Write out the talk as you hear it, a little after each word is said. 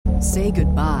Say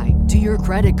goodbye to your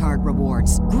credit card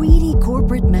rewards. Greedy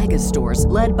corporate mega stores,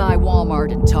 led by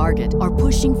Walmart and Target, are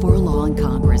pushing for a law in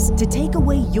Congress to take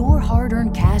away your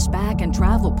hard-earned cash back and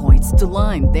travel points to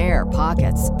line their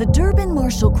pockets. The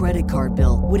Durbin-Marshall credit card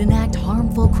bill would enact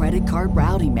harmful credit card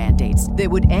routing mandates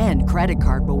that would end credit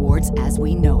card rewards as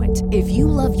we know it. If you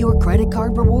love your credit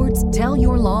card rewards, tell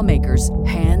your lawmakers,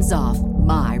 hands off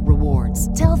my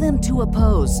rewards. Tell them to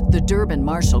oppose the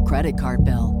Durbin-Marshall credit card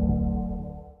bill.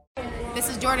 This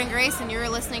is Jordan Grace, and you're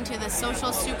listening to the Social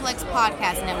Suplex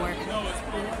Podcast Network.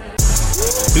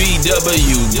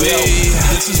 BWB,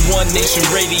 this is One Nation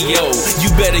Radio. You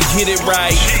better get it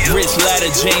right. Rich Latta,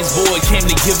 James Boyd came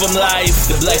to give them life.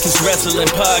 The Blackest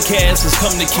Wrestling Podcast has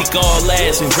come to kick all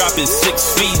ass and drop it 6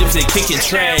 feet if they kicking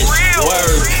trash.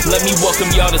 Word, let me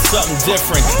welcome y'all to something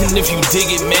different. And if you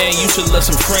dig it, man, you should let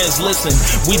some friends listen.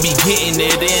 We be getting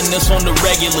it in, this on the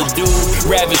regular, dude.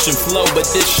 Ravish and flow, but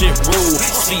this shit rude.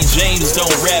 See, James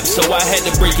don't rap, so I had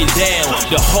to break it down.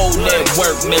 The whole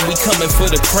network, man, we coming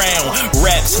for the crown.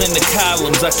 Raps in the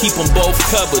columns, I keep them both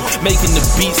covered. Making the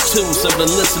beats too, so the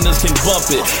listeners can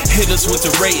bump it. Hit us with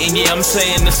the rating, yeah, I'm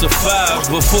saying it's a 5.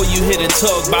 Before you hit it,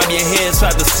 talk, bob your head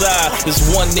side to side. It's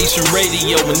One Nation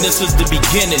Radio, and this is the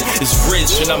beginning. It's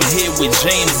Rich, and I'm here with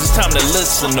James. It's time to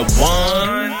listen to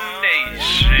One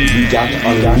Nation. You got to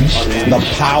unleash the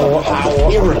power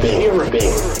of the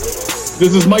pyramid.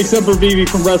 This is Mike Sempervive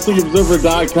from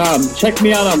WrestlingObserver.com. Check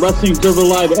me out on Wrestling Observer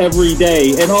Live every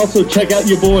day. And also check out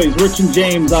your boys, Rich and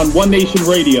James, on One Nation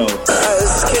Radio. This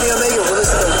is Kenny Omega. We're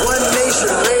listening to One Nation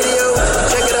Radio.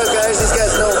 Check it out, guys. These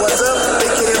guys know what's up. Big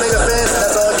Kenny Omega fans, and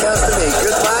that's all that counts to me.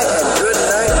 Goodbye and good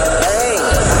night.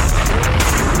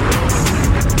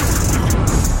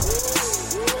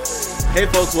 Bang. Hey,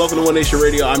 folks. Welcome to One Nation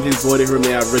Radio. I'm James Boyd. Here with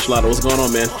me, I have Rich Latta. What's going on,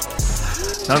 man?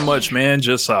 Not much, man.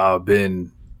 Just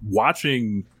been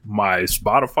watching my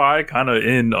Spotify kind of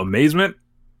in amazement.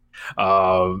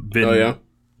 Been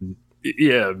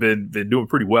doing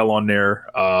pretty well on there.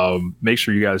 Make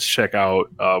sure you guys check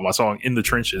out my song In the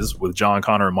Trenches with John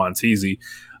Connor and Montesi.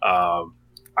 I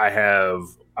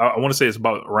want to say it's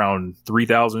about around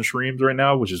 3,000 streams right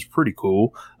now, which is pretty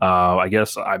cool. I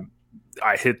guess I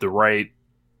hit the right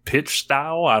pitch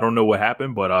style. I don't know what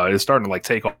happened, but it's starting to like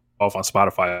take off on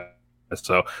Spotify.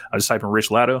 So I just type in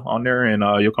Rich Latta on there and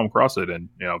you'll come across it. And,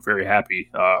 very happy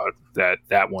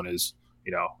that one is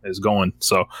going.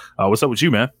 So what's up with you,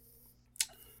 man?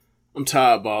 I'm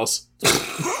tired, boss.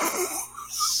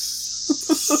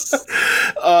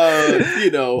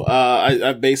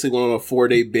 I basically went on a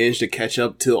 4-day binge to catch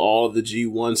up to all of the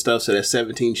G1 stuff. So that's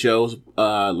 17 shows,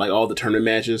 like all the tournament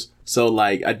matches. So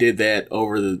like I did that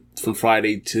from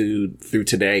Friday through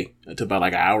today to about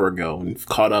like an hour ago and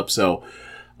caught up. So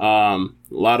a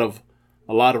lot of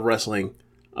wrestling,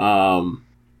 a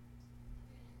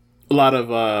lot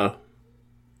of,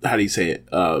 how do you say it?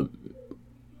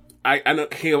 I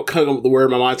can't come up with the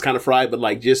word. My mind's kind of fried, but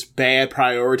like just bad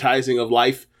prioritizing of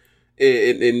life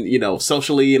and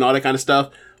socially and all that kind of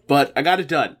stuff. But I got it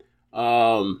done.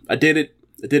 I did it.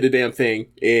 I did the damn thing.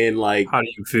 And like, how do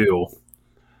you feel?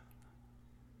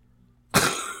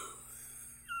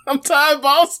 I'm tired,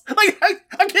 boss. Like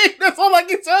I can't. That's all I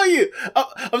can tell you.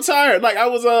 I'm tired. Like I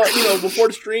was, before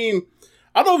the stream.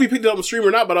 I don't know if you picked it up on the stream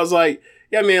or not, but I was like,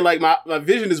 yeah, man. Like my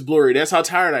vision is blurry. That's how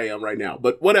tired I am right now.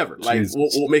 But whatever. Like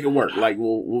we'll make it work. Like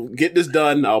we'll get this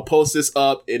done. I'll post this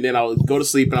up, and then I'll go to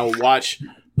sleep and I'll watch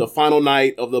the final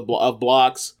night of of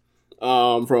blocks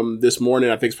from this morning.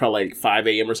 I think it's probably like 5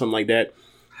 a.m. or something like that.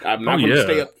 I'm not going to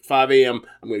stay up at 5 a.m.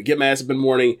 I'm going to get my ass up in the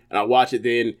morning and I'll watch it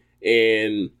then,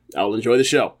 and I'll enjoy the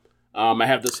show. I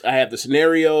have the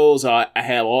scenarios. I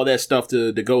have all that stuff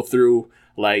to go through.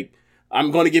 Like,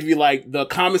 I'm going to give you like the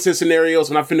common sense scenarios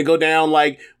when I'm finna go down.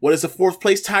 Like, what is the 4th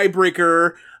place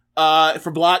tiebreaker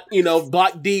for block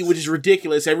D, which is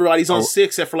ridiculous. Everybody's on 6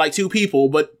 except for like 2 people,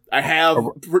 but I have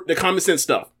the common sense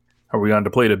stuff. Are we going to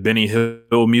play the Benny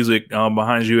Hill music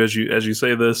behind you as you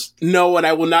say this? No, and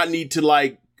I will not need to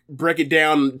like break it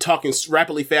down talking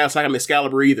rapidly fast like I'm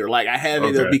Excalibur either. Like I have it,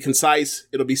 okay. It'll be concise,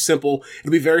 it'll be simple,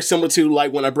 it'll be very similar to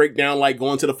like when I break down like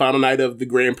going to the final night of the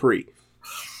Grand Prix.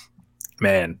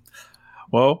 Man,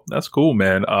 well, that's cool,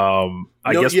 man. I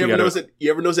guess you ever notice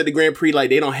at the Grand Prix, like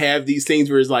they don't have these things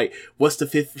where it's like, what's the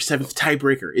 5th or 7th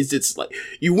tiebreaker? It's just like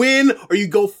you win or you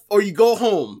go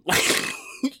home.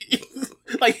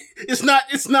 Like it's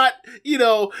not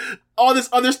all this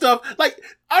other stuff. Like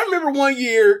I remember one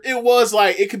year it was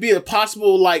like it could be a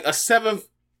possible like a 7th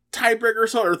tiebreaker or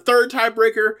something, or 3rd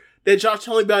tiebreaker that Josh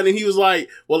told me about, and he was like,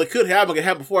 well, it could happen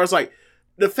before. I was like,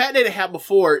 the fact that it happened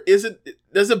before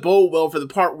doesn't bode well for the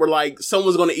part where like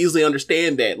someone's going to easily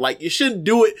understand that. Like you shouldn't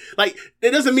do it. Like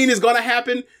it doesn't mean it's going to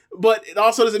happen, but it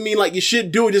also doesn't mean like you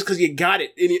should do it just because you got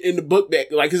it in the book bag.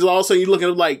 Like because all of a sudden you're looking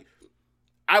at like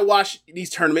I watch these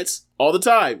tournaments all the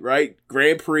time, right?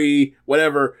 Grand Prix,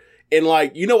 whatever, and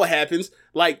like you know what happens?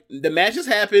 Like the matches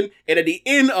happen, and at the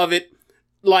end of it,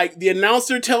 like the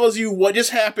announcer tells you what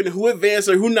just happened, who advanced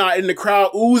or who not, and the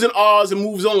crowd oohs and ahs and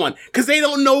moves on because they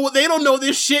don't know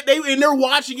this shit. They're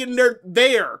watching it and they're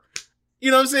there.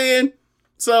 You know what I'm saying?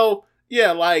 So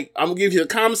yeah, like I'm gonna give you the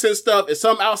common sense stuff. If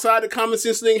something outside the common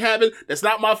sense thing happened, that's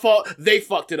not my fault. They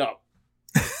fucked it up.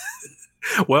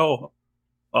 Well,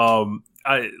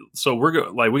 so we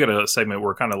got a segment.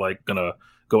 We're kind of like gonna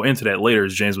go into that later,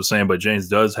 as James was saying. But James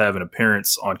does have an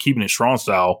appearance on Keeping It Strong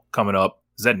Style coming up.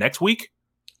 Is that next week?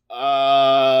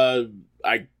 I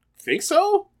think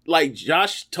so. Like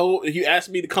Josh he asked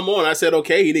me to come on. I said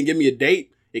okay. He didn't give me a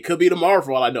date. It could be tomorrow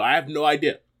for all I know. I have no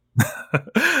idea.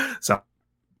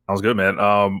 Sounds good, man.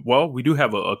 Well, we do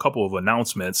have a couple of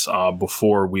announcements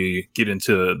before we get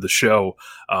into the show.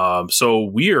 So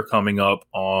we are coming up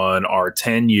on our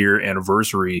 10-year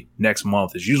anniversary next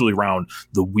month. It's usually around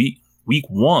the week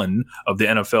 1 of the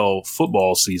NFL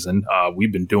football season.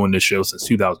 We've been doing this show since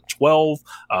 2012.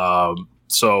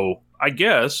 So I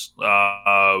guess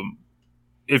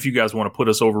if you guys want to put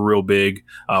us over real big,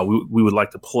 we would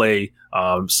like to play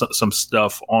some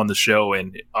stuff on the show.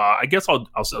 And I guess I'll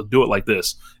do it like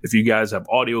this. If you guys have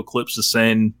audio clips to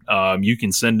send, you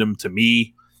can send them to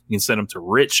me. You can send them to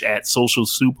Rich at Social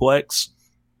Suplex.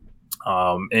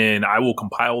 And I will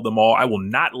compile them all. I will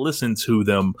not listen to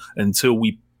them until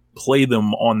we play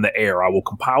them on the air. I will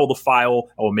compile the file.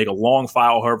 I will make a long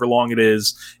file, however long it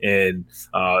is, and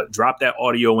drop that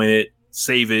audio in it,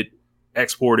 save it,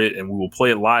 export it, and we will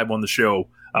play it live on the show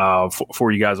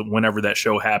for you guys whenever that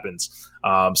show happens.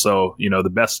 So, the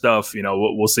best stuff,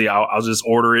 we'll see. I'll just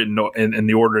order it in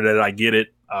the order that I get it.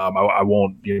 I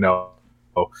won't,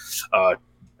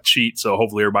 cheat. So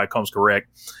hopefully everybody comes correct.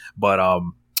 But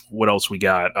what else we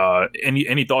got?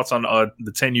 Any thoughts on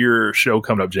the 10-year show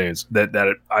coming up, James,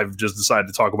 that I've just decided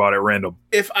to talk about at random?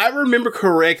 If I remember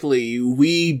correctly,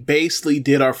 we basically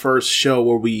did our first show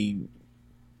where we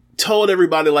told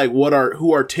everybody like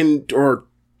who are 10 or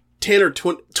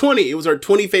 20. It was our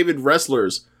 20 favorite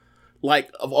wrestlers like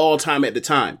of all time at the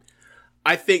time.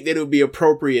 I think that it would be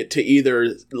appropriate to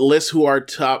either list who our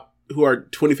 20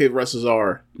 favorite wrestlers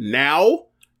are now,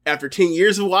 after 10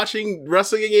 years of watching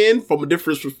wrestling again from a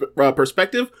different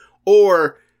perspective,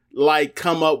 or like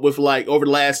come up with like over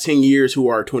the last 10 years who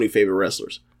are our 20 favorite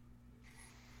wrestlers.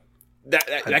 That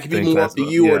could be more up to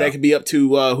you, or that could be up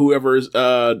to whoever's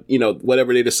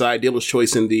whatever they decide. Dealer's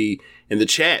choice in the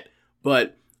chat,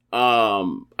 but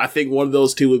I think one of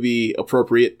those two would be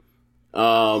appropriate.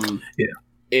 And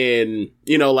a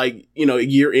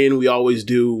year in, we always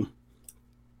do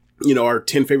our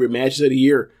 10 favorite matches of the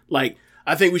year. Like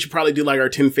I think we should probably do like our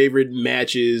 10 favorite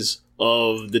matches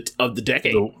of the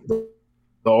decade, the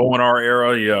O&R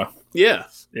era. Yeah.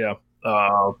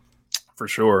 For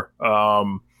sure.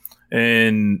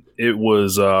 And it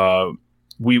was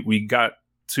we got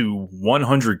to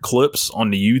 100 clips on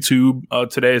the YouTube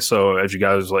today. So as you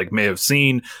guys may have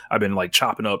seen, I've been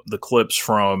chopping up the clips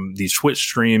from these Twitch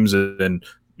streams and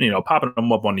popping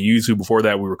them up on the YouTube. Before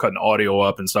that, we were cutting audio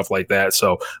up and stuff like that.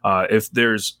 So if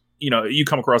there's you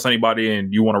come across anybody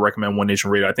and you want to recommend One Nation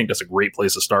Radio, I think that's a great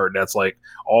place to start. That's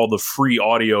all the free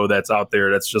audio that's out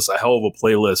there. That's just a hell of a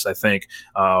playlist, I think,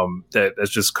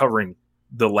 that's just covering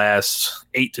the last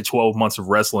 8 to 12 months of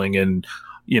wrestling in,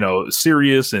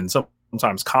 serious and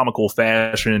sometimes comical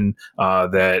fashion,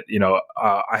 that,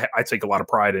 I take a lot of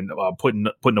pride in putting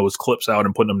those clips out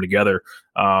and putting them together.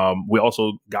 We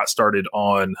also got started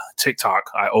on TikTok.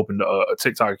 I opened a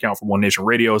TikTok account for One Nation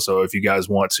Radio. So if you guys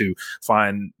want to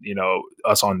find,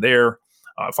 us on there,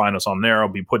 find us on there. I'll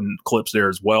be putting clips there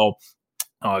as well.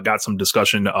 Got some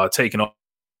discussion taken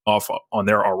off on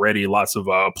there already. Lots of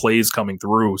plays coming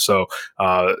through. So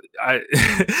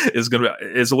it's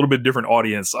a little bit different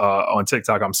audience on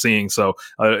TikTok I'm seeing. So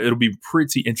it'll be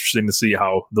pretty interesting to see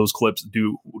how those clips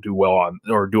do well on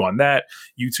that.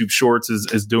 YouTube Shorts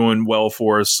is doing well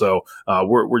for us. So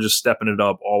we're just stepping it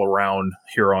up all around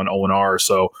here on O&R.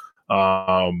 So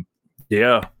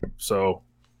so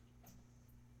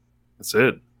that's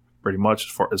it pretty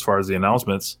much as far as the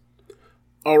announcements.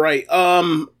 All right.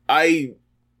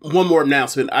 One more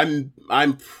announcement. I'm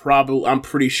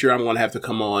pretty sure I'm going to have to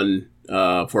come on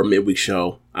for a midweek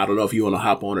show. I don't know if you want to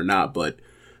hop on or not, but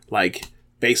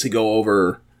basically go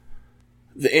over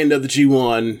the end of the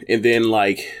G1 and then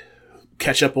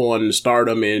catch up on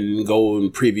Stardom and go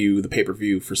and preview the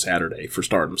pay-per-view for Saturday for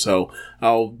Stardom. So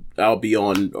I'll be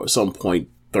on some point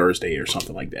Thursday or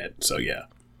something like that. So yeah.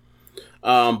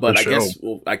 But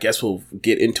I guess we'll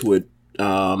get into it.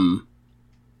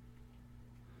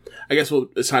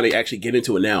 It's time to actually get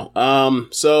into it now.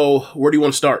 So where do you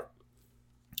want to start?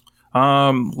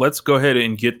 Let's go ahead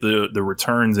and get the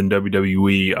returns in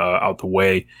WWE out the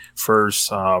way first,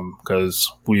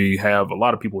 because we have a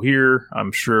lot of people here.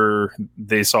 I'm sure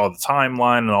they saw the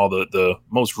timeline and all the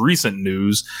most recent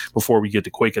news before we get to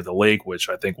Quake at the Lake, which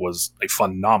I think was a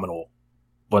phenomenal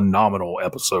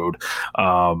episode.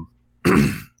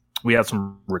 We had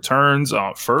some returns.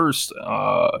 First,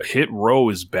 Hit Row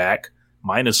is back,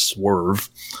 minus Swerve.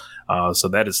 So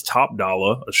that is Top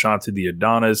Dollar, Ashanti the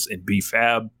Adonis, and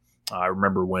B-Fab. I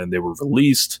remember when they were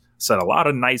released, said a lot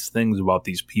of nice things about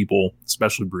these people,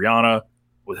 especially Brianna. I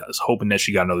was hoping that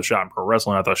she got another shot in pro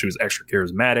wrestling. I thought she was extra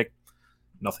charismatic.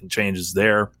 Nothing changes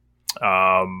there.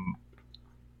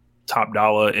 Top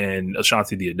Dollar and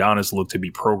Ashanti the Adonis look to be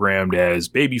programmed as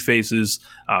baby faces.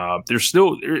 There's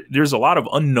a lot of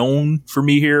unknown for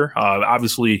me here.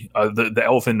 Obviously, the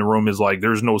elephant in the room is like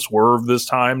there's no Swerve this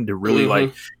time to really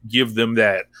like give them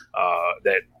that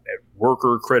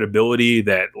worker credibility,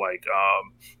 that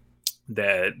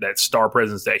star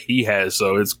presence that he has.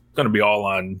 So it's going to be all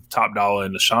on Top Dollar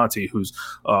and Ashanti, who's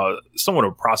somewhat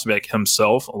of a prospect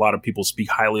himself. A lot of people speak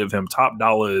highly of him. Top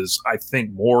Dollar is, I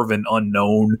think, more of an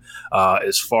unknown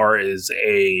as far as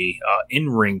a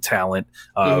in-ring talent.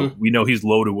 We know he's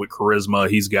loaded with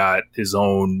charisma. He's got his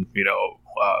own,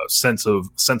 sense of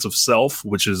self,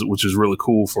 which is really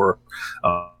cool for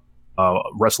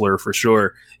wrestler for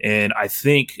sure. And I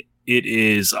think it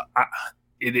is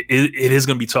going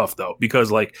to be tough though,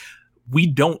 because like we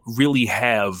don't really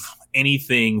have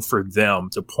anything for them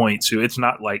to point to. It's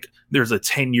not like there's a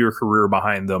 10-year career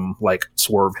behind them like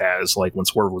Swerve has. Like when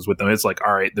Swerve was with them, it's like,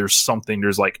 all right, there's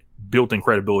like built-in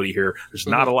credibility here. There's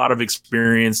not a lot of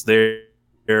experience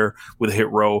there with Hit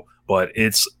Row, but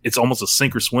it's almost a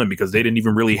sink or swim because they didn't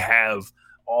even really have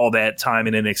all that time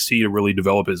in NXT to really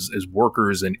develop as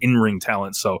workers and in-ring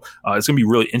talent. So it's going to be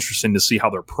really interesting to see how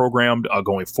they're programmed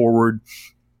going forward.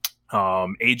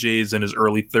 AJ is in his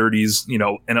early 30s,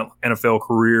 NFL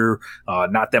career,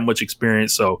 not that much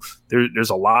experience. So there's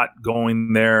a lot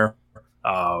going there.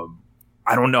 I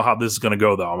don't know how this is going to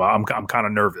go though. I'm kind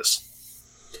of nervous.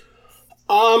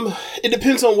 It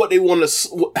depends on what they want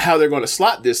to, how they're going to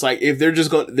slot this. Like if they're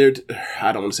just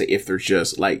I don't want to say if they're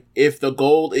just like, if the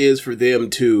goal is for them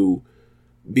to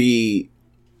be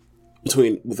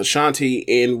with Ashanti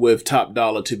and with Top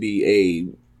Dollar to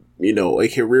be a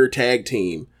career tag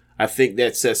team, I think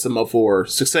that sets them up for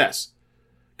success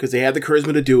because they have the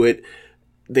charisma to do it.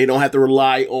 They don't have to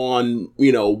rely on,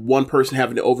 one person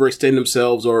having to overextend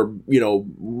themselves or,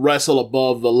 wrestle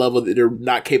above the level that they're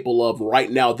not capable of right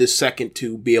now, this second,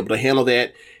 to be able to handle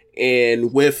that.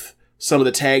 And with some of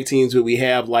the tag teams that we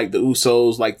have, like the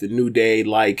Usos, like the New Day,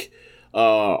 like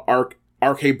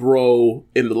RK Bro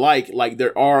and the like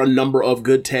there are a number of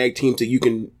good tag teams that you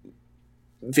can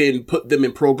then put them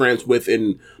in programs with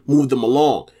and move them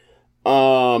along.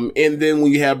 And then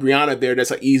when you have Brianna there,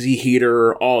 that's an easy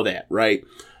heater, all that, right?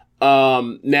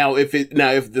 Now if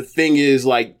the thing is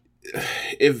like,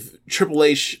 if Triple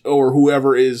H or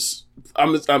whoever is,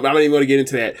 I'm not even going to get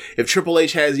into that. If Triple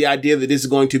H has the idea that this is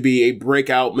going to be a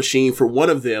breakout machine for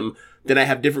one of them, then I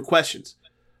have different questions.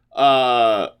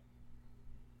 But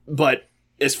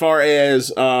as far as,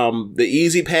 the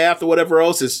easy path or whatever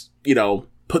else is,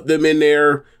 put them in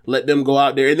there, let them go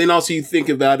out there. And then also you think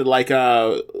about it like,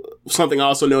 something I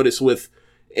also noticed with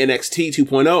NXT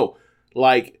 2.0,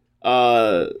 like,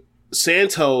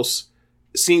 Santos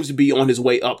seems to be on his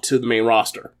way up to the main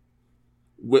roster.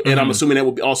 And I'm assuming that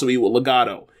will also be with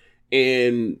Legado.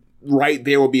 And right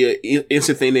there will be an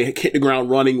instant thing to hit the ground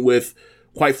running with,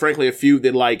 quite frankly, a feud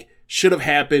that like should have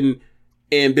happened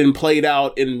and been played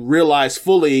out and realized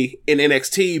fully in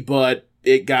NXT, but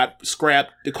it got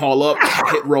scrapped to call up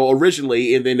Hit Row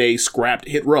originally, and then they scrapped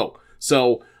Hit Row.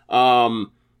 So, I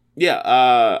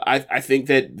think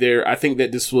that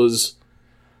this was,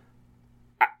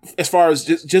 as far as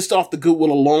just off the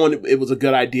goodwill alone, it was a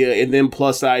good idea. And then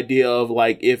plus the idea of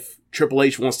like, if Triple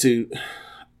H wants to,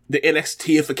 the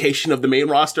NXT-ification of the main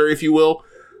roster, if you will,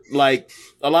 like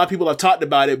a lot of people have talked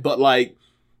about it, but like,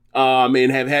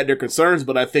 and have had their concerns,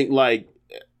 but I think like,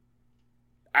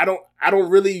 I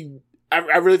really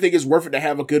think it's worth it to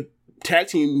have a good tag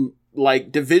team,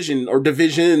 like division or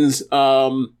divisions,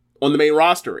 on the main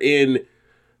roster. And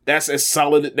that's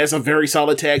a very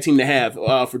solid tag team to have,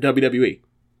 for WWE.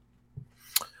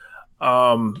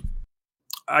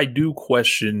 I do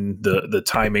question the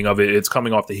timing of it. It's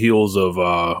coming off the heels of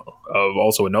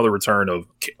also another return of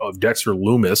Dexter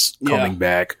Lumis coming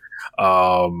back.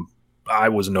 I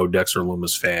was no Dexter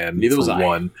Lumis fan. Neither was I.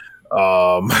 One.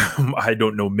 I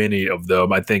don't know many of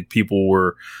them. I think people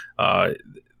were a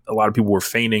lot of people were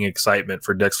feigning excitement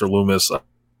for Dexter Lumis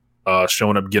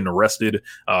showing up, getting arrested.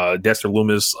 Dexter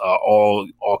Lumis, all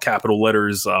capital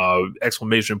letters,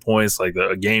 exclamation points, like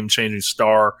a game-changing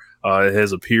star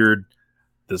has appeared.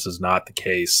 This is not the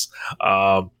case.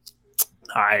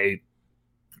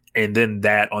 And then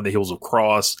that on the heels of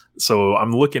Cross. So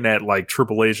I'm looking at like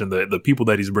Triple H and the people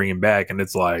that he's bringing back, and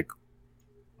it's like,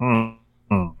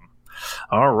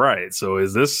 all right. So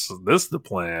is this the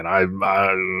plan?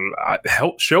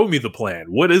 Help show me the plan.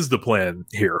 What is the plan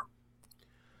here?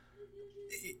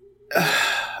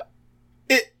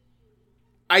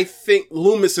 I think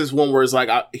Loomis is one where it's like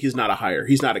he's not a hire.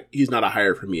 He's not a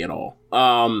hire for me at all.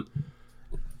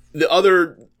 The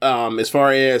other, as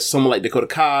far as someone like Dakota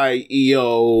Kai,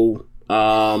 EO,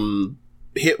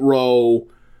 Hit Row,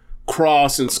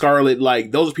 Cross, and Scarlett,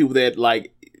 like those are people that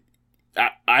like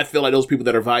I feel like those people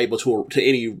that are valuable to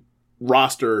any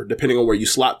roster, depending on where you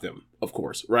slot them, of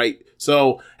course, right?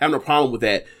 So I have no problem with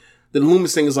that. The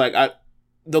Loomis thing is like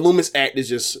the Loomis act is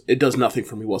just, it does nothing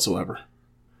for me whatsoever.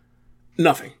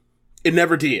 Nothing. It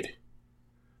never did.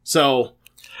 So,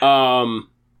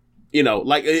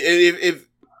 like if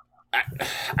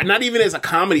not even as a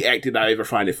comedy act did I ever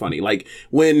find it funny. Like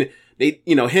when they,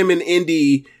 him and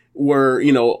Indy were,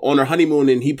 on their honeymoon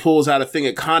and he pulls out a thing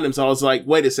of condoms, I was like,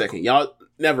 wait a second, y'all,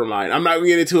 never mind. I'm not going to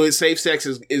get into it. Safe sex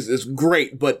is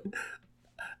great, but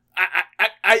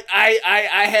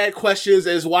I had questions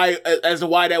as to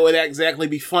why that would exactly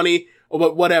be funny,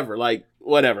 but whatever.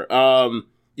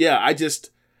 I just,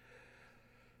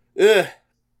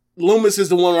 Loomis is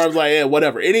the one where I was like, yeah,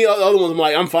 whatever. Any other ones, I'm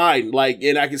like, I'm fine. Like,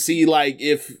 and I can see, like,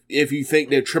 if you think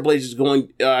that Triple H is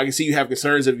going, I can see you have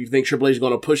concerns if you think Triple H is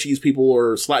going to push these people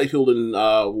or slightly people in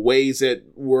ways that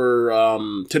were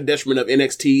to the detriment of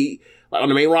NXT, like on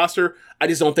the main roster. I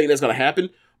just don't think that's going to happen.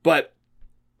 But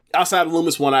outside of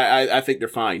Loomis one, I think they're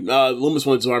fine. Loomis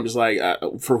one's where I'm just like,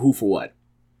 for who, for what?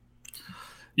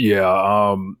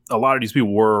 Yeah, a lot of these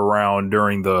people were around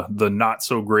during the not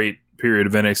so great period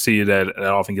of NXT that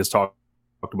often gets talked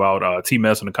about.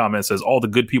 T-Mess in the comments says all the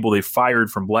good people they fired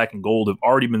from Black and Gold have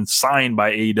already been signed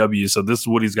by AEW, so this is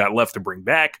what he's got left to bring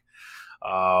back.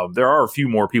 There are a few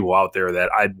more people out there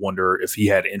that I'd wonder if he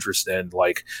had interest in,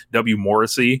 like W.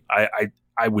 Morrissey.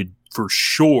 I would for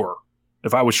sure,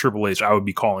 if I was Triple H, I would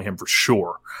be calling him for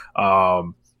sure.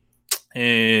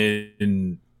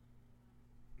 And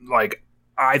like,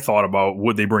 I thought about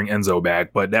would they bring Enzo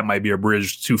back, but that might be a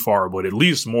bridge too far. But at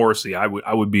least Morrissey, I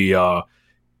would be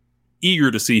eager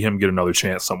to see him get another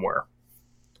chance somewhere.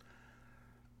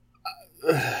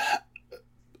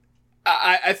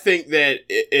 I think that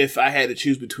if I had to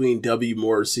choose between W.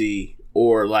 Morrissey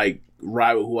or like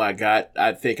ride with who I got,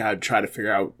 I think I'd try to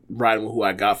figure out riding with who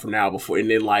I got from now before,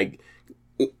 and then like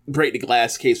break the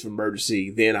glass case of emergency.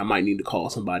 Then I might need to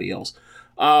call somebody else.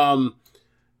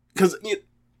 Because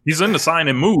he's in the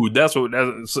signing mood. So,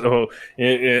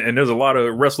 and there's a lot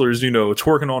of wrestlers,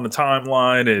 twerking on the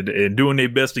timeline and doing their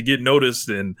best to get noticed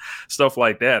and stuff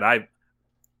like that. I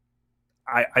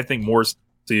think Morrissey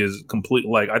is complete.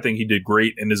 Like, I think he did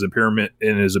great in his appearance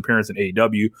in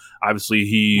AEW. Obviously,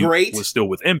 he was still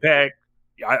with Impact.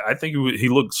 I think he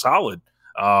looked solid.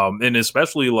 And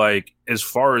especially like as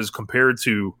far as compared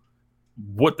to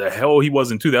what the hell he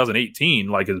was in 2018,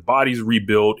 like his body's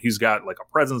rebuilt. He's got like a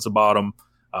presence about him.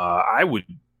 I would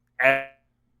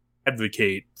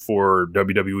advocate for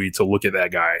WWE to look at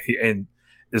that guy, and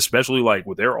especially like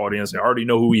with their audience, they already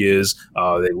know who he is.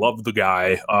 They love the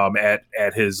guy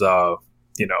at his at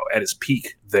his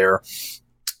peak there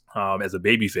as a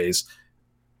babyface.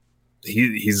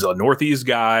 He's a Northeast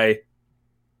guy.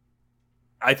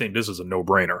 I think this is a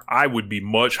no-brainer. I would be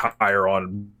much higher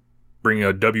on bringing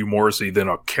a W. Morrissey than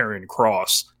a Karrion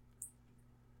Kross.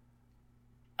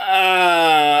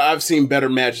 I've seen better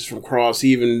matches from Cross,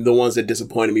 even the ones that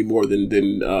disappointed me more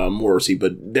than Morrissey,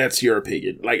 but that's your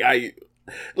opinion.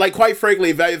 Like quite frankly,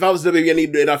 if I was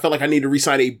WWE and I felt like I need to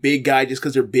re-sign a big guy just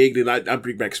because they're big, then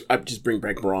I'd just bring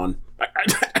back Braun.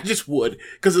 I just would,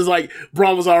 because it's like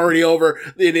Braun was already over,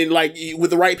 and then like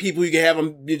with the right people, you can have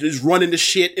him just run into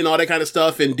shit and all that kind of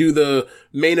stuff, and do the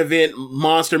main event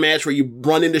monster match where you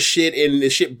run into shit and the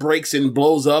shit breaks and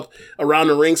blows up around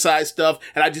the ringside stuff,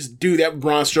 and I just do that with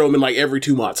Braun Strowman like every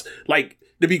 2 months, like,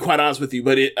 to be quite honest with you.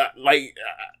 But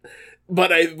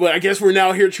But I guess we're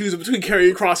now here choosing between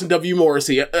Karrion Kross and W.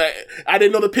 Morrissey. I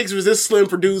didn't know the picture was this slim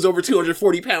for dudes over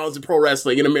 240 pounds in pro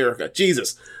wrestling in America.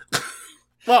 Jesus.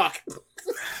 Fuck.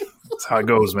 That's how it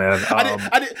goes, man.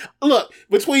 I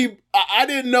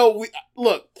didn't know.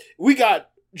 We got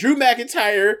Drew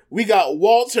McIntyre, we got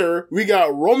Walter, we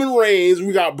got Roman Reigns,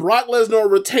 we got Brock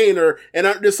Lesnar retainer, and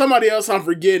there's somebody else I'm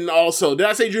forgetting also. Did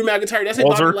I say Drew McIntyre? Did I say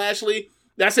Walter? Bobby Lashley?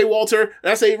 Did I say Walter?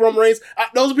 Did I say Roman Reigns?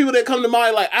 Those are people that come to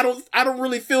mind. Like, I don't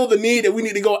really feel the need that we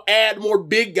need to go add more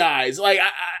big guys. Like,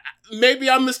 maybe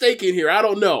I'm mistaken here. I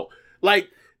don't know. Like,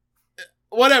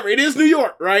 whatever. It is New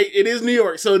York, right? It is New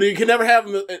York. So you can never have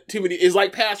too many. It's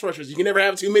like pass rushers. You can never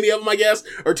have too many of them, I guess,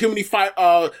 or too many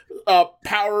power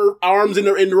arms in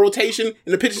the rotation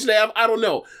in the pitching staff. I don't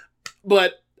know,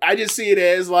 but I just see it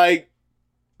as like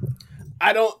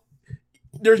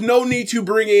there's no need to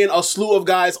bring in a slew of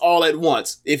guys all at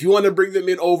once. If you want to bring them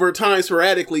in over time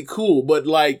sporadically, cool. But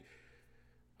like,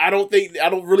 I don't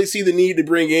really see the need to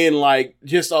bring in like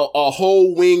just a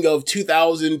whole wing of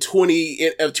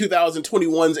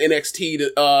 2021's NXT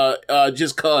to,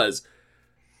 just cause.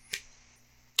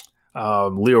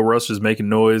 Leo Rush is making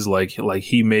noise like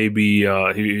he may be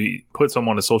he put some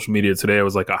on his social media today. It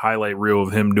was like a highlight reel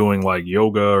of him doing like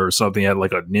yoga or something. He had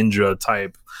like a ninja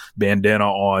type bandana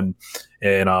on,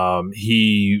 and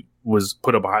he was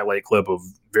put up a highlight clip of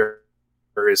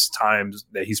various times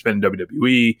that he spent in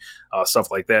WWE, stuff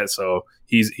like that. So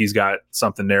he's got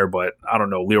something there, but I don't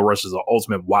know. Leo Rush is an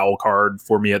ultimate wild card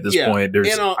for me at this point.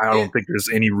 I don't think there's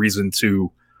any reason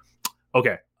to.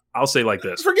 Okay, I'll say like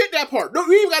this. Forget that part. No,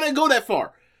 we ain't gotta go that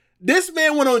far. This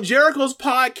man went on Jericho's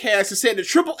podcast and said that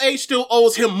Triple H still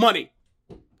owes him money.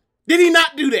 Did he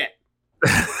not do that?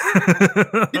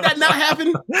 Did that not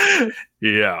happen?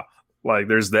 Yeah, like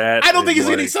there's that. I don't think it's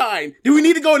getting signed. Do we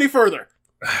need to go any further?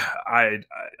 I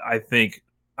think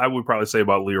I would probably say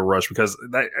about Leo Rush because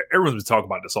everyone's been talking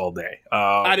about this all day.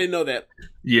 I didn't know that.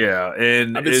 Yeah,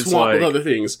 and I've been swamped with other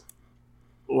things.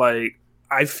 Like,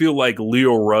 I feel like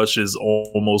Leo Rush is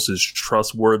almost as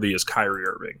trustworthy as Kyrie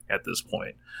Irving at this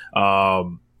point.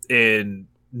 And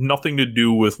nothing to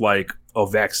do with like a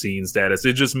vaccine status.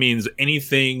 It just means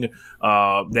anything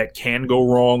that can go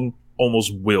wrong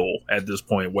almost will at this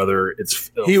point, whether it's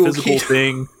a physical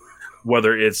thing,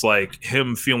 whether it's like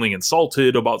him feeling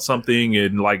insulted about something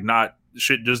and like not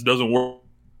shit just doesn't work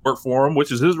for him,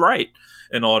 which is his right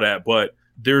and all that. But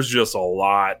there's just a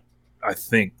lot, I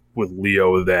think, with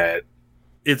Leo that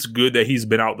it's good that he's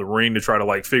been out the ring to try to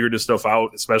like figure this stuff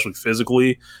out, especially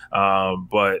physically.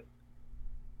 But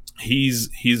he's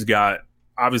got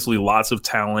obviously lots of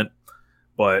talent,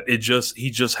 but he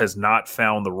just has not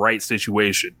found the right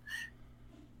situation.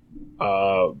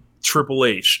 Triple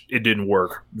H, it didn't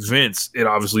work. Vince, it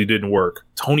obviously didn't work.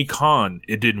 Tony Khan,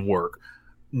 it didn't work.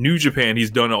 New Japan, he's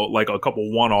done like a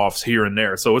couple one-offs here and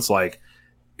there. So it's like,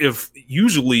 if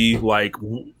usually like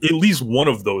at least one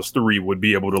of those three would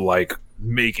be able to like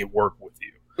make it work with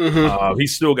you. Mm-hmm.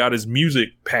 He's still got his music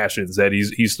passions that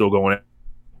he's still going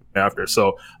after.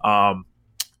 So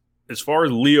as far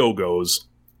as Leo goes,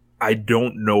 I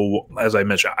don't know, as I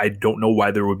mentioned, I don't know why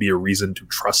there would be a reason to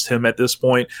trust him at this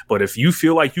point. But if you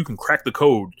feel like you can crack the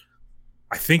code,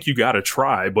 I think you got to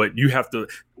try. But you have to,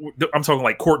 I'm talking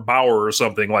like Court Bauer or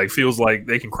something, like feels like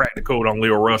they can crack the code on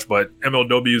Leo Rush, but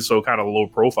MLW is so kind of low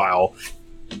profile,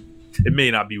 it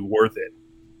may not be worth it.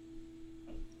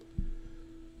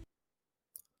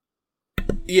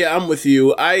 Yeah, I'm with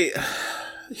you.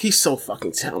 He's so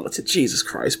fucking talented, Jesus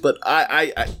Christ. But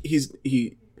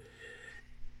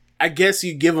I guess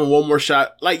you give him one more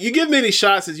shot. Like, you give many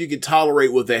shots as you can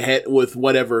tolerate with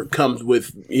whatever comes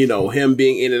with, you know, him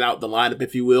being in and out the lineup,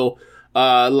 if you will.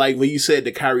 Like when you said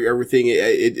the Kyrie Irving thing,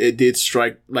 it did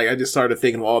strike. Like, I just started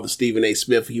thinking of all the Stephen A.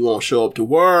 Smith, he won't show up to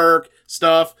work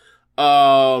stuff.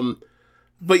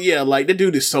 But yeah, like, the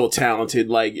dude is so talented.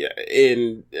 Like,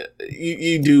 and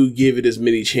you do give it as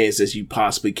many chances as you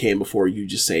possibly can before you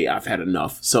just say, I've had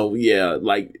enough. So yeah,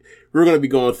 like, we're going to be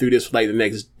going through this for like the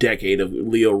next decade of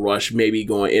Leo Rush, maybe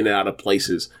going in and out of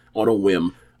places on a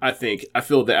whim. I feel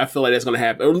like that's going to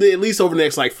happen, or at least over the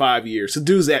next like 5 years. So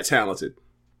dude's that talented.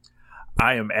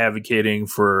 I am advocating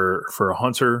for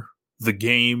Hunter, the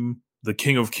Game, the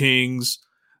King of Kings,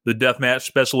 the deathmatch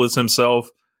specialist himself.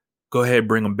 Go ahead,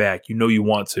 bring him back. You know you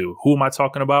want to. Who am I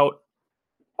talking about?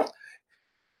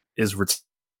 Is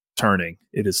returning.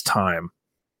 It is time.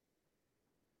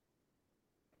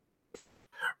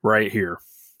 Right here.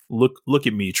 Look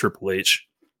at me, Triple H.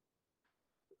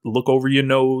 Look over your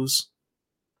nose.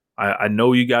 I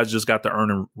know you guys just got the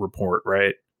earning report,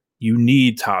 right? You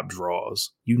need top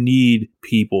draws. You need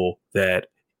people that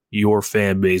your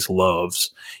fan base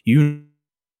loves. You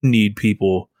need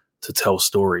people to tell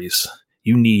stories.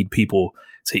 You need people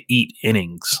to eat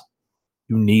innings.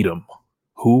 You need them.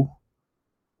 Who?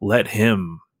 Let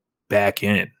him back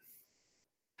in.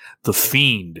 The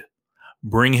Fiend.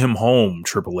 Bring him home,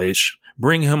 Triple H.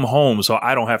 Bring him home so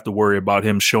I don't have to worry about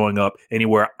him showing up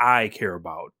anywhere I care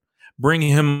about. Bring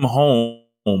him home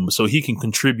so he can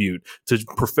contribute to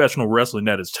professional wrestling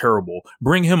that is terrible.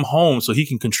 Bring him home so he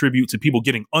can contribute to people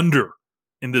getting under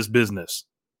in this business.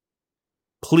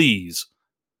 Please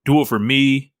do it for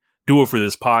me. Do it for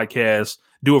this podcast.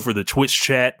 Do it for the Twitch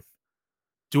chat.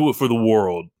 Do it for the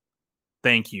world.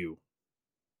 Thank you.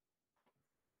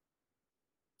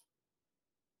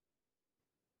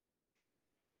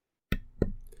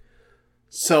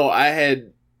 So I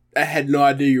had no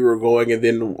idea you were going, and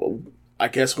then I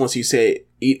guess once you said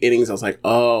eat innings, I was like,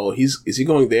 oh, is he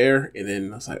going there? And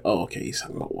then I was like, oh, okay, he's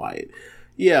talking about Wyatt.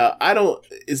 Yeah,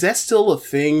 is that still a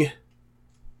thing?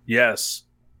 Yes.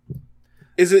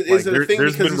 Is it a thing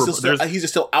because he's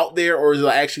just still out there, or is it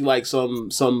actually like some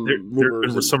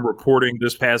there was some reporting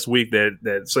this past week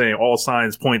that saying all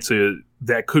signs point to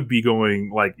that could be going,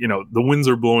 like, you know, the winds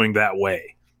are blowing that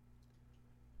way.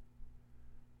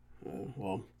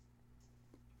 Well,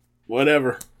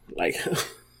 whatever. Like,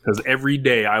 because every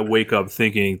day I wake up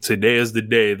thinking today is the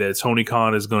day that Tony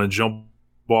Khan is going to jump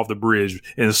off the bridge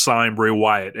and sign Bray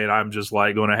Wyatt, and I'm just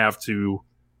like going to have to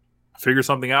figure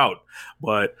something out.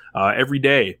 But every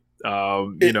day,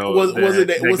 was it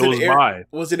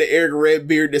the Eric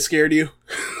Redbeard that scared you?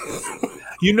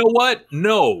 You know what?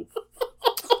 No.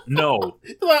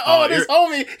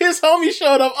 Like, his homie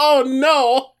showed up. Oh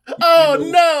no!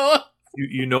 No!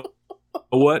 You know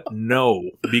what? No,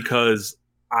 because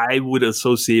I would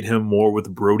associate him more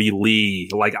with Brody Lee.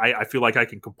 Like, I feel like I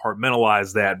can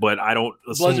compartmentalize that, but I don't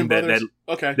assume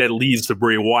that leads to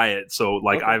Bray Wyatt. So,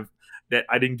 like, okay.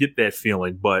 I didn't get that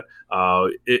feeling. But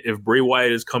if Bray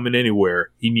Wyatt is coming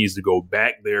anywhere, he needs to go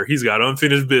back there. He's got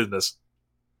unfinished business.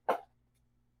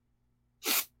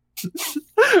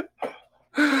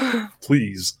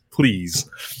 Please.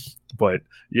 But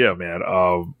yeah, man.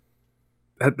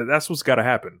 That's what's got to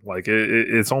happen. Like,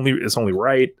 it's only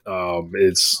right.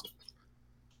 It's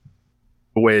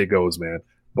the way it goes, man.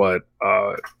 But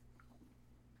as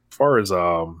far as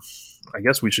I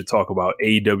guess we should talk about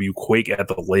AEW Quake at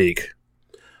the Lake.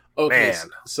 Okay, man.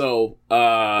 So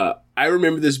I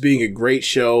remember this being a great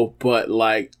show, but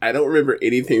like I don't remember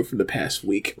anything from the past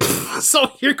week.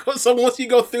 So here goes. So once you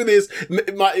go through this,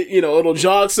 it'll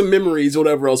jog some memories, or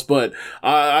whatever else. But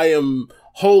I am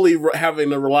wholly having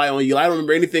to rely on you. I don't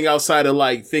remember anything outside of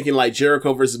like thinking like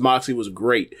Jericho versus Moxley was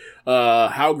great.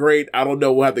 How great? I don't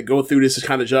know. We'll have to go through this to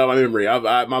kind of jog my memory.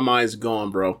 My mind's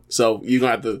gone, bro. So you're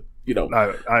gonna have to,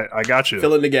 I got you.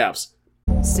 Fill in the gaps.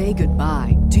 Say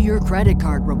goodbye to your credit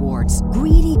card rewards.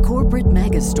 Greedy corporate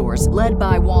mega stores, led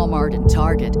by Walmart and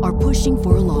Target, are pushing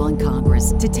for a law in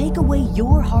Congress to take away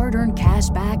your hard-earned cash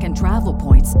back and travel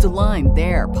points to line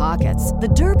their pockets. The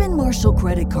Durbin-Marshall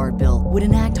credit card bill would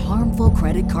enact harmful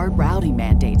credit card routing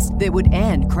mandates that would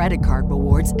end credit card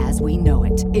rewards as we know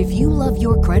it. If you love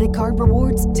your credit card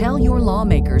rewards, tell your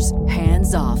lawmakers,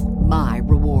 hands off my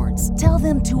rewards. Tell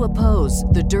them to oppose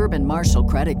the Durbin-Marshall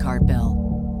credit card bill.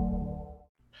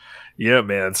 Yeah,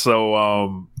 man.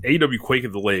 So AEW Quake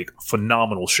at the Lake,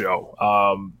 phenomenal show.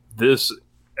 I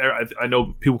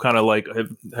know people kind of like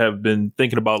have been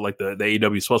thinking about like the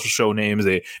AEW special show names.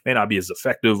 They may not be as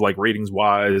effective like ratings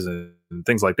wise and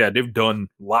things like that. They've done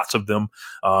lots of them,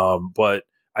 but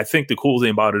I think the cool thing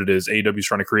about it is AEW is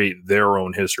trying to create their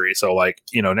own history. So like,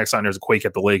 next time there's a Quake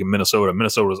at the Lake in Minnesota.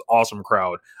 Minnesota's an awesome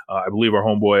crowd. I believe our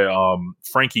homeboy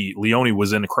Frankie Leone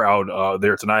was in the crowd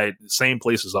there tonight. Same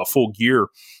place as Full Gear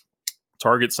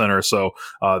Target Center. So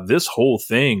this whole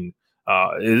thing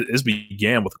is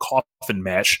began with a coffin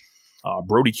match.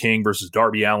 Brody King versus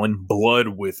Darby Allin, blood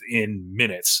within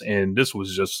minutes. And this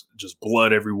was just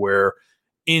blood everywhere.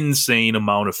 Insane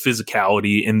amount of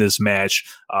physicality in this match.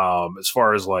 As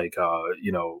far as like,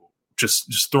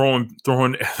 just throwing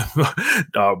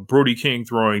Brody King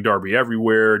throwing Darby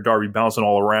everywhere, Darby bouncing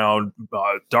all around,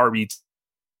 Darby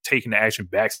taking the action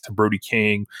back to Brody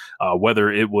King,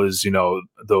 whether it was,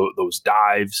 those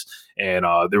dives, and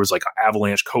there was like an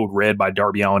avalanche code red by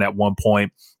Darby Allin at one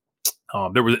point.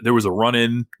 There was a run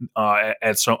in at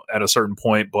a certain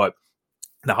point, but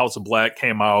the House of Black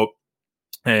came out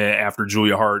after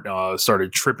Julia Hart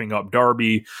started tripping up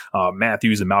Darby.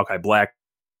 Matthews and Malachi Black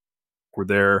were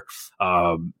there.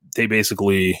 They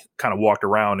basically kind of walked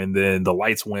around, and then the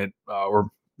lights went,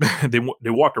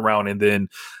 they walked around, and then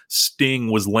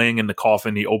Sting was laying in the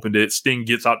coffin. He opened it. Sting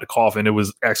gets out the coffin. It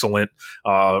was excellent.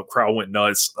 Crowd went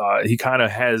nuts. He kind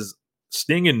of has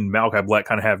Sting and Malachi Black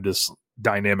kind of have this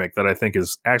dynamic that I think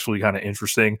is actually kind of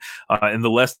interesting. And the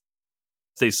less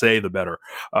they say, the better.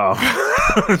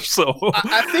 So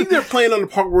I think they're playing on the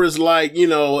part where it's like,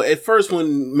 at first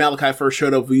when Malachi first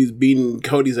showed up, he was beating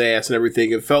Cody's ass and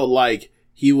everything. It felt like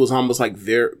he was almost like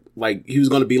he was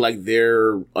going to be like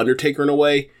their Undertaker in a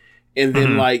way. And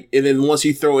then once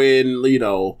you throw in,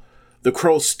 the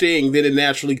Crow Sting, then it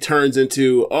naturally turns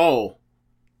into,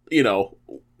 we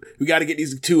got to get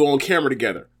these two on camera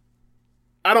together.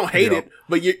 I don't hate it,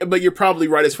 but you're probably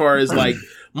right as far as like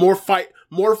more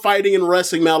fighting and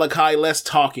wrestling Malachi, less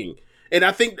talking. And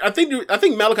I think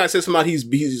Malachi said something about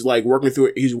he's like working through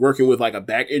it. He's working with like a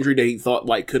back injury that he thought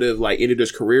like could have like ended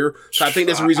his career. So I think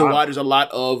that's the reason why there's a lot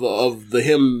of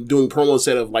him doing promo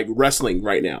instead of like wrestling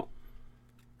right now.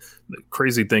 The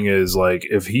crazy thing is, like,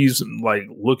 if he's like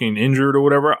looking injured or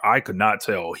whatever, I could not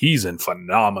tell. He's in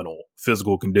phenomenal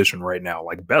physical condition right now,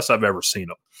 like best I've ever seen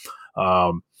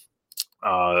him.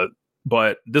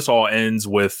 But this all ends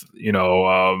with,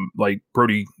 like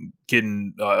Brody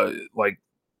getting, like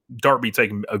Darby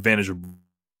taking advantage of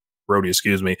Brody,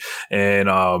 and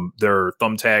there are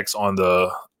thumbtacks on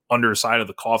the underside of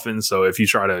the coffin. So if you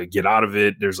try to get out of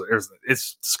it,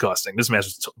 it's disgusting. This match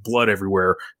is blood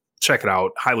everywhere. Check it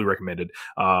out. Highly recommended.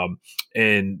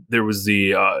 And there was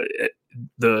the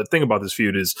thing about this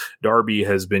feud is Darby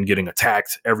has been getting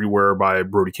attacked everywhere by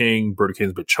Brody King. Brody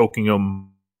King's been choking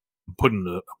him, putting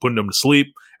him to sleep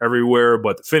everywhere.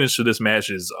 But the finish of this match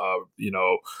is,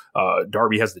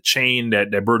 Darby has the chain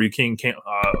that Brody King can't,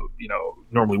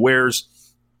 normally wears.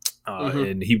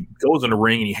 And he goes in the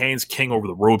ring and he hangs King over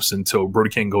the ropes until Brody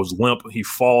King goes limp. He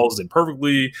falls and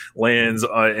perfectly lands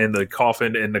in the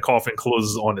coffin, and the coffin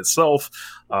closes on itself.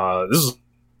 This is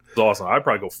awesome. I'd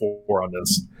probably go 4 on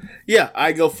this. Yeah,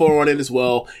 I go 4 on it as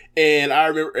well. And I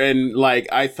remember, and like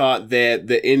I thought that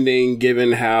the ending,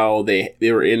 given how they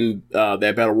were in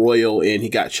that battle royal, and he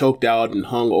got choked out and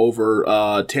hung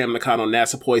over Tam Nakano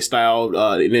Natsupoi style,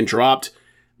 and then dropped,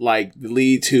 like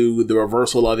lead to the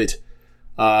reversal of it.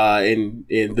 And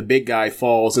the big guy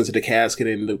falls into the casket,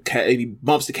 and he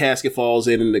bumps the casket, falls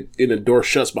in, and the door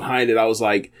shuts behind it. I was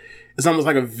like, it's almost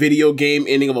like a video game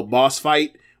ending of a boss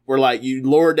fight, where like you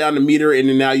lower down the meter, and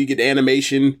then now you get the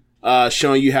animation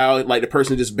showing you how like the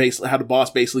person how the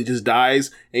boss basically just dies,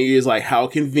 and you're just like, how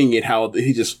convenient how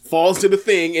he just falls to the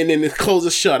thing and then it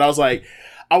closes shut. I was like,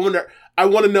 I want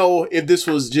to know if this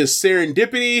was just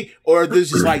serendipity or if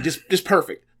this is like just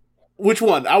perfect. Which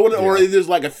one? I want to, or if there's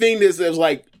like a thing that was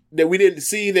like that we didn't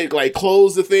see that like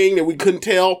closed the thing that we couldn't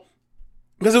tell,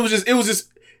 because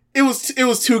it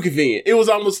was too convenient. It was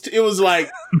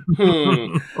like,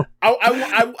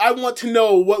 I want to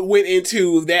know what went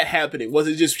into that happening. Was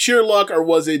it just sheer luck, or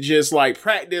was it just like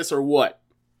practice, or what?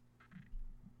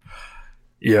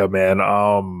 Yeah, man.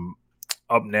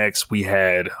 Up next, we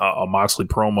had a Moxley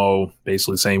promo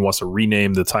basically saying he wants to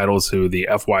rename the title to the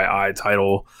FYI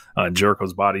title.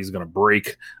 Jericho's body is going to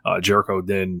break. Jericho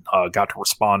then got to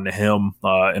respond to him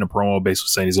in a promo basically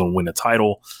saying he's going to win the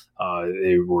title.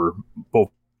 They were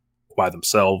both by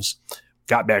themselves.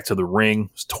 Got back to the ring.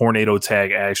 It was tornado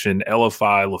tag action.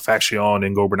 LFI, La Faction,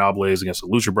 and Ingobernables against the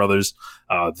Lucha Brothers.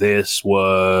 This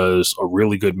was a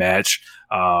really good match.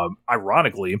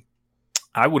 Ironically,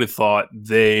 I would have thought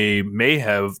they may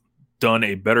have done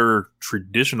a better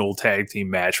traditional tag team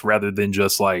match rather than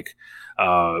just like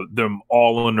them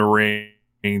all in the ring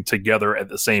together at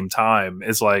the same time.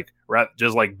 It's like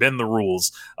just like bend the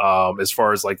rules as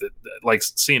far as like like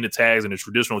seeing the tags in a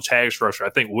traditional tag structure. I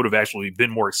think would have actually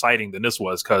been more exciting than this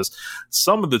was, because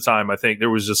some of the time I think there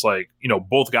was just like,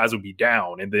 both guys would be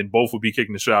down and then both would be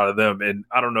kicking the shit out of them, and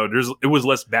I don't know, it was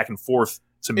less back and forth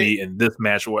to me in this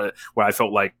match where I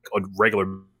felt like a regular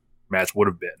match would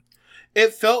have been.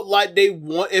 It felt like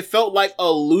it felt like a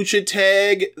lucha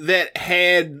tag that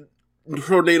had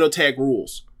tornado tag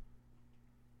rules.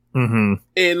 Mm-hmm.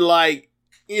 And like,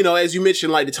 as you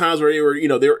mentioned, like the times where they were,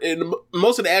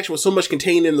 most of the action was so much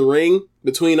contained in the ring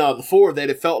between the four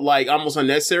that it felt like almost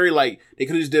unnecessary. Like they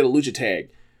could have just did a lucha tag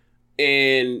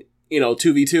and,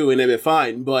 2v2 and it'd been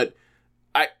fine. But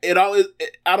I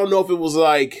don't know if it was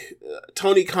like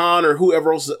Tony Khan or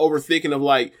whoever else is overthinking of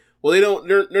like, well,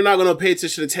 they're not going to pay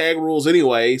attention to tag rules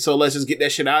anyway, so let's just get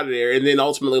that shit out of there. And then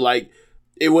ultimately, like,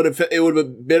 it would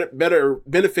have better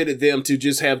benefited them to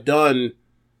just have done,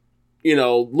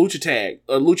 lucha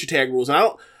tag rules.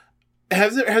 And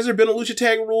has there been a lucha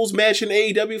tag rules match in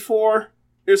AEW before?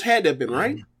 There's had to have been,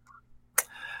 right?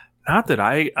 Not that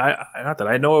I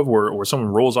know of, where someone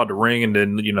rolls out the ring and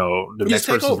then the next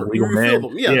person's the legal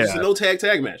man. Yeah, it's a no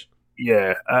tag match.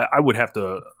 Yeah, I would had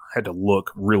to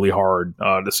look really hard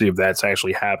to see if that's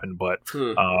actually happened. But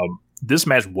this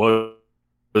match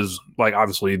was like,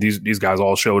 obviously these guys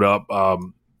all showed up.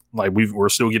 Like we're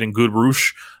still getting good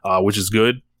Roosh, which is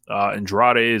good.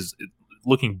 Andrade is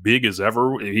looking big as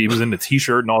ever. He was in the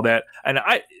t-shirt and all that. And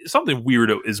something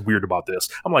weird is weird about this.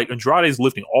 I'm like, Andrade's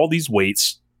lifting all these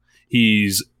weights.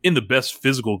 He's in the best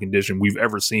physical condition we've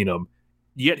ever seen him.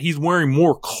 Yet he's wearing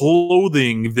more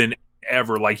clothing than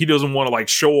ever. Like, he doesn't want to like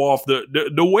show off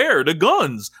the wear, the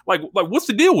guns. Like what's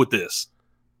the deal with this?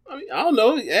 I mean, I don't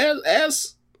know.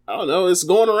 As I don't know, it's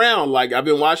going around. Like, I've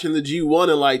been watching the G1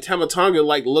 and like Tama Tonga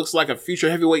like looks like a future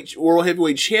world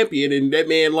heavyweight champion, and that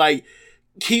man like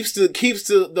keeps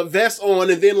the vest on,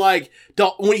 and then like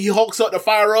when he hulks up to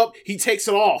fire up, he takes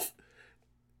it off.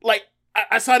 Like,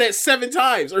 I saw that 7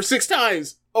 times or 6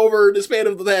 times over the span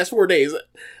of the last 4 days.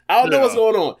 I don't know what's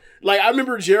going on. Like, I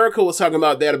remember Jericho was talking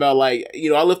about that, about like, you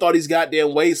know, I lift all these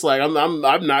goddamn weights. Like, I'm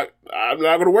not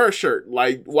gonna wear a shirt.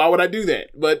 Like, why would I do that?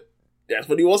 But that's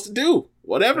what he wants to do.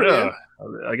 Whatever. Yeah,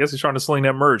 man. I guess he's trying to sling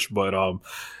that merch, but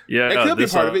yeah, that could be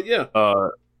part of it. Yeah.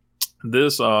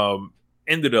 This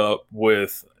ended up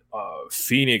with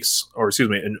Phoenix, or excuse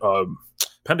me,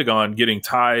 Pentagon getting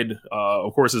tied.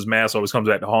 Of course, his mask always comes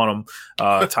back to haunt him,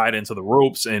 tied into the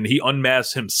ropes, and he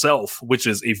unmasked himself, which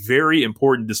is a very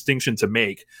important distinction to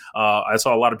make. I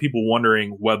saw a lot of people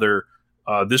wondering whether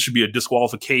this should be a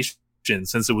disqualification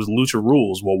since it was Lucha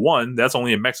rules. Well, 1, that's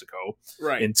only in Mexico.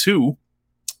 Right. And 2,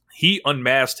 he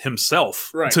unmasked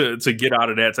himself to get out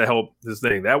of that, to help this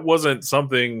thing. That wasn't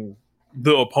something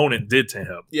the opponent did to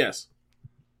him. Yes.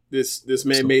 This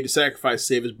man made the sacrifice to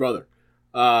save his brother.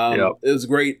 It was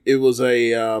great. It was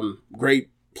a great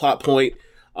plot point.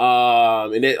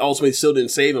 And it ultimately still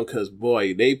didn't save him, because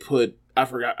boy, they put,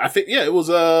 it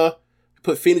was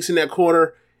put Phoenix in that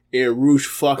corner, and Roosh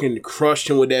fucking crushed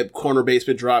him with that corner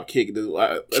basement drop kick.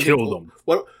 Killed him.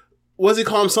 What was he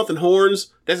call him? Something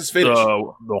horns? That's his finish.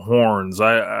 The horns.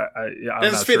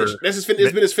 That's his finish. That's his finish.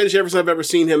 It's been his finish ever since I've ever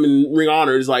seen him in Ring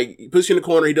Honor. It's like, he puts you in the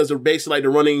corner. He does basically like the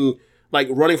running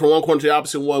from one corner to the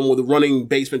opposite one with a running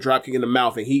basement dropkick in the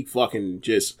mouth, and he fucking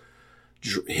just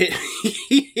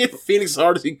hit Phoenix as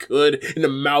hard as he could in the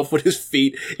mouth with his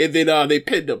feet, and then they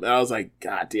pinned him. And I was like,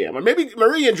 God damn. Or maybe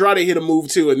Maria Andrade hit a move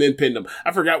too and then pinned him.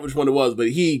 I forgot which one it was, but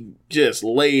he just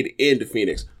laid into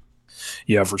Phoenix.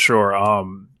 Yeah, for sure.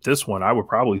 This one, I would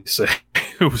probably say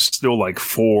it was still like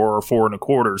 4 or 4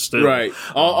 1/4 still. Right.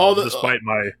 All despite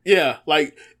my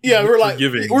we're like,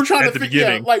 we're trying to figure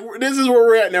out, like, this is where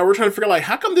we're at now. We're trying to figure out, like,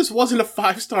 how come this wasn't a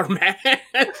 5-star match?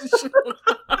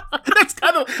 That's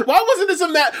kind of, why wasn't this a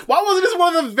match? Why wasn't this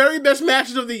one of the very best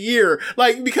matches of the year?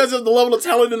 Like, because of the level of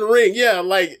talent in the ring. Yeah,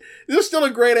 like, this was still a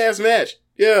great ass match.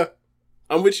 Yeah,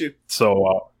 I'm with you.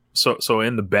 So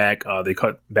in the back, they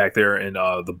cut back there, and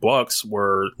the Bucks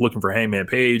were looking for Hangman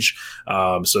Page.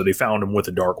 So they found him with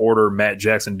the Dark Order. Matt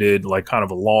Jackson did like kind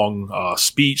of a long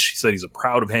speech. He said he's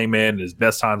proud of Hangman, and his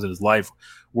best times in his life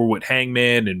were with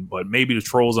Hangman. But maybe the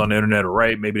trolls on the internet are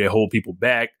right. Maybe they hold people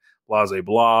back. Blah,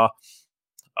 blah,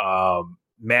 blah.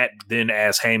 Matt then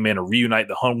asked Hangman to reunite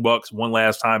the Hung Bucks one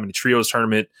last time in the Trios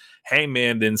tournament.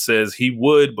 Hangman then says he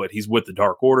would, but he's with the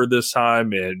Dark Order this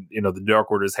time. And, you know, the Dark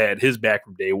Order's had his back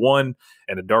from day one,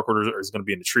 and the Dark Order is going to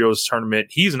be in the Trios tournament.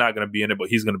 He's not going to be in it, but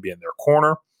he's going to be in their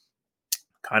corner.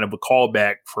 Kind of a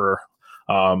callback for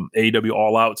AEW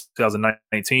All Out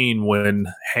 2019, when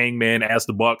Hangman asked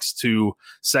the Bucks to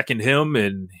second him,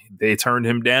 and they turned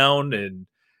him down, and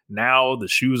now the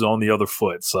shoe's on the other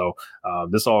foot. So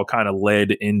this all kind of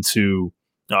led into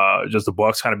just the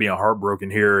Bucks kind of being heartbroken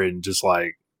here, and just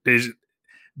like, they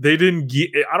didn't get,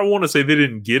 I don't want to say they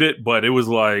didn't get it, but it was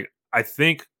like, I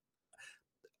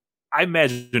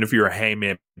imagine if you're a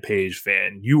Hangman Page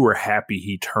fan, you were happy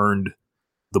he turned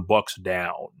the Bucks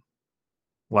down.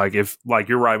 Like, if, like,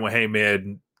 you're riding with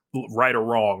Hangman, right or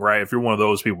wrong, right? If you're one of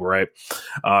those people, right?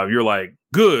 You're like,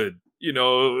 good. You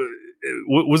know,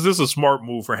 was this a smart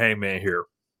move for Hangman here?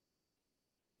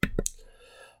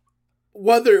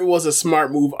 Whether it was a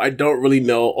smart move, I don't really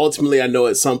know. Ultimately, I know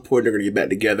at some point they're going to get back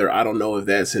together. I don't know if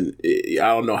I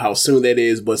don't know how soon that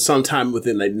is, but sometime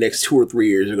within the next 2 or 3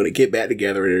 years, they're going to get back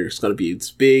together, and it's going to be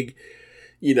this big,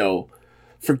 you know,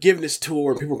 forgiveness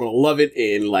tour, and people are going to love it,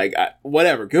 and like,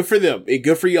 whatever. Good for them and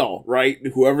good for y'all, right?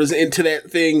 Whoever's into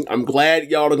that thing, I'm glad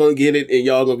y'all are going to get it, and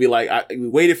y'all are going to be like, we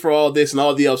waited for all this and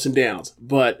all the ups and downs.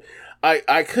 But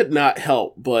I could not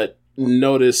help but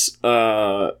notice,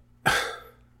 when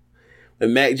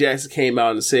Matt Jackson came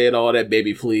out and said all that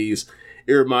baby please,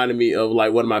 it reminded me of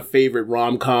like one of my favorite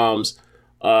rom-coms,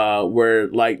 where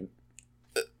like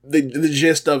the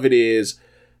gist of it is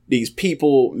these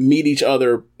people meet each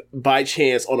other by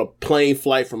chance on a plane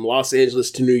flight from Los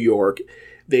Angeles to New York.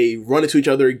 They run into each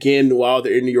other again while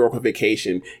they're in New York on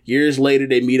vacation. Years later,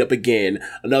 they meet up again.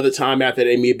 Another time after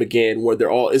they meet up again, where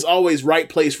it's always right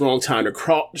place, wrong time. They're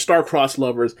star-crossed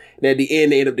lovers, and at the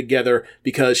end, they end up together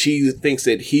because she thinks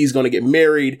that he's going to get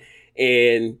married,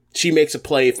 and she makes a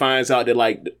play, finds out that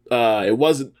like it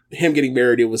wasn't him getting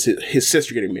married, it was his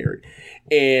sister getting married,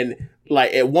 and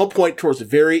like at one point towards the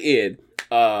very end,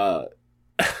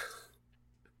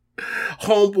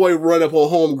 homeboy run up on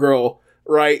homegirl,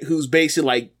 right, who's basically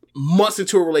like months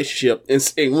into a relationship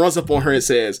and runs up on her and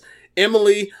says,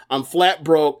 Emily, I'm flat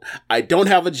broke. I don't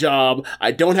have a job.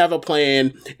 I don't have a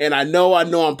plan. And I know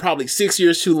I'm probably 6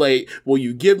 years too late. Will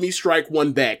you give me strike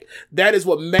one back? That is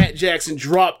what Matt Jackson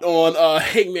dropped on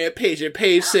Hangman Page. And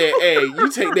Page said, hey, you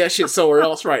take that shit somewhere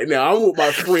else right now. I'm with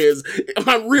my friends,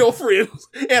 my real friends.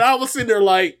 And I was sitting there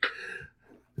like,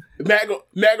 Matt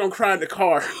gonna cry in the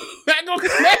car. Matt gonna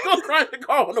cry in the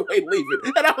car on the way leaving.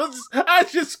 And I was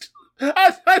just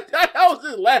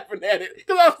laughing at it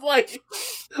because I was like,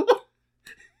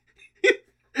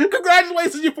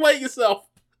 congratulations, you played yourself.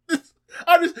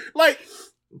 I just like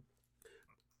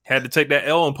had to take that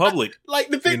L in public.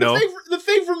 The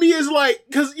thing for me is like,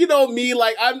 because you know me,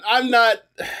 like I'm not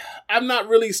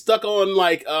really stuck on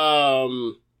like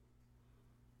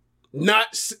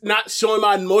not showing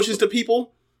my emotions to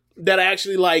people that I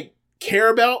actually like care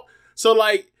about. So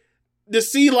like to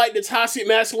see like the toxic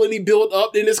masculinity build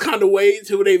up in this kind of way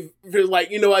to where they're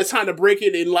like, you know, it's time to break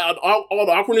it and like all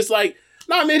the awkwardness, like,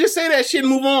 nah man, just say that shit and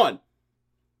move on.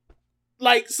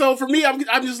 Like, so for me, I'm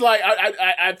just like,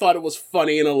 I thought it was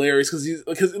funny and hilarious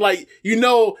because like, you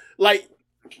know, like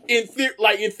in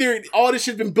theory, all this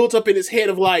shit's been built up in his head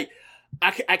of like,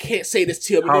 I can't say this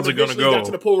to him. How's it gonna go? Got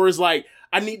to the point where it's like,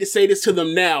 I need to say this to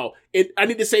them now. And I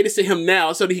need to say this to him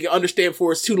now so that he can understand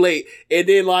before it's too late. And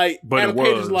then like, Adam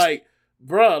Page is like,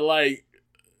 bruh, like,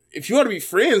 if you want to be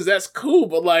friends, that's cool.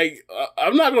 But like,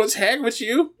 I'm not going to tag with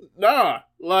you. Nah,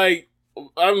 like,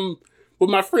 I'm with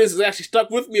my friends is actually stuck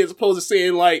with me as opposed to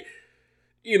saying like,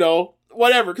 you know,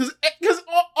 whatever. Cause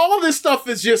all of this stuff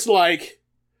is just like,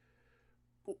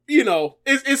 you know,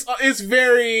 it's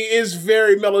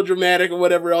very melodramatic or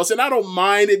whatever else. And I don't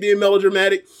mind it being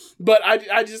melodramatic, but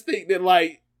I just think that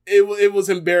like it was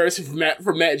embarrassing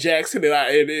for Matt Jackson, and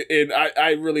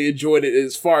I really enjoyed it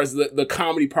as far as the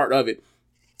comedy part of it.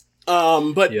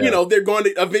 But yeah. You know, they're going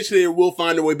to eventually will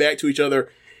find their way back to each other,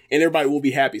 and everybody will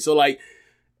be happy. So like,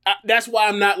 that's why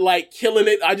I'm not like killing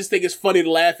it. I just think it's funny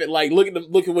to laugh at. Like, look at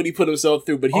what he put himself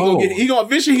through. But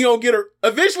eventually he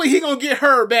gonna get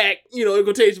her back. You know, in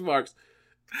quotation marks.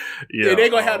 Yeah, and they're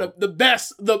gonna have the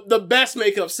best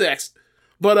makeup sex.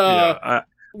 But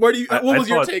what was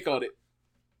your take on it?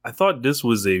 I thought this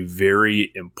was a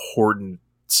very important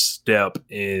step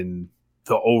in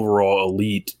the overall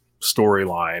Elite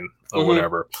storyline or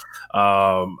whatever.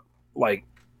 Like,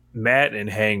 Matt and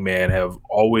Hangman have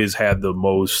always had the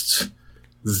most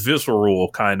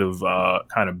visceral kind of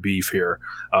beef here.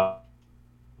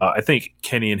 I think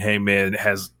Kenny and Hangman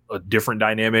has a different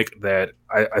dynamic that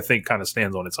I think kind of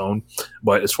stands on its own.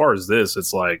 But as far as this,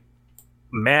 it's like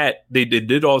Matt, they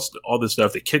did all this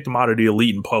stuff. They kicked him out of the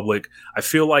Elite in public. I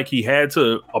feel like he had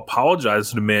to apologize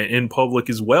to the man in public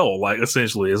as well. Like,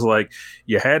 essentially, it's like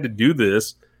you had to do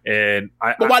this. And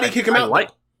but why did they kick him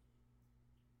out?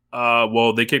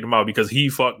 Well, they kicked him out because he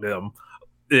fucked them.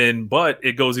 But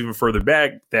it goes even further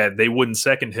back that they wouldn't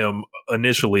second him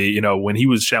initially, you know, when he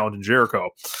was challenging Jericho,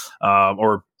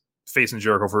 or facing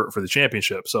Jericho for the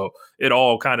championship. So it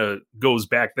all kind of goes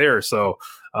back there. So,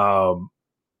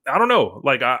 I don't know.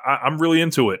 Like, I'm really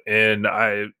into it. And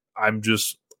I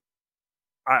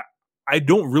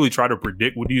don't really try to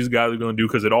predict what these guys are going to do,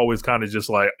 because it always kind of just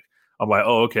like, I'm like,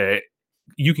 oh, okay.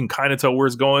 You can kind of tell where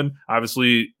it's going.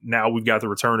 Obviously, now we've got the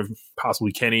return of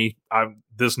possibly Kenny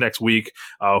this next week.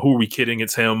 Who are we kidding?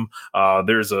 It's him.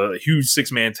 There's a huge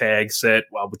 6-man tag set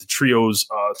with the trios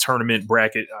tournament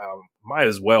bracket. Might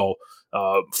as well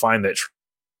find that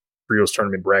trios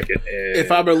tournament bracket. And if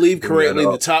I believe correctly,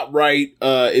 the top right,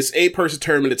 it's 8-person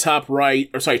tournament. The top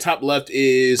left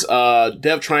is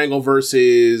Death Triangle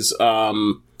versus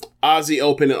Aussie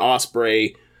Open and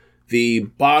Ospreay. The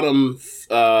bottom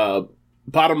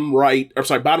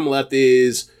left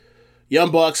is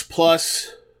Young Bucks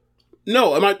plus.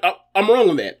 No, I'm wrong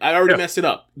on that. I already messed it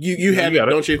up. You have it,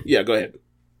 don't you? Yeah, go ahead.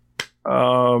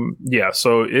 Yeah.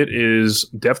 So it is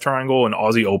Death Triangle and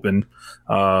Aussie Open,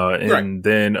 and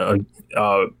then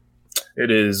it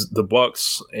is the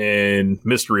Bucks and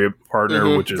Mystery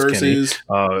Partner, which is versus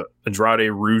Kenny,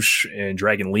 Andrade, Roosh, and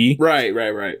Dragon Lee. Right.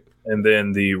 And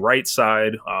then the right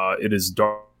side, it is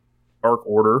Dark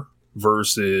Order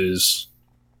versus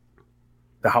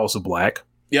the House of Black.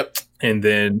 Yep. And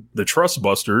then the Trust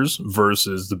Busters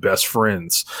versus the Best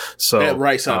Friends. So that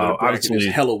right side of the bracket obviously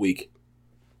is hella weak.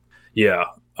 Yeah.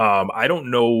 I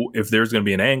don't know if there's going to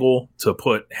be an angle to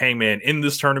put Hangman in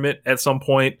this tournament at some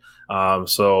point.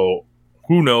 So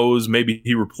who knows? Maybe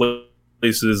he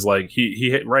replaces, like,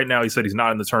 he right now he said he's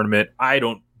not in the tournament. I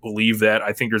don't believe that.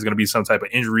 I think there's going to be some type of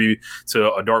injury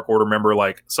to a Dark Order member,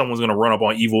 like someone's going to run up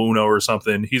on Evil Uno or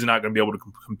something. He's not going to be able to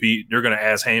compete. They're going to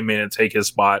ask Hangman to take his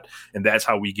spot, and that's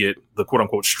how we get the quote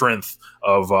unquote strength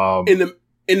of in the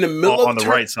middle on of the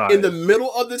right side. In the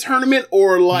middle of the tournament,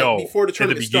 or like before the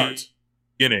tournament starts?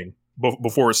 Beginning,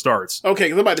 before it starts. Okay,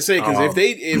 because I'm about to say, because if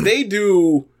they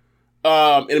do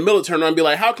in the middle of the tournament, I'd be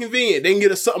like, how convenient. They can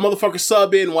get a motherfucker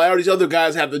sub in while all these other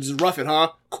guys have to just rough it,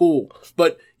 huh? Cool.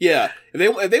 But yeah,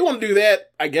 if they want to do that,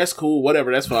 I guess cool,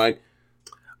 whatever, that's fine.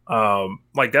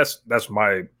 Like that's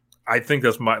my, I think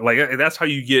that's my, like, that's how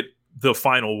you get the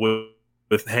final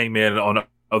with Hangman on the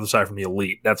other side from the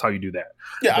Elite. That's how you do that.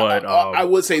 Yeah, but I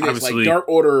would say this, like, Dark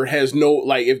Order has no,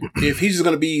 like, if he's just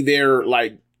going to be there,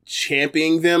 like,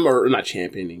 championing them, or not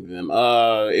championing them,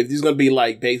 if he's going to be,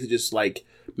 like, basically just, like,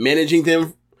 managing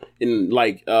them and,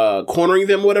 like, cornering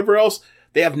them, whatever else,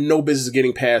 they have no business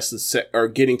getting past the set or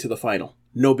getting to the final.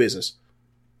 No business.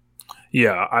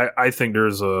 Yeah, I think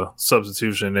there's a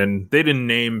substitution, and they didn't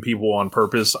name people on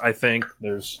purpose. I think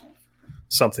there's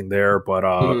something there, but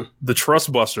the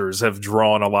Trust Busters have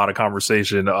drawn a lot of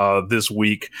conversation this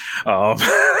week. So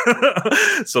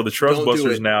the Trust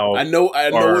Busters now, I know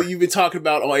what you've been talking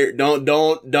about. Oh,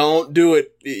 don't do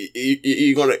it.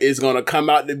 It's gonna come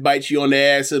out and bite you on the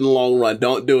ass in the long run.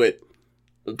 Don't do it.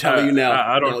 I'm telling you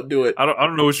now. Don't do it. I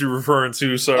don't know what you're referring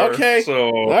to, sir. Okay. So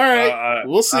all right,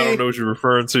 we'll see. I don't know what you're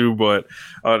referring to, but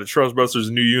the Trust Busters,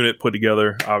 new unit put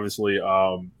together. Obviously, they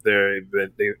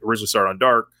originally started on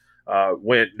Dark.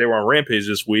 They were on Rampage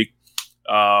this week,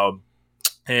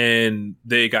 and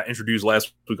they got introduced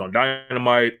last week on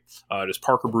Dynamite. There's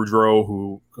Parker Boudreaux,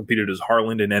 who competed as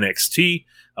Harland in NXT,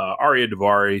 Arya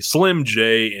Daivari, Slim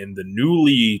J, and the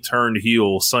newly turned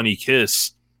heel Sonny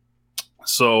Kiss.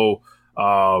 So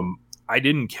I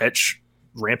didn't catch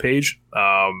Rampage,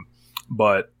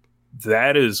 but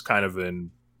that is kind of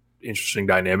an interesting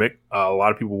dynamic. A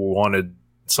lot of people wanted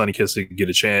Sonny Kiss to get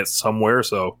a chance somewhere,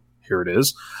 so here it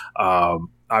is.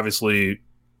 Obviously,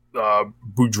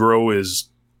 Boudreaux is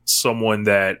someone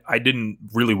that I didn't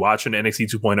really watch in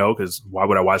NXT 2.0, because why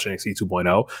would I watch NXT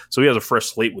 2.0? So he has a fresh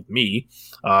slate with me,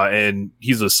 and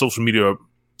he's a social media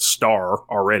star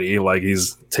already. Like,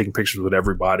 he's taking pictures with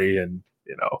everybody, and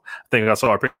I think I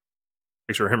saw a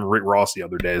picture of him and Rick Ross the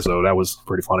other day, so that was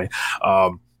pretty funny.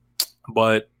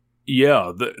 But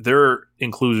yeah, their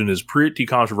inclusion is pretty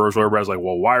controversial. Everybody's like,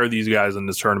 well, why are these guys in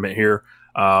this tournament here?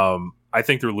 I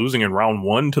think they're losing in round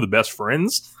 1 to the Best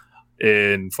Friends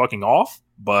and fucking off,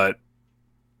 but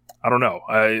I don't know.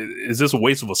 Is this a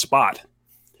waste of a spot?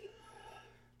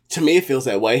 To me, it feels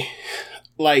that way.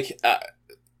 Like,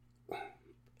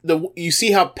 you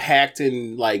see how packed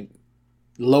and, like,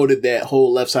 loaded that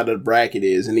whole left side of the bracket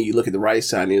is, and then you look at the right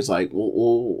side and it's like, well,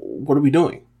 what are we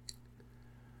doing?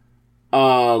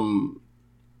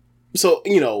 So,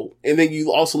 and then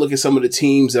you also look at some of the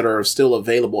teams that are still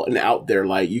available and out there.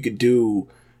 Like, you could do,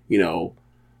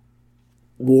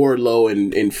 Wardlow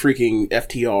and freaking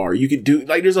FTR. You could do,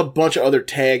 like, there's a bunch of other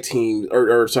tag teams,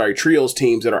 or trios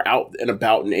teams that are out and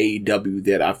about in AEW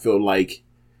that I feel like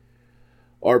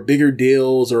are bigger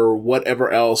deals or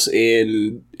whatever else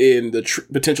in the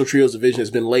potential trios division has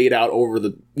been laid out over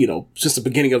the, since the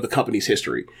beginning of the company's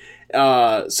history.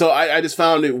 So I just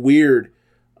found it weird,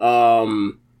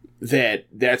 that's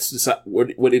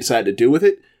what they decided to do with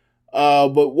it.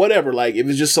 But whatever, like, if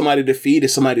it's just somebody to feed,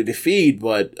 it's somebody to feed.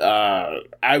 But,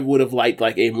 I would have liked,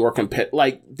 like, a more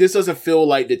like, this doesn't feel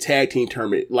like the tag team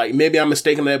tournament. Like, maybe I'm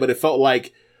mistaken there, but it felt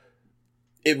like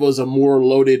it was a more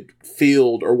loaded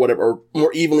field or whatever, or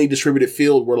more evenly distributed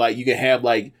field where, like, you can have,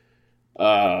 like,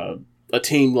 a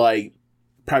team like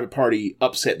Private Party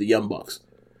upset the Young Bucks.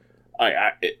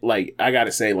 I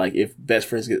gotta say, like, if Best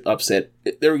Friends get upset,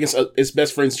 they're against, it's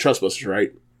Best Friends Trust Busters,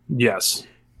 right? Yes.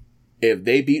 If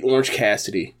they beat Orange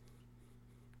Cassidy,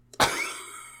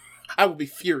 I would be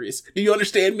furious. Do you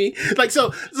understand me? Like,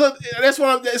 so that's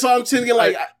what I'm thinking.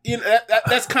 Like,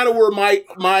 that's kind of where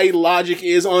my logic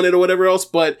is on it or whatever else.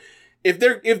 But if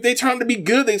they turn to be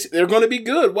good, they're going to be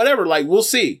good. Whatever. Like, we'll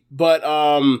see. But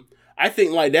I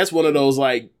think, like, that's one of those,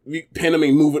 like, you pin them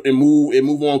and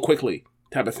move on quickly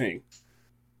type of thing.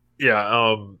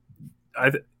 Yeah.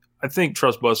 I think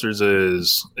Trust Busters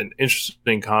is an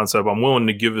interesting concept. I'm willing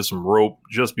to give it some rope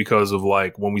just because of,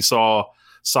 like, when we saw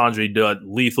Sanjay Dutt,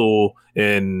 Lethal,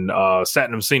 and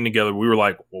Satnam Singh together, we were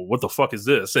like, well, what the fuck is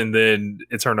this? And then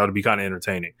it turned out to be kind of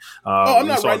entertaining. I'm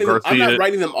not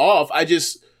writing them off.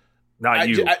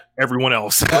 Everyone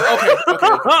else. Okay.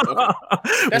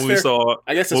 That's fair.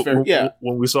 I guess that's fair. Yeah.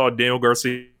 When we saw Daniel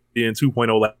Garcia in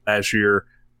 2.0 last year,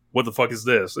 what the fuck is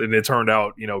this? And it turned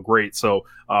out, great. So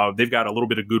they've got a little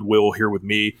bit of goodwill here with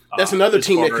me. That's another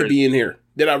team that could be in here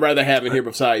that I'd rather have in here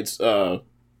besides.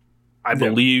 I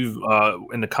believe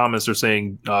in the comments they're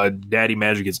saying Daddy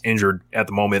Magic is injured at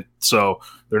the moment, so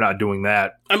they're not doing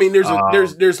that. I mean,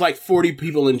 there's like 40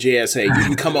 people in JSA. You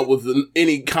can come up with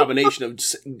any combination of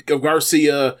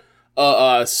Garcia,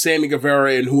 Sammy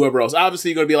Guevara, and whoever else.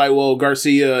 Obviously, you're going to be like, well,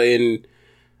 Garcia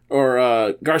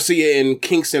and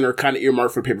Kingston are kind of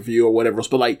earmarked for pay-per-view or whatever else.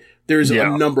 But like, there's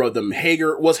a number of them.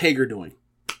 What's Hager doing?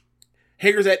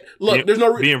 Hager's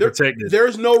being protected.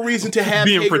 There's no reason to have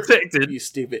being Hager, protected. You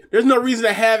stupid. There's no reason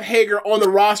to have Hager on the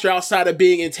roster outside of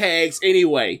being in tags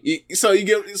anyway.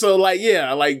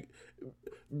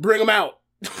 Bring him out.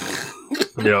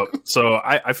 Yeah. So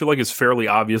I feel like it's fairly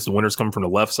obvious the winners come from the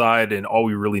left side, and all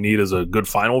we really need is a good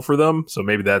final for them. So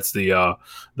maybe that's the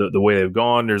way they've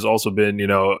gone. There's also been,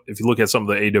 if you look at some of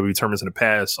the AEW tournaments in the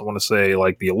past, I want to say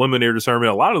like the Eliminator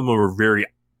tournament, a lot of them were very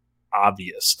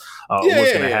obvious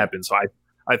what's going to happen. So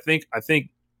I think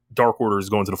Dark Order is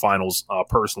going to the finals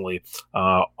personally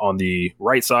on the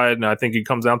right side, and I think it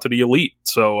comes down to the Elite.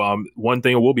 So one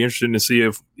thing I will be interested in to see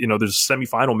if there's a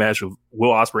semifinal match of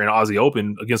Will Ospreay and Aussie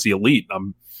Open against the Elite.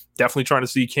 I'm definitely trying to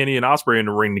see Kenny and Ospreay in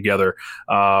the ring together.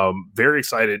 Very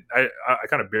excited. I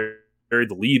kind of buried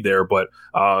the lead there, but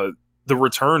the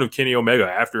return of Kenny Omega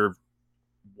after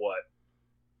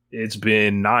it's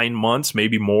been 9 months,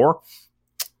 maybe more.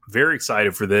 Very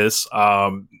excited for this.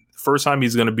 First time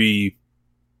he's going to be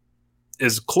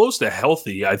as close to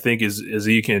healthy, I think, as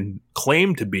he can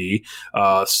claim to be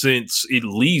since at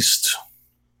least,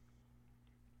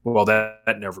 well,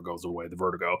 that never goes away, the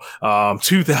vertigo,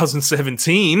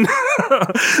 2017.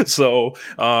 So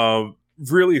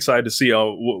really excited to see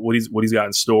what he's got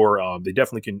in store. They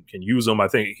definitely can use him. I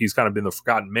think he's kind of been the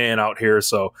forgotten man out here.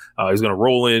 So he's going to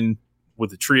roll in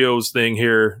with the trios thing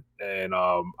here. And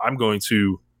I'm going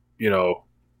to,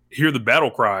 hear the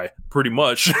battle cry pretty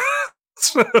much.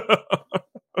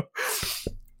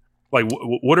 Like,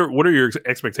 what are your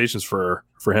expectations for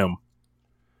him?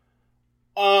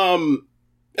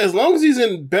 As long as he's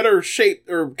in better shape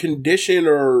or condition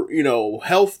or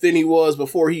health than he was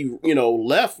before he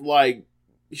left, like,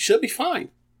 he should be fine.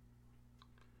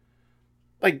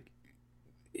 Like,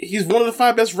 he's one of the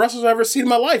 5 best wrestlers I've ever seen in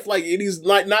my life. Like, and he's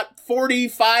like not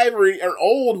 45 or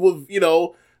old with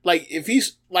like if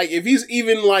he's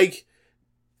even like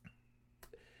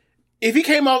if he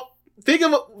came out. Think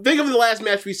of the last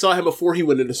match we saw him before he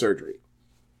went into surgery.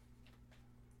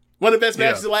 One of the best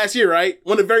matches of last year, right?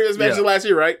 One of the very best matches of last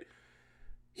year, right?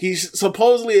 He's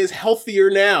supposedly is healthier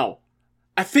now.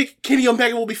 I think Kenny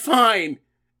Omega will be fine.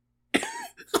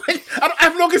 I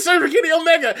have no concern for Kenny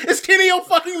Omega. It's Kenny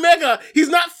Omega. He's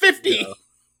not 50.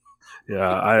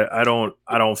 Yeah, I don't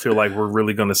feel like we're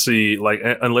really going to see, like,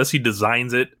 unless he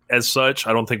designs it as such,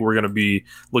 I don't think we're going to be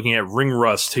looking at ring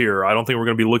rust here. I don't think we're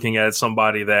going to be looking at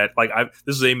somebody that, like,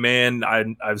 this is a man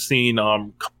I've seen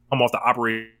come off the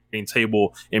operating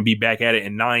table and be back at it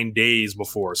in 9 days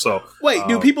before. So wait,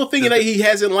 do people thinking that he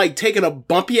hasn't like taken a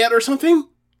bump yet or something?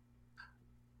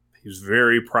 He was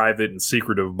very private and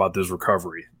secretive about this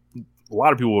recovery. A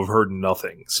lot of people have heard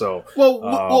nothing. So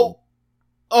well,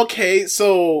 okay,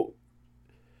 so.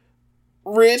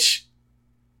 Rich,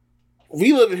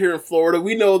 we live here in Florida.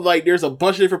 We know like there's a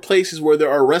bunch of different places where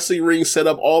there are wrestling rings set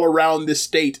up all around this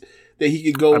state that he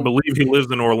could go. I believe he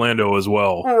lives in Orlando as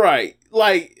well. Right.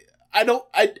 Like I don't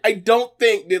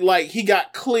think that like he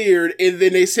got cleared and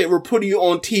then they said we're putting you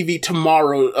on TV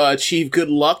tomorrow, Chief. Good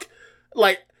luck.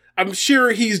 Like I'm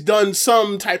sure he's done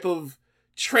some type of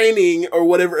training or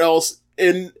whatever else,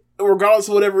 and regardless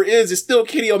of whatever it is, it's still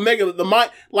Kenny Omega.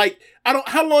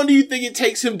 How long do you think it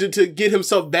takes him to get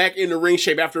himself back into ring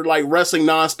shape after like wrestling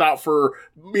nonstop for,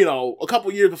 a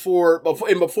couple years before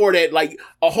that, like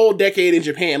a whole decade in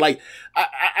Japan? Like,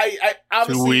 I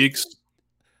obviously 2 weeks.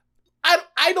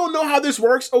 I don't know how this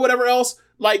works or whatever else.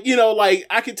 Like, like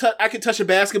I could touch a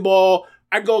basketball.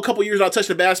 I go a couple years without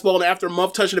touching the basketball, and after a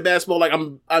month touching the basketball, like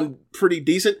I'm pretty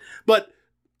decent. But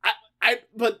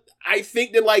I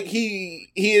think that like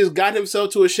he has got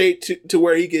himself to a shape to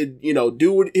where he could,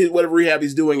 do whatever rehab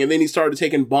he's doing. And then he started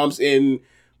taking bumps and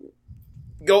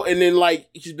then like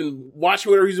he's been watching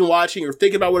whatever he's been watching or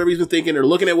thinking about whatever he's been thinking or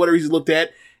looking at whatever he's looked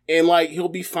at. And like, he'll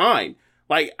be fine.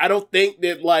 Like, I don't think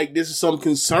that, like, this is some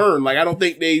concern. Like, I don't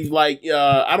think they've, like,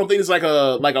 I don't think it's like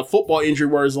a football injury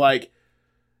where it's like,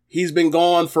 he's been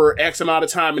gone for X amount of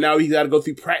time and now he's got to go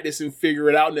through practice and figure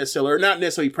it out necessarily. Or not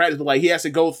necessarily practice, but like, he has to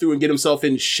go through and get himself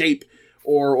in shape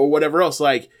or whatever else.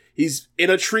 Like, he's in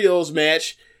a trios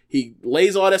match. He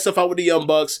lays all that stuff out with the Young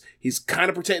Bucks. He's kind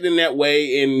of protected in that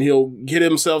way, and he'll get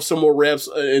himself some more reps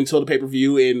until the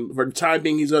pay-per-view. And for the time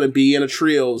being, he's going to be in a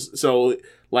trios. So,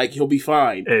 like, he'll be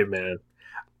fine. Hey, man.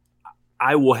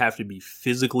 I will have to be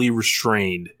physically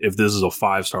restrained if this is a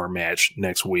 5-star match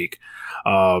next week.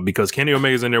 Because Kenny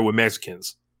Omega's in there with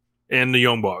Mexicans and the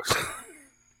Young Bucks.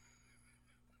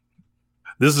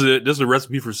 This is a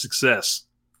recipe for success.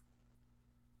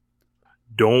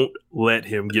 Don't let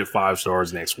him get 5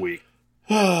 stars next week.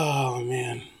 Oh,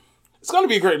 man. It's going to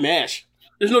be a great match.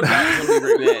 There's no doubt it's going to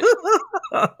be a great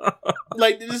match.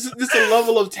 Like, this is a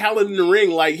level of talent in the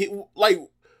ring.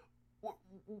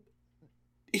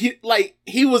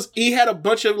 He had a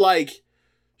bunch of, like,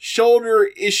 shoulder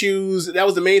issues. That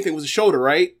was the main thing, was the shoulder,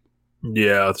 right?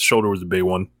 Yeah, the shoulder was the big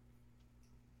one.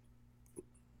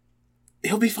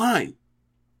 He'll be fine.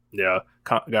 Yeah,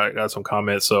 got some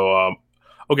comments. So,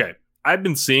 okay. I've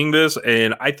been seeing this,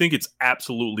 and I think it's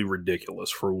absolutely ridiculous,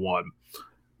 for one.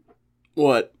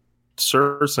 What?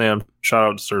 Sir Sam, shout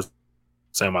out to Sir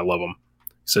Sam, I love him.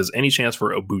 He says, any chance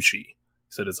for Ibushi? He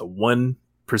said it's a 1%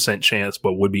 chance,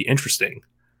 but would be interesting.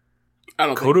 I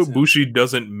don't Kota think so. Ibushi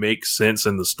doesn't make sense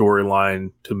in the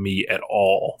storyline to me at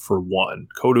all, for one.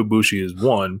 Kota Ibushi is,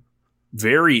 one,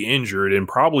 very injured and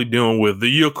probably dealing with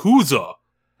the Yakuza.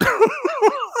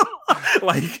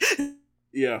 Like,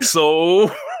 yeah.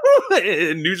 So,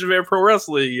 in New Japan Pro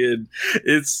Wrestling, and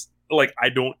it's like, I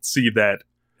don't see that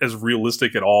as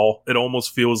realistic at all. It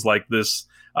almost feels like this.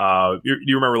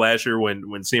 You remember last year when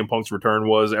CM Punk's return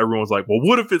was, everyone was like, well,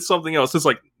 what if it's something else? It's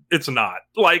like, it's not.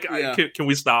 Like, yeah. Can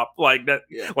we stop? Like that?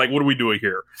 Yeah. Like, what are we doing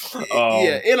here?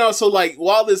 Yeah, and also, like,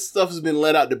 while this stuff has been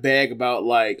let out the bag about,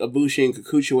 like, Ibushi and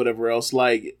Kikuchi or whatever else,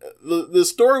 like, the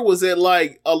story was that,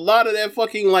 like, a lot of that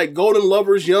fucking, like, Golden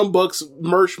Lovers, Young Bucks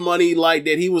merch money, like,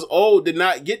 that he was owed did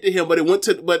not get to him, but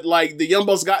like, the Young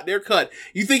Bucks got their cut.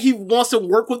 You think he wants to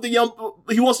work with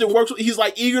he's,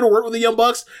 like, eager to work with the Young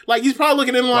Bucks? Like, he's probably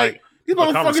looking at him like these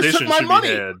motherfuckers took my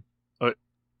money.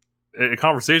 A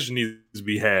conversation needs to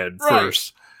be had right.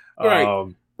 first. Right.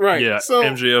 Yeah, so,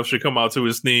 MJF should come out to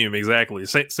his theme. Exactly.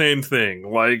 Same thing.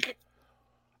 Like,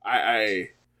 remember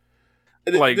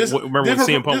when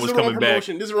CM Punk was coming back?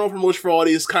 This is a wrong promotion for all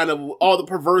these kind of, all the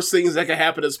perverse things that can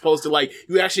happen as opposed to, like,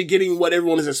 you actually getting what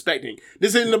everyone is expecting.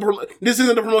 This isn't the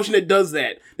promotion that does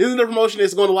that. This isn't the promotion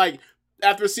that's going to, like,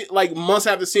 months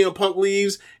after CM Punk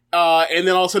leaves, and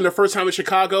then all of a sudden the first time in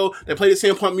Chicago, they play the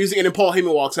CM Punk music and then Paul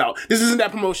Heyman walks out. This isn't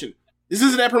that promotion.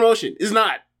 It's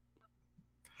not.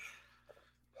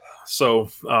 So,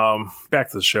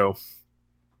 back to the show.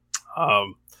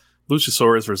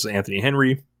 Luchasaurus versus Anthony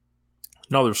Henry.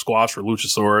 Another squash for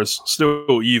Luchasaurus.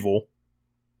 Still evil.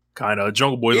 Kind of.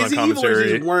 Jungle Boy's on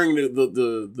commentary. He's wearing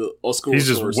the Oscar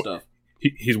stuff.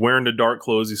 He's wearing the dark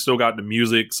clothes. He's still got the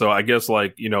music. So I guess,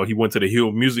 like, you know, he went to the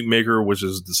heel music maker, which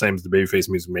is the same as the babyface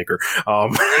music maker.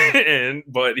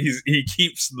 But he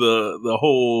keeps the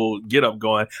whole get up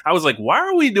going. I was like, why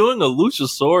are we doing a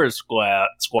Luchasaurus squash?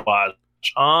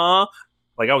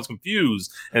 Like, I was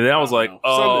confused. And then I was like,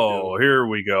 oh, here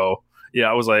we go. Yeah,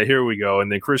 I was like, here we go.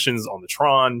 And then Christian's on the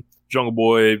Tron. Jungle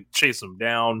Boy chase him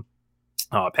down.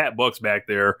 Pat Buck's back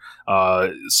there.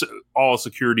 All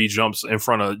security jumps in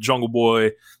front of Jungle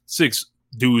Boy. 6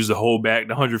 dudes to hold back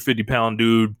the 150-pound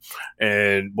dude.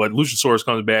 But Luchasaurus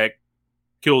comes back,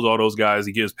 kills all those guys.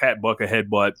 He gives Pat Buck a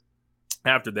headbutt.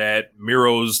 After that,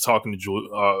 Miro's talking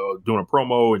to doing a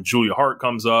promo, and Julia Hart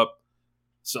comes up.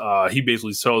 So, he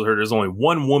basically tells her there's only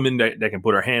one woman that can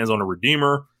put her hands on a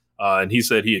Redeemer. And he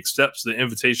said he accepts the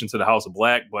invitation to the House of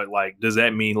Black, but, like, does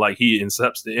that mean, like, he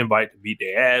accepts the invite to beat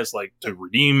their ass, like, to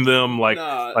redeem them?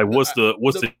 What's the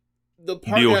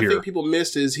part deal that here? I think people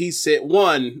missed is he said,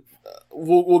 one,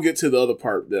 we'll get to the other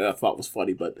part that I thought was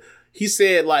funny, but he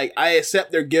said, like, I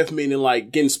accept their gift, meaning,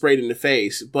 like, getting sprayed in the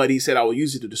face, but he said I will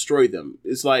use it to destroy them.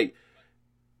 It's like,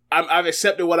 I've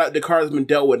accepted what the card has been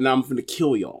dealt with, and I'm going to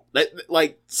kill y'all.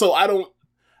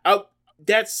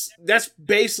 That's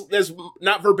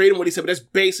not verbatim what he said, but that's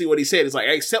basically what he said. It's like,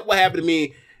 I accept what happened to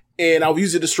me, and I'll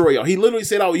use it to destroy y'all. He literally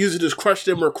said I'll use it to crush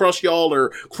them or crush y'all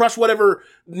or crush whatever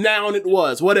noun it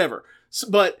was, whatever.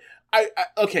 But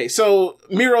okay, so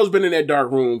Miro's been in that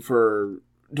dark room for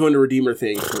doing the Redeemer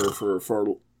thing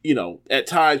for you know, at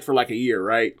times for like a year,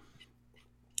 right?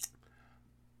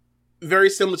 Very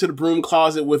similar to the broom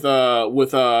closet with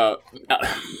Aleister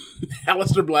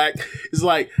Black. It's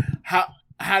like,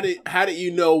 how did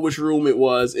you know which room it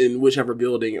was in whichever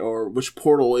building or which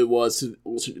portal it was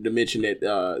to mention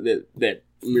that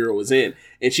Miro was in?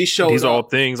 And she showed these are all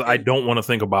things I don't want to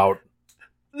think about.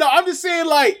 No, I'm just saying,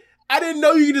 like, I didn't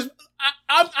know you could just.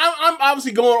 I'm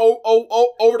obviously going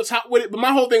over the top with it, but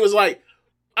my whole thing was like,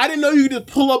 I didn't know you could just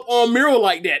pull up on Miro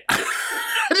like that.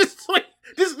 Just like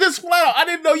this flat out. I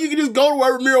didn't know you could just go to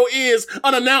wherever Miro is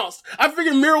unannounced. I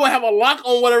figured Miro would have a lock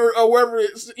on whatever or wherever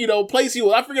it's, place he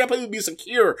was. I figured that place would be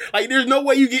secure. Like, there's no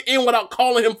way you get in without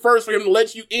calling him first for him to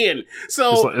let you in.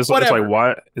 So it's like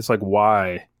why? It's like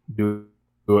why do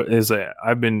is it?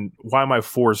 Why am I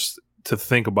forced to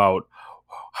think about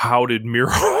how did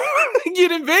Miro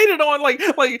get invaded on? Like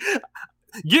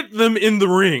get them in the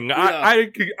ring. Yeah.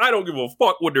 I don't give a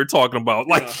fuck what they're talking about.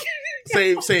 Like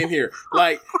same here.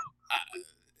 Like.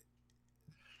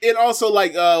 And also,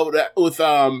 like, with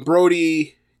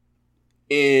Brody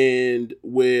and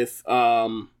with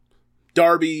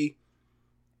Darby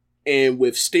and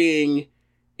with Sting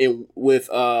and with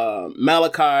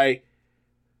Malachi,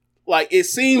 like, it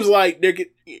seems like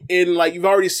you've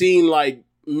already seen, like,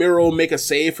 Miro make a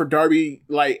save for Darby,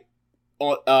 like,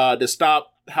 to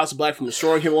stop House of Black from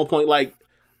destroying him at one point. Like,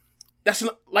 that's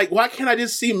not, like, why can't I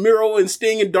just see Miro and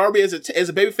Sting and Darby as a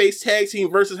babyface tag team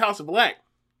versus House of Black?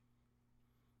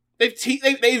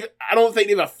 They've I don't think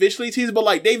they've officially teased, but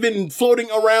like they've been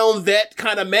floating around that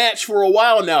kind of match for a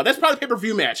while now. That's probably a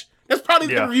pay-per-view match. That's probably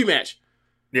the pay-per-view match.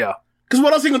 Yeah. Because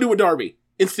what else are you gonna do with Darby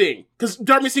and Sting? Because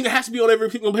Darby and Sting has to be on every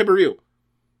single pay-per-view.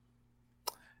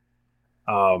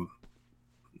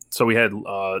 So we had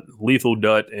Lethal,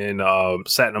 Dutt, and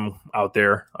Satnam out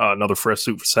there. Another fresh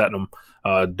suit for Satnam.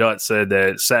 Dutt said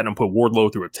that Satnam put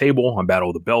Wardlow through a table on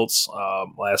Battle of the Belts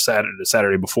last Saturday, the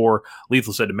Saturday before.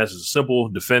 Lethal said the message is simple: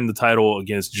 defend the title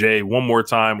against Jay one more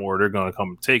time, or they're going to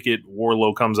come take it.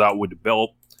 Wardlow comes out with the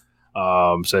belt,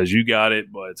 says you got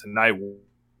it, but tonight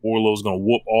Wardlow's going to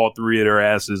whoop all three of their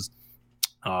asses.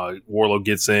 Wardlow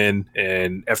gets in,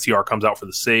 and FTR comes out for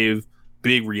the save.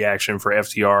 Big reaction for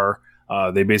FTR.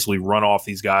 They basically run off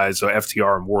these guys. So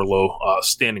FTR and Wardlow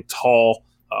standing tall.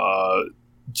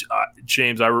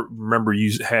 James, I remember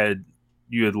you had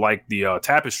liked the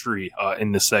tapestry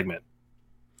in this segment.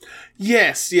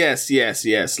 Yes.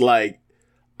 Like,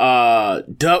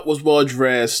 Dutt was well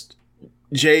dressed.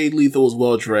 Jay Lethal was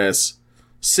well dressed.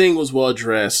 Singh was well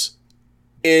dressed.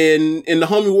 And the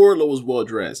homie Wardlow was well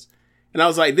dressed. And I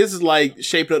was like, this is like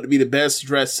shaping up to be the best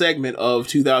dressed segment of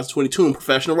 2022 in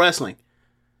professional wrestling.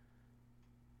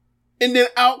 And then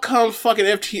out comes fucking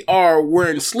FTR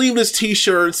wearing sleeveless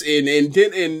t-shirts and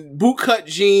bootcut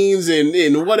jeans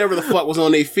and whatever the fuck was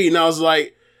on their feet. And I was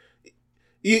like,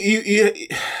 you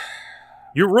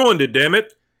ruined it, damn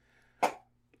it.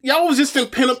 Y'all was just in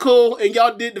Pinnacle and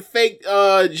y'all did the fake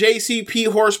JCP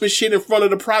horseman shit in front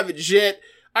of the private jet.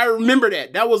 I remember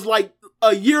that. That was like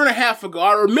a year and a half ago.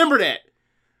 I remember that.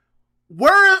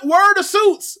 Where are the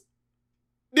suits?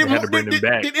 Did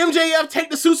MJF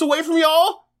take the suits away from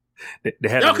y'all? They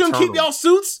had y'all couldn't keep y'all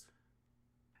suits?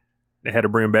 They had to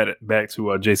bring them back to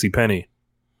JCPenney.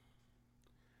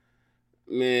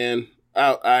 Man,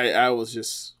 I was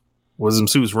just... Was them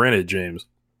suits rented, James?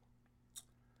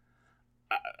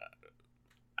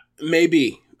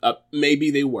 Maybe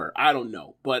they were. I don't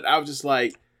know. But I was just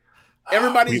like,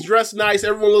 everybody's dressed nice.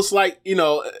 Everyone looks like, in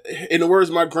the words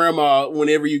of my grandma,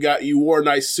 whenever you wore a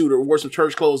nice suit or wore some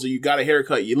church clothes or you got a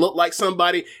haircut, you look like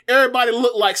somebody. Everybody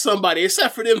looked like somebody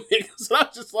except for them niggas. So I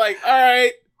was just like, all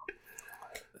right.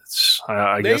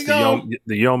 I guess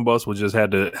the young Bucks would just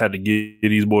had to give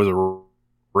these boys a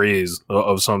raise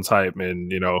of some type, and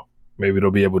maybe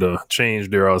they'll be able to change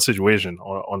their situation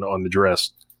on the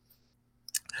dress.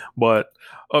 But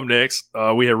up next,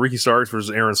 we have Ricky Starks versus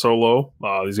Aaron Solo.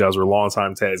 These guys were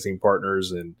longtime tag team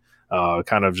partners and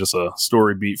kind of just a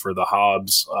story beat for the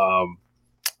Hobbs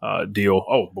deal.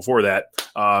 Oh, before that,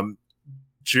 the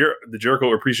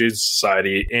Jericho Appreciation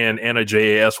Society and Anna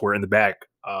JAS were in the back.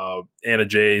 Anna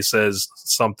J says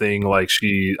something like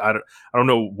I don't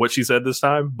know what she said this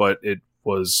time, but it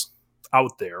was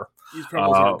out there. These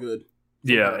promos are good.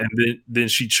 Yeah, and then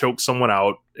she choked someone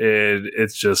out, and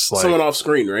it's just like someone off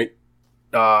screen, right?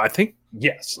 I think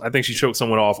she choked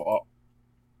someone off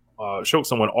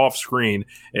screen,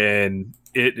 and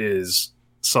it is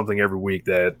something every week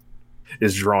that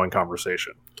is drawing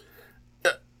conversation.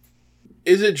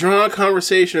 Is it drawing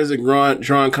conversation, or is it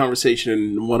drawing conversation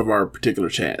in one of our particular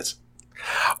chats?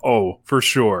 Oh, for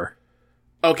sure.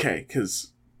 Okay,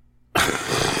 because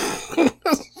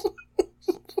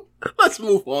let's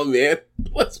move on, man.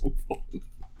 Let's move on.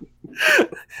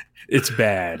 It's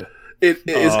bad.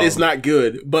 It's not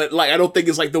good, but like I don't think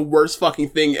it's like the worst fucking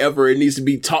thing ever. It needs to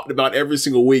be talked about every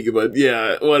single week. But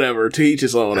yeah, whatever. To each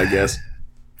his own, I guess.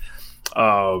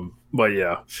 But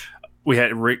yeah, we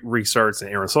had Rick Starks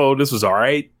and Aaron Solo. This was all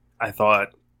right. I thought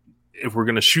if we're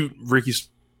gonna shoot Ricky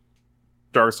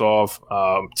Starks off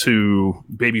to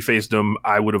babyfacedom,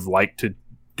 I would have liked to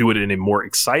do it in a more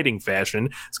exciting fashion.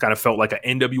 It's kind of felt like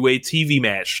an NWA TV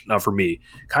match for me.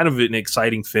 Kind of an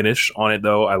exciting finish on it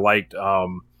though. I liked.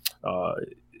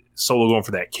 Solo going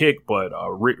for that kick, but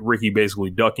Ricky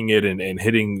basically ducking it and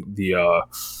hitting the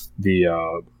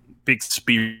big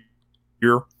spear.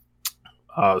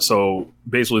 So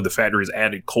basically, the Factory's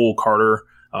added Cole Carter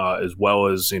as well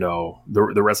as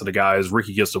the rest of the guys.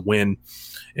 Ricky gets the win,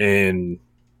 and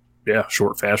yeah,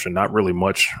 short fashion. Not really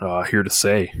much here to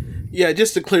say. Yeah,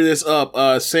 just to clear this up,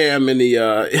 Sam in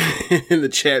the in the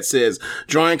chat says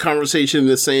drawing conversation in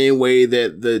the same way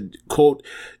that the quote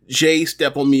Jay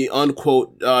step on me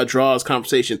unquote draws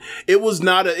conversation. It was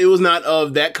not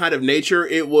of that kind of nature.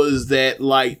 It was that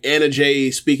like Anna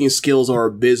Jay speaking skills are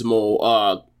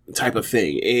abysmal type of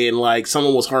thing, and like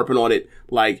someone was harping on it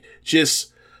like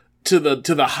just to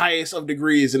the highest of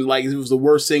degrees, and like it was the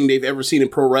worst thing they've ever seen in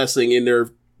pro wrestling in their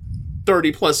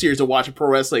 30 plus years of watching pro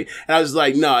wrestling. And I was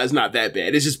like, no, it's not that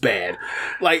bad. It's just bad.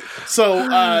 Like, so,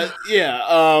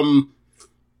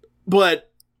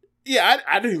 but yeah,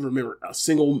 I don't even remember a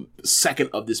single second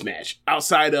of this match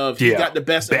outside of he got the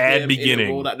best bad of them beginning. And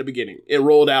it rolled out the beginning. It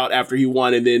rolled out after he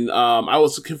won, and then I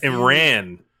was confused.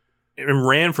 And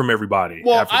ran from everybody.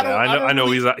 Well, after that. I know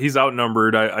he's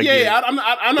outnumbered. I'm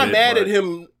not mad at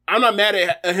him. I'm not mad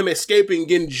at him escaping,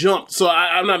 getting jumped. So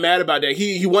I'm not mad about that.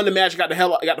 He won the match, got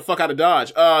the fuck out of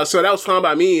Dodge. So that was fine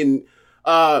by me. And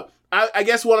I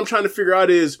guess what I'm trying to figure out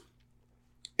is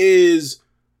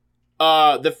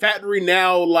the Factory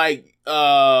now like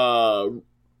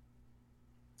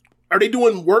are they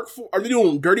doing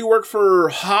dirty work for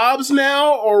Hobbs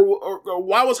now, or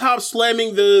why was Hobbs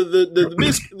slamming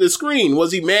the screen?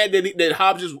 Was he mad that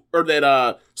Hobbs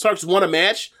that Starks won a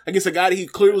match against a guy that he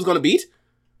clearly was going to beat?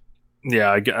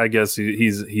 Yeah, I guess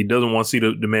he doesn't want to see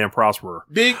the man prosper.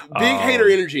 Big hater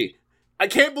energy. I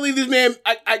can't believe this man.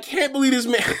 I can't believe this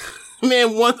man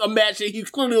man won a match that he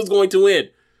clearly was going to win.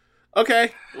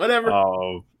 Okay, whatever.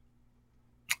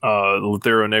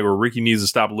 Luthero Negro, Ricky needs to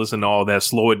stop listening to all that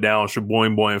slow it down,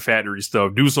 shaboing boy and Factory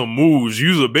stuff. Do some moves.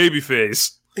 Use a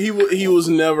babyface. He was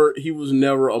never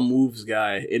a moves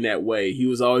guy in that way. He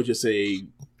was always just a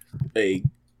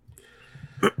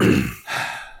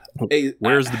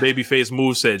Where's the babyface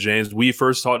moveset, James? We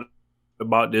first talked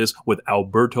about this with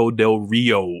Alberto Del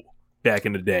Rio back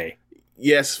in the day.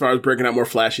 Yes, as far as breaking out more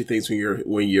flashy things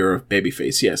when you're a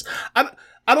babyface. Yes, I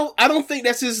don't think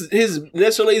that's his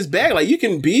necessarily his bag. Like you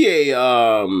can be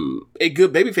a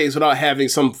good babyface without having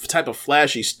some type of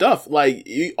flashy stuff. Like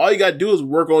all you gotta do is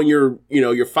work on your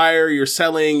fire, your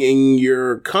selling, and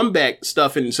your comeback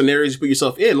stuff and scenarios you put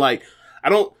yourself in. Like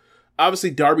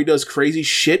obviously Darby does crazy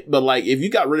shit, but like if you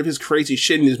got rid of his crazy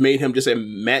shit and just made him just a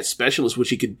match specialist, which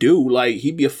he could do, like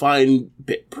he'd be a fine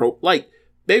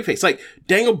babyface. Like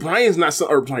Daniel Bryan's not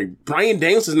Bryan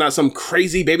Daniels is not some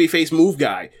crazy babyface move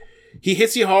guy. He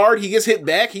hits you hard. He gets hit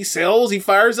back. He sells. He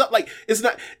fires up. Like it's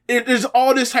not. There's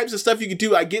all this types of stuff you could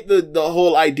do. I get the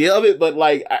whole idea of it, but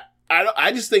like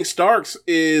I just think Starks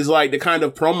is like the kind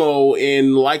of promo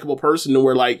and likable person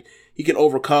where like he can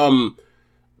overcome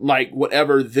like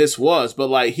whatever this was, but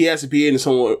like he has to be in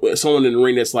someone in the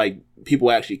ring that's like people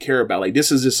actually care about. Like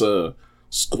this is just a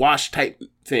squash type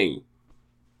thing.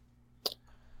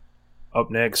 Up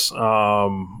next,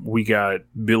 we got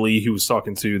Billy, who was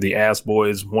talking to the Ass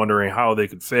Boys, wondering how they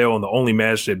could fail in the only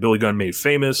match that Billy Gunn made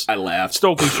famous. I laughed.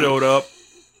 Stokely showed up.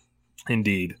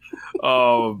 Indeed.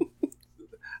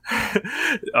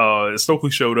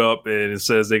 Stokely showed up, and it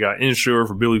says they got insured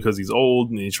for Billy because he's old,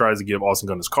 and he tries to give Austin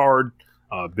Gunn his card.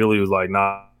 Billy was like,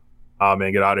 nah,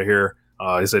 man, get out of here.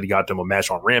 He said he got them a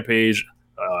match on Rampage.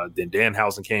 Then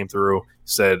Danhausen came through,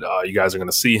 said, you guys are going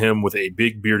to see him with a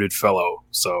big bearded fellow.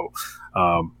 So,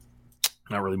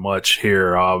 not really much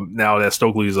here. Now that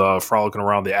Stokely's frolicking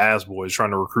around the Ass Boys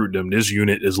trying to recruit them, this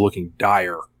unit is looking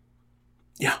dire.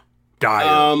 Yeah.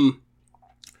 Dire.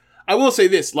 I will say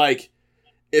this, like,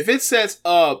 if it sets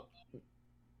up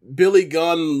Billy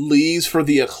Gunn leaves for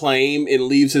the Acclaim and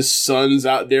leaves his sons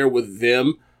out there with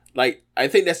them, like, I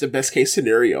think that's the best case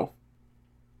scenario.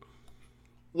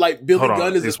 Like, Billy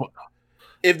Gunn is...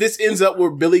 If this ends up where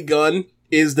Billy Gunn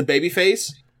is the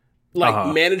babyface,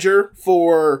 like, manager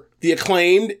for the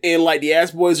Acclaimed, and, like, the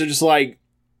Ass Boys are just, like,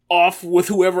 off with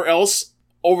whoever else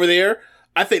over there,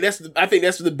 I think that's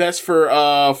the best for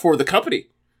the company.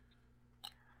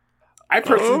 I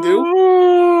personally do.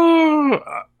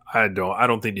 I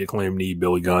don't think the Acclaim need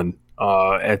Billy Gunn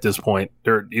at this point.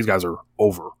 These guys are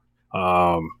over.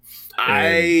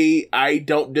 I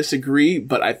don't disagree,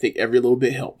 but I think every little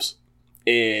bit helps.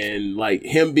 And like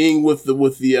him being with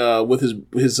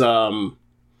his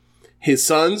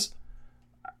sons,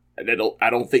 I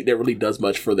don't think that really does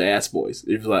much for the ass boys.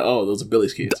 It's like, oh, those are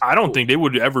Billy's kids. I don't think they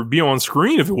would ever be on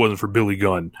screen if it wasn't for Billy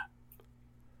Gunn.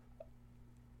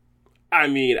 I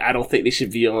mean, I don't think they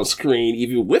should be on screen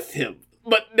even with him.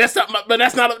 But that's not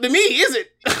up to me, is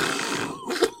it?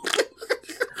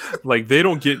 Like they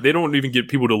don't even get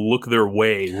people to look their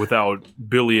way without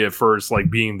Billy at first, like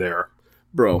being there.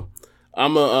 Bro,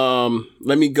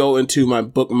 let me go into my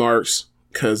bookmarks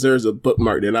because there's a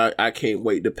bookmark that I can't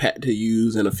wait to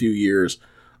use in a few years.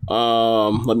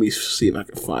 Let me see if I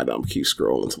can find it. I'm keep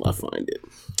scrolling until I find it.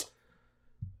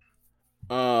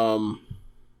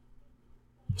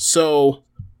 So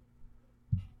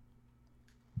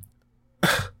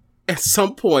at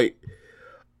some point,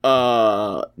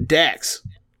 Dax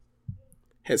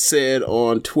had said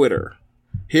on Twitter,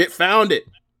 he had found it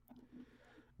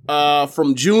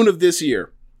from June of this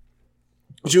year,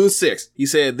 June 6th. He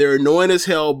said, they're annoying as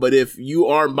hell, but if you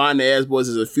aren't buying the Ass Boys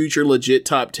as a future legit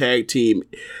top tag team,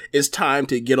 it's time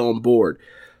to get on board.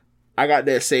 I got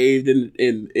that saved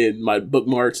in my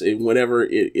bookmarks, and whenever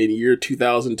in year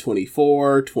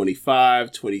 2024,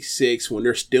 25, 26, when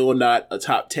they're still not a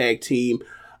top tag team,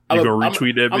 I'm gonna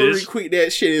retweet that bitch? I'm gonna retweet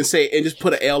that shit and just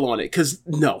put an L on it. Cause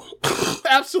no,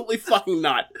 absolutely fucking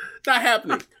not. Not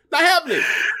happening. Not happening.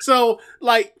 So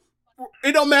like,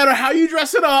 it don't matter how you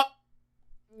dress it up.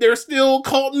 They're still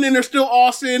Colton and they're still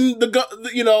Austin,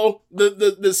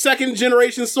 the second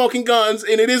generation smoking guns,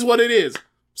 and it is what it is.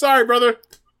 Sorry, brother.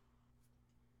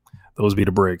 Those be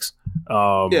the breaks.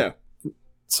 Yeah.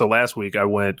 So last week I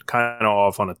went kind of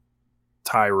off on a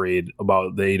tirade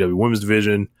about the AEW women's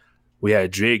division. We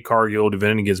had Jade Cargill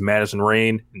defending against Madison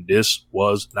Rayne, and this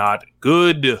was not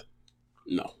good.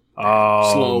 No.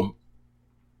 Slow.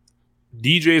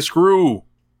 DJ Screw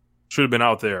should have been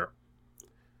out there.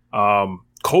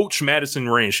 Coach Madison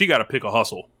Rayne, she got to pick a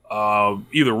hustle.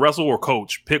 Either wrestle or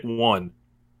coach. Pick one.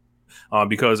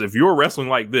 Because if you're wrestling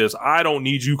like this, I don't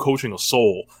need you coaching a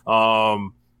soul.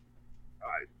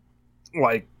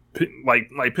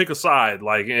 Pick a side.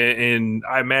 And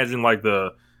I imagine like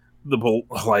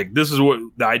this is what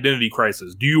the identity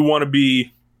crisis. Do you want to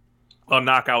be a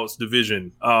knockouts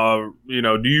division?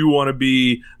 Do you want to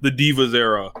be the Divas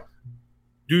era?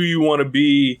 Do you want to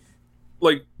be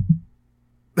like,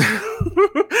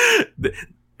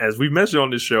 as we've mentioned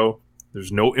on this show,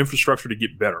 there's no infrastructure to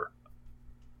get better.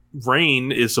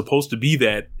 Rain is supposed to be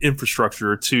that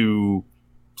infrastructure to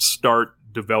start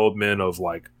development of,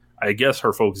 like, I guess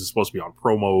her focus is supposed to be on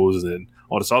promos and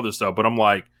all this other stuff. But I'm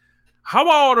like, how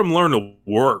about all them learn to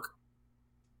work?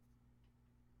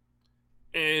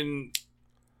 And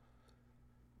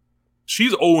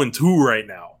she's 0-2 right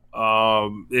now.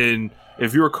 And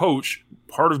if you're a coach,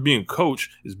 part of being a coach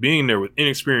is being there with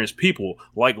inexperienced people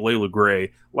like Layla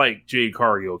Gray, like Jade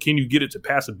Cargill. Can you get it to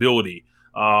passability?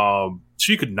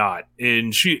 She could not.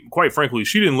 And she, quite frankly,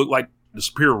 she didn't look like the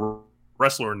superior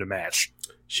wrestler in the match.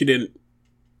 She didn't.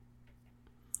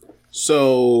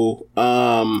 So,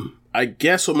 I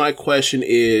guess what my question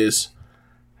is,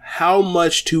 how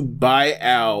much to buy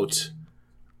out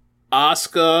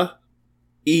Asuka,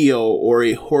 Io, or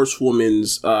a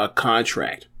horsewoman's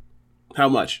contract? How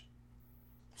much?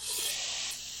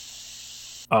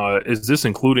 Is this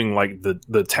including like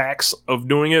the tax of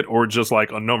doing it, or just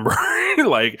like a number?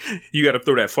 Like, you got to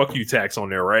throw that fuck you tax on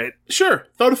there, right? Sure,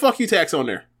 throw the fuck you tax on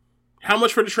there. How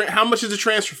much for how much is the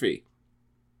transfer fee?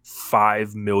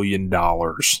 $5 million.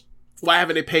 Why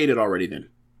haven't they paid it already then?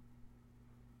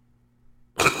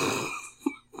 What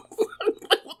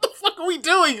the fuck are we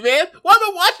doing, man? Why am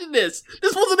I watching this?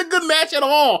 This wasn't a good match at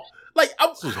all. Like,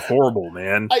 this was horrible,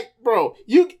 man. Like, bro,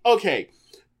 okay.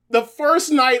 The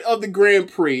first night of the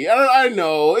Grand Prix, I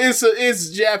know it's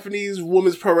Japanese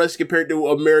women's pro wrestling compared to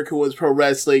American women's pro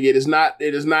wrestling. It is not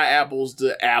apples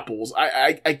to apples.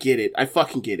 I get it. I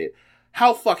fucking get it.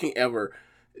 How fucking ever.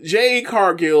 Jade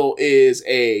Cargill is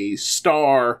a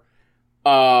star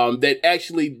that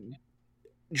actually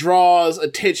draws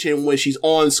attention when she's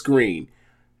on screen.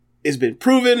 It's been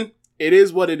proven. It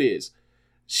is what it is.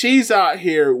 She's out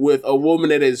here with a woman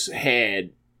that has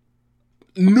had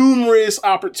numerous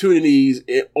opportunities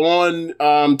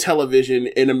on television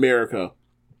in America.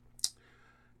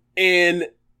 And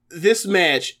this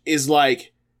match is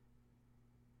like,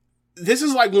 this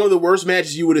is like one of the worst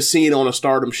matches you would have seen on a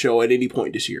Stardom show at any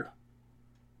point this year.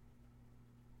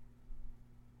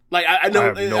 Like I know, I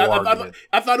have no argument.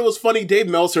 I thought it was funny. Dave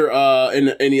Meltzer, in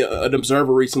an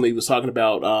Observer recently was talking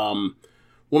about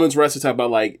women's wrestling, talking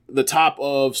about like the top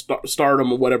of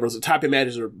stardom or whatever. The top of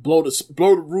matches are blow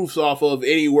the roofs off of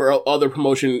anywhere other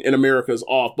promotion in America is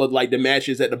off, but like the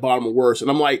matches at the bottom are worse. And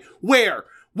I'm like, where?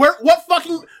 What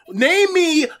fucking name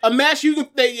me a match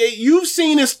you've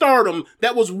seen in Stardom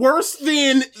that was worse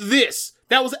than this?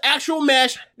 That was an actual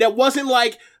match that wasn't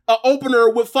like an opener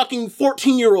with fucking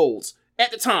 14-year-olds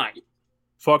at the time.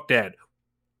 Fuck that.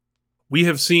 We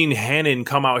have seen Hannon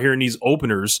come out here in these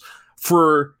openers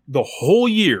for the whole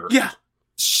year. Yeah.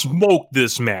 Smoke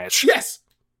this match. Yes.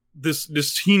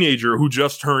 This teenager who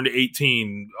just turned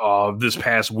 18 this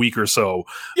past week or so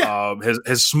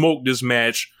has smoked this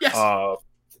match. Yes.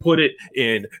 Put it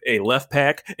in a left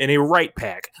pack and a right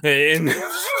pack. And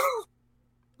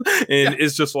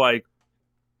it's just like,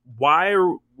 why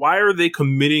are they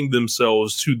committing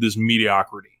themselves to this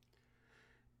mediocrity?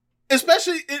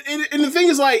 Especially, and the thing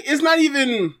is, like, it's not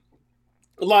even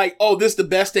like, oh, this is the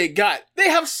best they got. They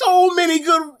have so many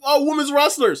good women's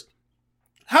wrestlers.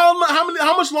 How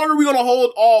much longer are we going to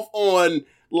hold off on,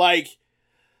 like,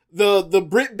 the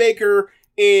Britt Baker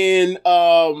and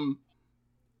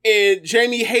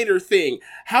Jamie Hayter thing?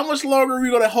 How much longer are we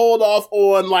going to hold off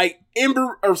on, like,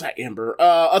 Athena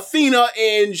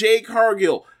and Jade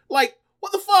Cargill? Like,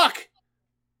 what the fuck?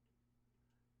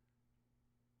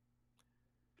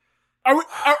 Are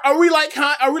we like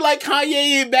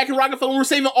Kanye back in Rockefeller? We're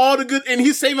saving all the good, and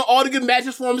he's saving all the good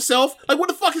matches for himself. Like, what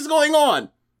the fuck is going on?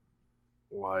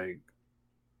 Like,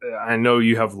 I know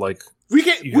you have like we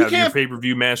can't your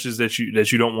pay-per-view matches that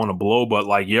you don't want to blow, but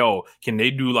like, yo, can they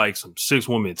do like some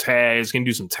 6-woman tags? Can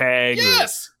do some tags?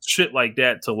 Yes, or shit like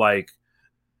that to like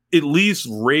at least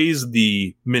raise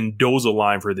the Mendoza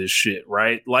line for this shit,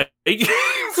 right? Like,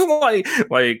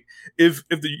 like if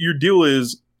your deal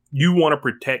is you want to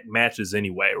protect matches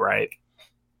anyway, right?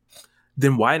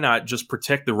 Then why not just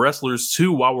protect the wrestlers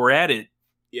too while we're at it?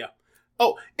 Yeah.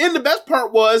 Oh, and the best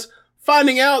part was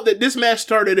finding out that this match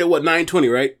started at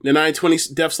 9:20, right? The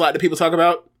 9:20 death slot that people talk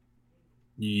about.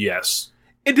 Yes.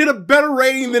 It did a better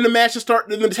rating than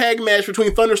the tag match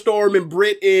between Thunderstorm and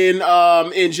Britt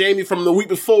and Jamie from the week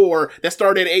before that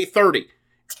started at 8:30.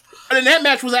 And that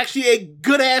match was actually a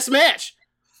good ass match.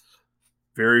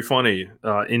 Very funny,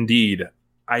 indeed.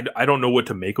 I don't know what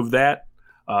to make of that.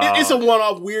 It's a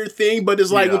one-off weird thing, but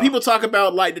it's like when people talk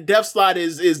about like the death slot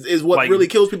is what like, really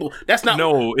kills people. That's not.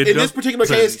 No, in this particular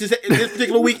case, in this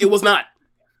particular week, it was not.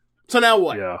 So now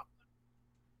what?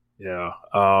 Yeah.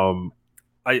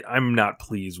 I'm not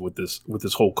pleased with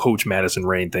this whole Coach Madison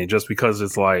Rayne thing, just because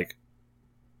it's like,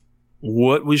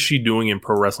 what was she doing in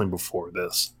pro wrestling before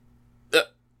this?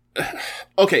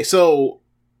 Okay, so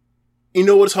you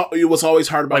know what's always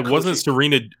hard about like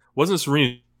coaching? Wasn't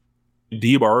Serena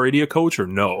Deeb already a coach or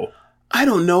no? I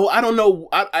don't know.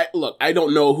 Look, I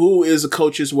don't know who is a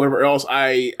coach, whatever else.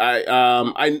 I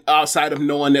outside of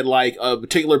knowing that like a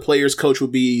particular player's coach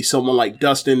would be someone like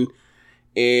Dustin,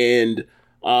 and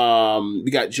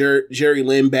we got Jerry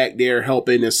Lynn back there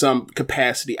helping in some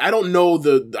capacity. I don't know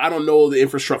the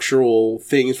infrastructural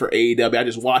things for AEW. I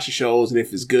just watch the shows, and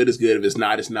if it's good, it's good. If it's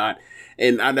not, it's not.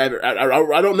 And I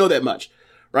don't know that much,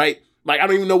 right? Like I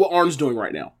don't even know what Arn's doing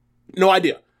right now. No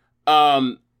idea.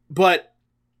 But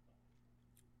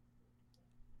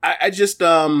I just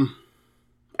didn't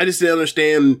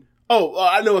understand. Oh,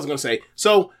 I know what I was going to say.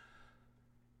 So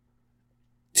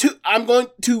I'm going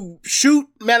to shoot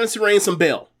Madison Rayne some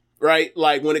bail, right?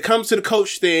 Like when it comes to the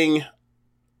coach thing,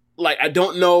 like I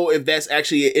don't know if that's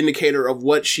actually an indicator of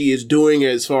what she is doing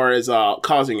as far as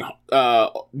causing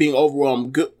being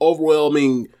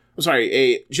overwhelming. I'm sorry,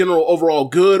 a general overall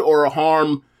good or a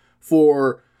harm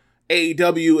for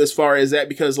AEW as far as that,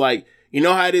 because like, you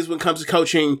know how it is when it comes to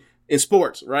coaching in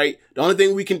sports, right? The only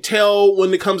thing we can tell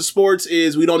when it comes to sports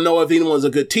is we don't know if anyone's a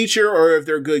good teacher or if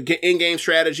they're a good in-game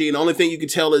strategy. And the only thing you can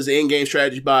tell is the in-game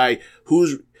strategy by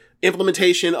whose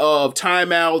implementation of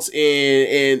timeouts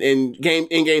and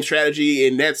in-game strategy.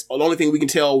 And that's the only thing we can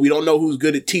tell. We don't know who's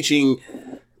good at teaching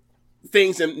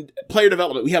things and player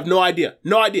development. We have no idea.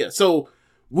 So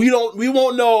we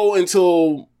won't know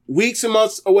until weeks and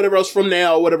months or whatever else from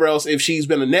now or whatever else if she's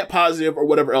been a net positive or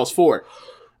whatever else for it.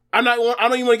 I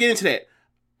don't even want to get into that.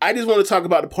 I just want to talk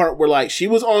about the part where like she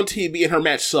was on TV and her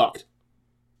match sucked.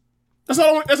 That's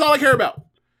all I care about.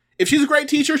 If she's a great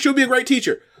teacher, she'll be a great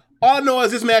teacher. All I know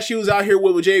is this match she was out here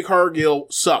with Jade Cargill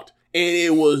sucked. And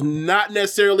it was not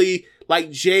necessarily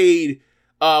like Jade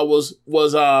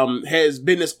has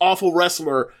been this awful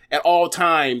wrestler at all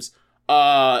times.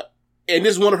 And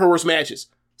this is one of her worst matches.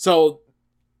 So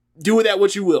do with that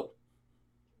what you will.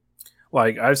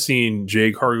 Like I've seen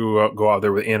Jade Cargill go out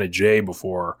there with Anna Jay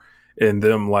before, and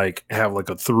them like have like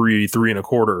a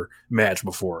 3.25 match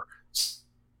before.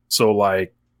 So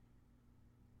like,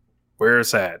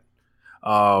 where's that?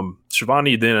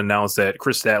 Shivani then announced that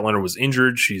Chris Statlander was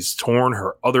injured. She's torn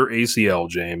her other ACL,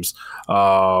 James.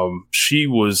 She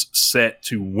was set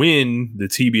to win the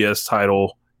TBS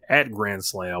title at Grand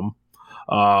Slam.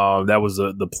 That was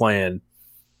the plan.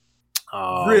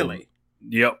 Really?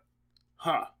 Yep.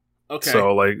 Huh. Okay.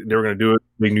 So like they were going to do it.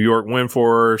 Big New York win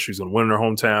for her. She's going to win in her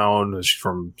hometown. She's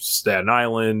from Staten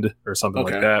Island or something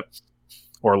like that,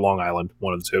 or Long Island,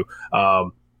 one of the two.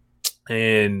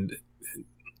 And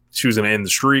she was going to end the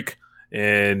streak.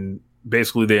 And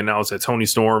basically they announced that Toni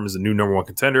Storm is the new number one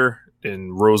contender,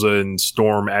 and Rosa and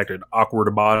Storm acted awkward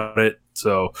about it.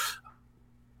 So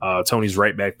Tony's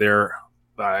right back there.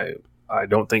 I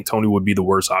don't think Toni would be the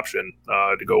worst option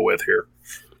to go with here.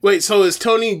 Wait, so is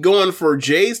Toni going for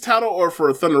Jay's title or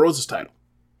for Thunder Rosa's title?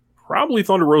 Probably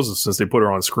Thunder Rosa, since they put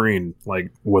her on screen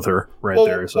like with her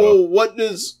there. So what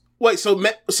does so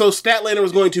Statlander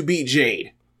was going to beat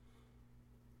Jade?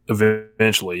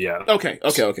 Eventually, yeah. Okay.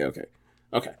 I don't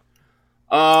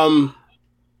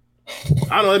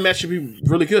know. That match should be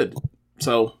really good.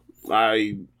 So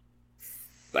I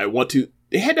want to.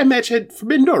 They had that match at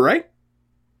Forbidden Door, right?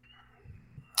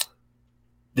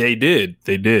 They did.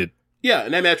 Yeah,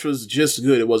 and that match was just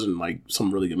good. It wasn't like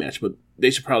some really good match, but they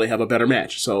should probably have a better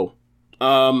match. So,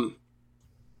 doesn't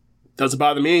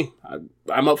bother me.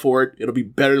 I'm up for it. It'll be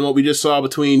better than what we just saw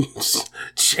between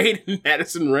Jade and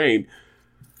Madison Rayne.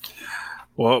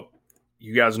 Well,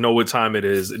 you guys know what time it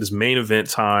is. It is main event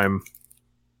time.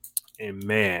 And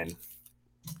man,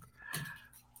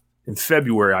 in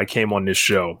February, I came on this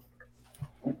show.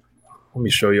 Let me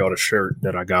show you all the shirt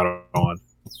that I got on.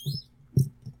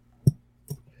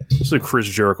 This is a Chris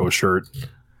Jericho shirt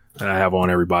that I have on,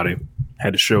 everybody.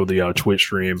 Had to show the Twitch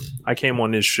stream. I came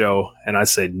on this show and I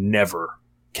said, never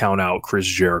count out Chris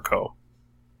Jericho.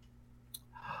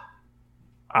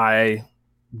 I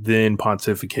then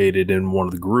pontificated in one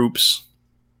of the groups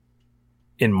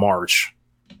in March.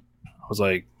 I was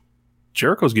like,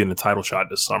 Jericho's getting a title shot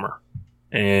this summer.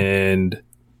 And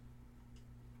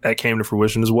that came to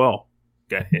fruition as well.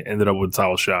 Ended up with a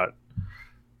title shot.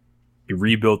 He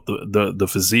rebuilt the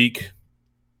physique.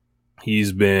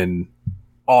 He's been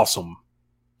awesome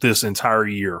this entire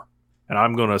year. And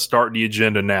I'm going to start the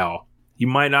agenda now. He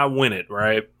might not win it,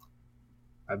 right?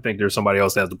 I think there's somebody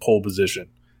else that has the pole position.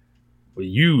 But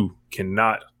you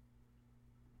cannot,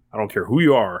 I don't care who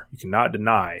you are, you cannot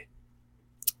deny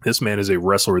this man is a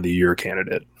Wrestler of the Year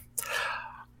candidate.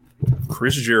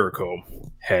 Chris Jericho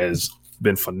has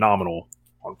been phenomenal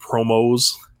on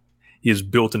promos. He has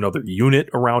built another unit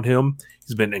around him.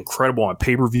 He's been incredible on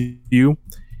pay-per-view.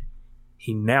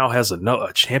 He now has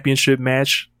a championship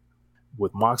match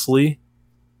with Moxley.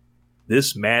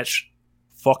 This match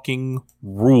fucking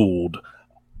ruled.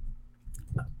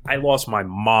 I lost my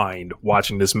mind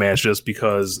watching this match just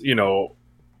because, you know,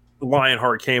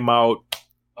 Lionheart came out.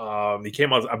 He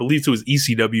came out, I believe, to his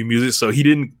ECW music, so he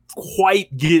didn't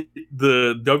quite get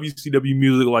the WCW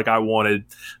music like I wanted,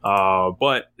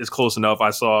 but it's close enough.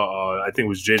 I saw, I think it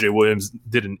was JJ Williams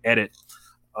did an edit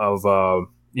of,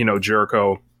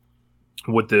 Jericho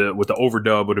with the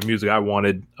overdub of the music I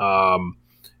wanted,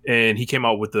 and he came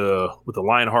out with the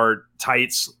Lionheart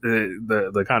tights,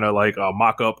 the kind of like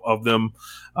mock up of them.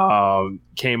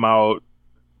 Came out,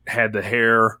 had the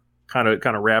hair kind of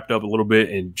wrapped up a little bit.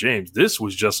 And James, this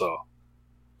was just a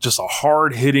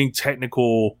hard hitting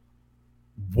technical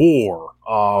war.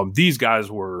 These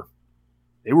guys were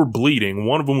bleeding.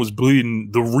 One of them was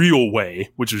bleeding the real way,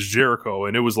 which was Jericho,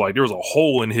 and it was like there was a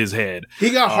hole in his head. He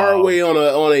got hard way on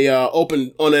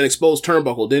an exposed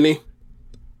turnbuckle, didn't he?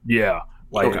 Yeah,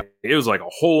 It was like a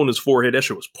hole in his forehead. That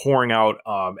shit was pouring out.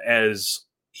 As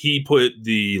he put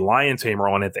the Lion Tamer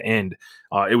on at the end,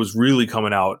 it was really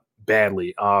coming out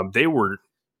badly. They were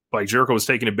like, Jericho was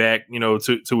taking it back,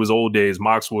 to his old days.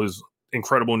 Mox was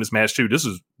incredible in this match too. This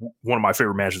is one of my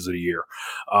favorite matches of the year.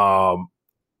 I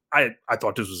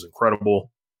thought this was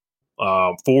incredible.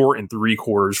 4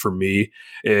 3/4 for me,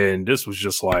 and this was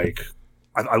just like,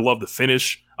 I love the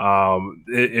finish.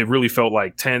 It really felt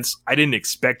like tense. I didn't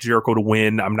expect Jericho to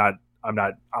win. I'm not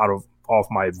off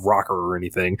my rocker or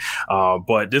anything.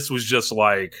 But this was just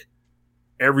like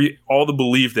all the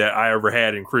belief that I ever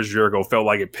had in Chris Jericho felt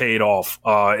like it paid off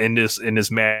in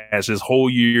this match, this whole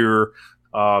year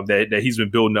that he's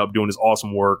been building up, doing this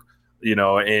awesome work,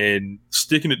 and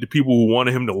sticking it to people who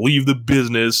wanted him to leave the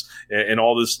business and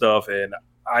all this stuff. And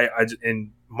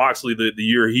and Moxley, the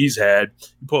year he's had,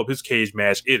 you pull up his cage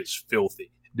match, it is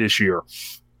filthy this year.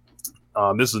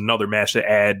 This is another match to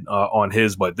add on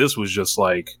his, but this was just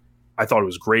like, I thought it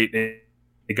was great.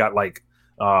 It got like,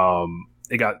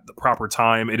 it got the proper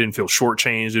time. It didn't feel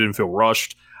shortchanged. It didn't feel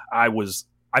rushed.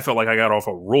 I felt like I got off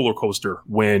a roller coaster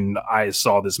when I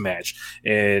saw this match.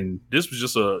 And this was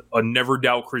just a never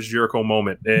doubt Chris Jericho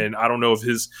moment. And I don't know if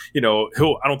his, I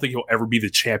don't think he'll ever be the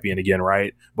champion again,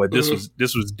 right? But this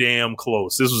was damn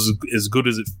close. This was as good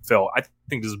as it felt. I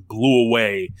think this blew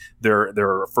away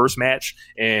their first match.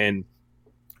 And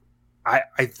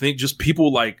I think just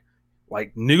people like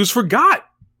niggas forgot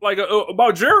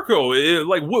about Jericho,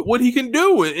 like what he can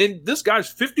do, and this guy's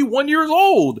 51 years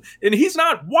old, and he's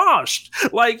not washed.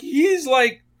 Like, he's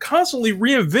like constantly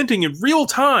reinventing in real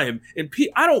time, and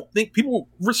I don't think people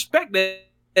respect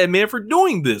that man for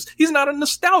doing this. He's not a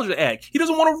nostalgia act. He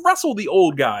doesn't want to wrestle the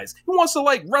old guys. He wants to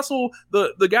like wrestle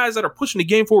the guys that are pushing the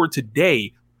game forward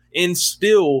today, and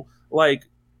still like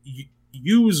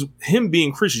use him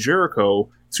being Chris Jericho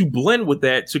to blend with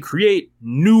that to create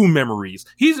new memories.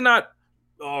 He's not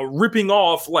ripping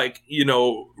off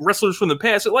wrestlers from the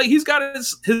past. Like, he's got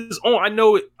his own. I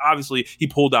know obviously he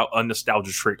pulled out a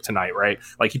nostalgia trick tonight, right?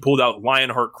 Like, he pulled out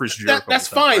Lionheart Chris Jericho. That's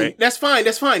fine. Right? That's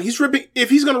fine. He's ripping.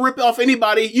 If he's gonna rip off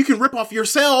anybody, you can rip off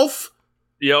yourself.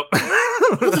 Yep.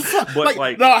 What the fuck?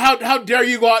 But no, how dare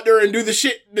you go out there and do the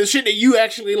shit that you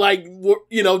actually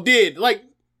did? Like,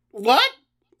 what?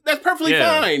 That's perfectly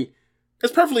fine.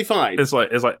 It's perfectly fine. It's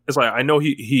like I know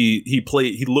he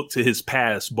looked to his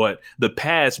past, but the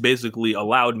past basically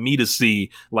allowed me to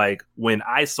see, like, when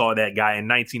I saw that guy in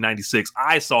 1996,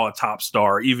 I saw a top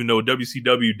star, even though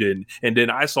WCW didn't. And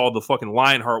then I saw the fucking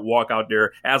Lionheart walk out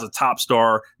there as a top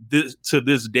star to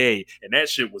this day. And that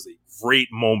shit was a great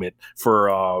moment for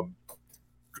a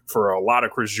lot of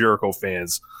Chris Jericho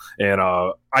fans. And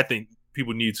I think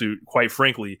people need to, quite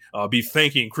frankly, be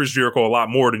thanking Chris Jericho a lot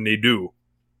more than they do.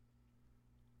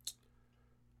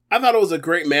 I thought it was a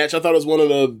great match. I thought it was one of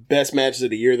the best matches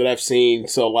of the year that I've seen.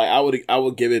 So, like, I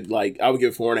would give it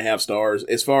 4.5 stars.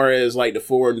 As far as like the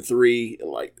 4 and 3,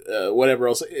 like whatever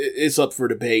else, it's up for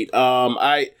debate.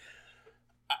 I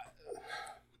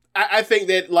think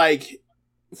that, like,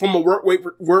 from a work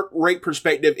rate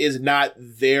perspective, is not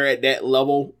there at that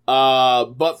level.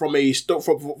 But from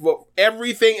from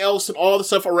everything else and all the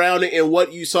stuff around it and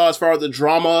what you saw as far as the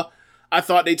drama, I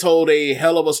thought they told a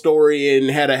hell of a story and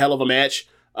had a hell of a match.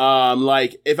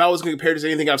 Like, if I was going to compare this to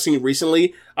anything I've seen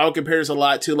recently, I would compare this a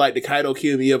lot to like the Kaito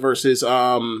Kiyomiya versus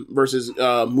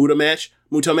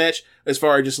Muta match, as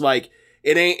far as just like,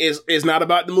 it's not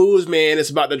about the moves, man. It's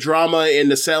about the drama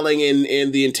and the selling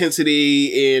and the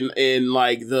intensity and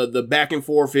like the back and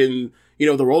forth and,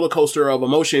 the roller coaster of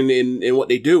emotion in what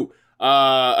they do.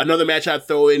 Another match I'd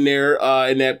throw in there,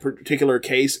 in that particular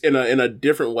case in a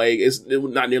different way, is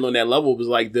not nearly on that level, was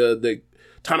like the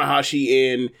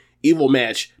Tanahashi and Evil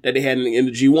match that they had in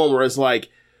the G1, where it's like,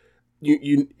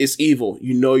 it's Evil.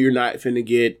 You're not finna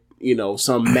get,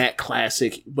 some Matt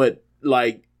classic, but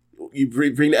like, you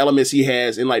bring the elements he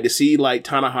has, and like to see like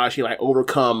Tanahashi like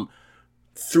overcome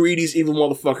 3 of these evil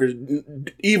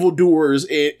motherfuckers, evil doers,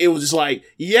 and it was just like,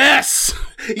 yes.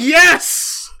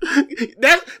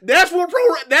 That's what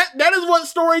that is what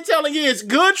storytelling is.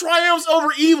 Good triumphs over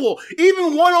evil.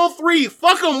 Even 103,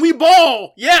 fuck them, we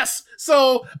ball. Yes.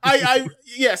 So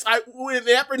yes, in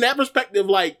that perspective,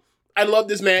 like, I love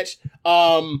this match.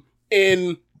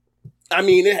 And I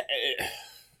mean,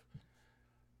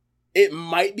 it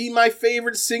might be my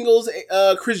favorite singles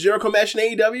Chris Jericho match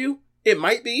in AEW. It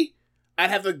might be. I'd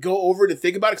have to go over to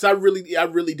think about it, because I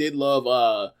really did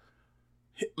love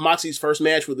Moxie's first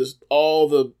match with all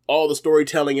the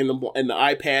storytelling and the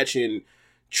eye patch and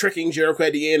tricking Jericho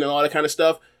at the end and all that kind of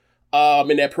stuff.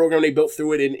 And that program they built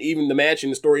through it, and even the match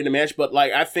and the story in the match. But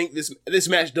like, I think this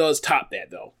match does top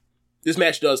that, though. This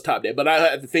match does top that. But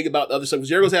I have to think about the other stuff, because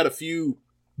Jericho's had a few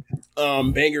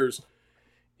bangers,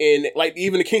 and like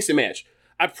even the Kingston match.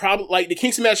 I probably like the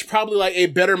Kingston match, probably like a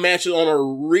better match on a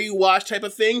rewatch type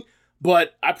of thing.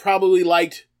 But I probably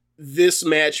liked this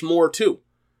match more too.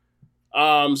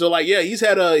 So like, yeah, he's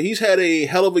had a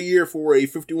hell of a year for a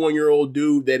 51-year-old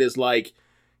dude that is like,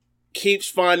 keeps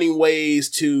finding ways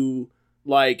to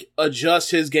like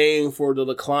adjust his game for the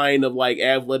decline of like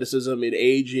athleticism and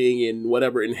aging and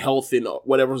whatever, and health and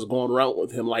whatever's going around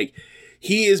with him. Like,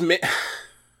 he is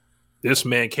this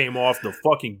man came off the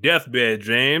fucking deathbed,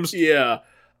 James. Yeah.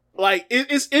 Like,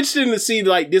 it's interesting to see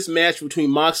like this match between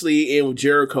Moxley and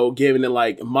Jericho, given that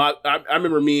like I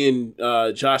remember me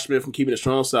and Josh Smith from Keeping It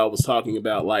Strong Style was talking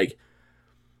about, like,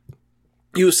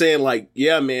 he was saying like,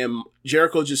 yeah, man,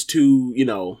 Jericho just too,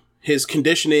 his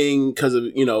conditioning, because of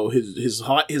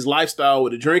his lifestyle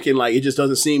with the drinking, like, it just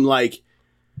doesn't seem like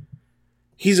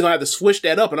he's going to have to switch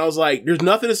that up. And I was like, there's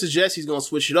nothing to suggest he's going to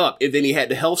switch it up. And then he had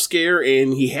the health scare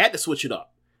and he had to switch it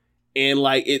up. And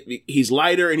like, he's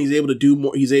lighter and he's able to do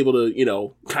more. He's able to, you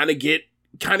know, kind of get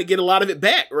a lot of it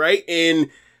back. Right. And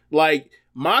like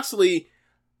Moxley,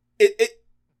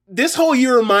 this whole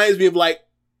year reminds me of like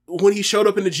when he showed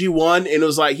up in the G1 and it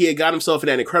was like, he had got himself in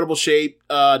that incredible shape,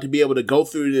 to be able to go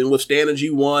through and withstand the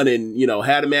G1 and, you know,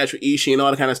 had a match with Ishii and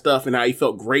all that kind of stuff and how he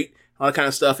felt great, all that kind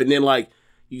of stuff. And then like,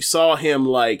 you saw him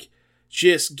like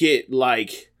just get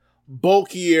like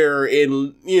bulkier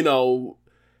and, you know,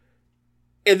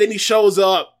 and then he shows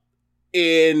up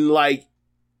and like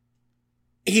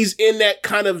he's in that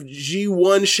kind of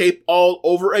G1 shape all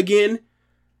over again.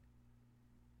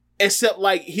 Except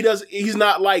like he's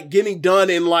not like getting done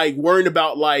and like worrying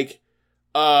about like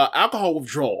alcohol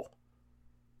withdrawal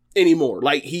anymore.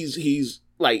 Like he's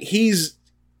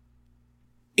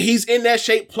in that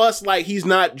shape, plus like he's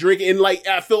not drinking, and like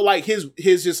I feel like his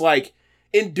just like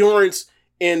endurance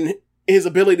and his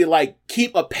ability to like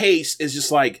keep a pace is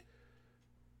just like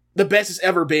the best it's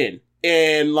ever been.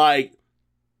 And like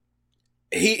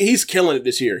he's killing it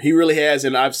this year. He really has.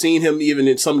 And I've seen him even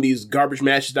in some of these garbage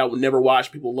matches that I would never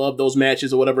watch. People love those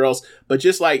matches or whatever else. But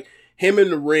just like him in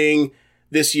the ring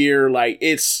this year, like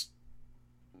it's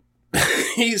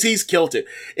he's killed it.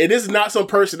 And this is not some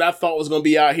person I thought was going to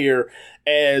be out here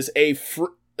as I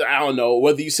don't know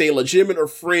whether you say legitimate or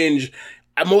fringe,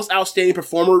 most outstanding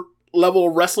performer level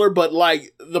wrestler, but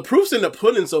like the proof's in the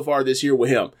pudding so far this year with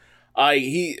him.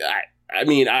 I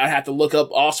mean, I have to look up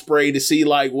Ospreay to see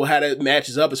like how that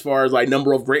matches up as far as like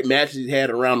number of great matches he's had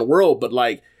around the world, but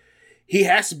like he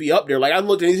has to be up there. Like I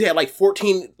looked and he's had like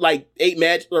 14, like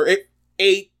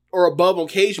 8 or above on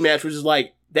cage match, which is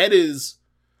like that's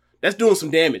doing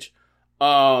some damage.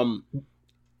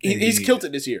 He's killed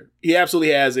it this year. He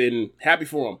absolutely has, and happy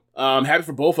for him. Happy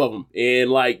for both of them. And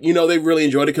like, you know, they really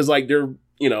enjoyed it because like they're,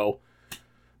 you know,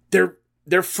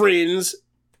 they're friends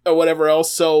or whatever else.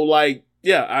 So like,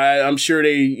 yeah, I'm sure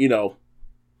they, you know,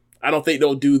 I don't think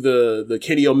they'll do the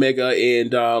Kenny Omega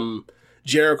and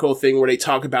Jericho thing where they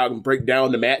talk about and break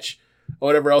down the match or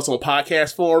whatever else on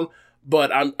podcast form.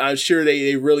 But I'm sure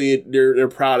they're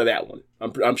proud of that one.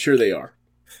 I'm sure they are.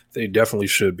 They definitely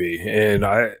should be. And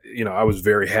I was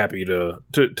very happy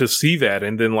to see that.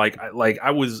 And then I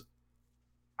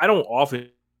don't often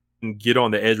get on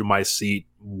the edge of my seat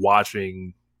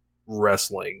watching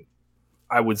wrestling.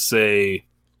 I would say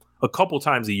a couple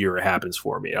times a year it happens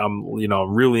for me. I'm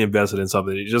really invested in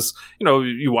something. It just,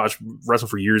 you watch wrestling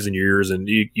for years and years and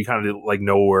you kind of like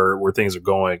know where things are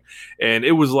going. And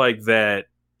it was like that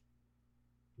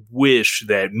wish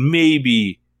that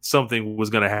maybe something was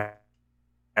going to happen.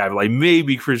 Like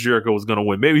maybe Chris Jericho was going to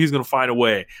win. Maybe he's going to find a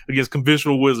way against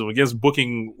conventional wisdom, against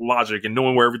booking logic and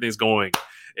knowing where everything's going.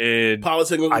 And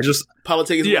politics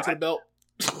yeah, to the belt.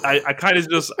 I kind of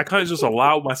just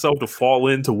allowed myself to fall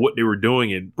into what they were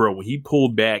doing. And bro, when he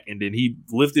pulled back and then he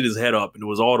lifted his head up and it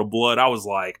was all the blood, I was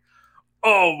like,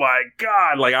 oh my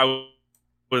God. Like I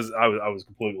was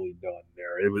completely done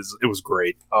there. It was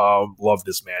great. Loved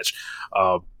this match.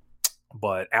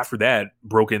 But after that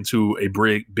broke into a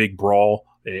big brawl,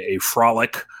 a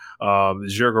frolic. The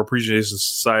Jericho Appreciation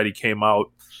Society came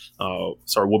out,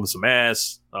 started whooping some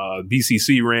ass.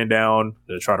 BCC ran down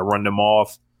to try to run them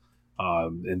off.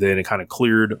 And then it kind of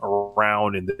cleared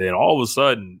around. And then all of a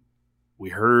sudden we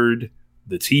heard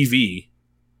the TV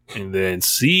and then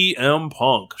CM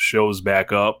Punk shows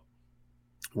back up,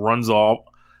 runs off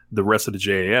the rest of the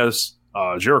JAS.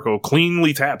 Jericho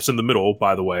cleanly taps in the middle,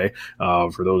 by the way,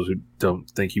 for those who don't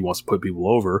think he wants to put people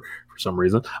over for some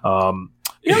reason.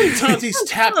 You know how many times he's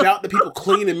tapped out the people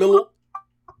clean in the middle?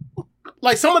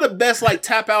 Like some of the best like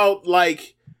tap out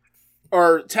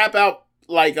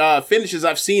finishes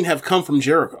I've seen have come from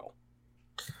Jericho.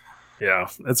 Yeah,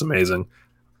 that's amazing.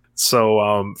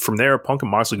 So from there, Punk and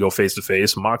Moxley go face to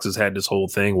face. Mox has had this whole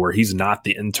thing where he's not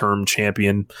the interim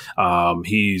champion.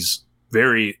 He's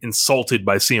very insulted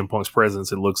by CM Punk's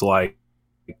presence. It looks like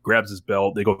he grabs his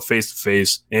belt. They go face to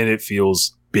face, and it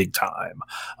feels big time.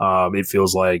 It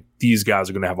feels like these guys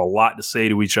are going to have a lot to say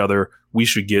to each other. We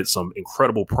should get some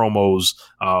incredible promos.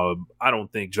 I don't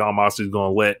think Jon Moxley is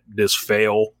going to let this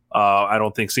fail. I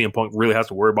don't think CM Punk really has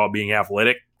to worry about being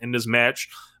athletic in this match.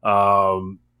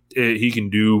 He can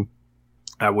do.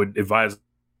 I would advise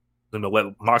them to let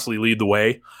Moxley lead the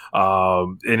way.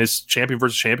 And it's champion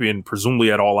versus champion,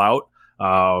 presumably at All Out.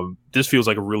 This feels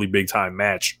like a really big time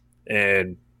match,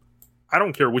 and I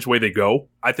don't care which way they go.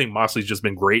 I think Moxley's just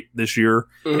been great this year,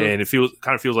 and it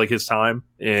kind of feels like his time.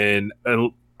 And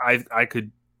I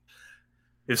could,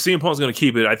 if CM Punk's going to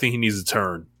keep it, I think he needs to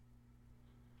turn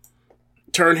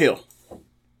heel.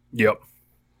 Yep.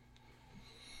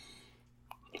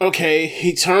 Okay,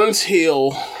 he turns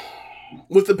heel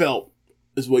with the belt,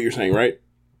 is what you're saying, right?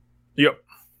 Yep.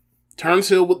 Turns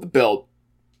heel with the belt.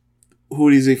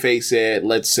 Who does he face at,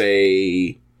 let's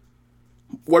say,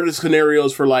 what are the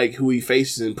scenarios for, like, who he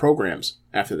faces in programs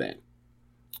after that?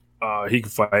 He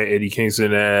could fight Eddie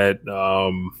Kingston at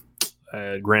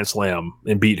Grand Slam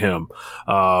and beat him.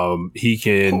 He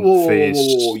can face...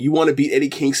 Whoa. You want to beat Eddie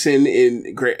Kingston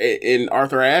in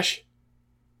Arthur Ashe?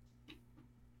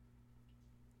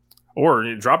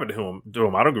 Or drop it to him.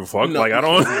 I don't give a fuck. No, like, I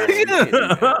don't... You can't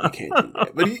do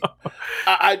that.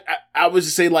 But I was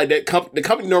just saying, like, that the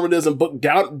company normally doesn't book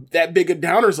down that big of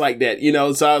downers like that, you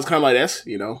know? So I was kind of like, that's,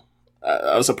 you know...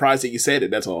 I was surprised that you said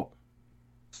it, that's all.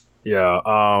 Yeah,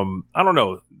 I don't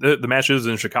know. The match is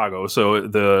in Chicago, so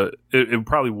it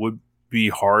probably would be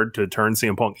hard to turn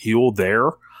CM Punk heel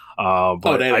there.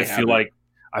 But I feel like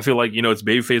it's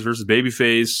babyface versus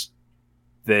babyface.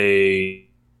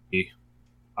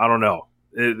 I don't know.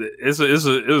 It's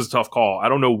a tough call. I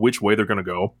don't know which way they're going to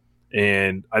go,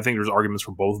 and I think there's arguments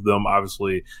for both of them.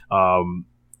 Obviously,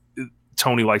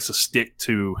 Tony likes to stick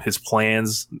to his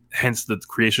plans, hence the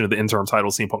creation of the interim title.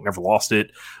 CM Punk never lost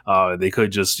it. They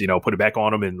could just, put it back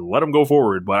on him and let him go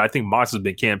forward. But I think Mox has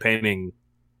been campaigning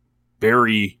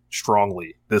very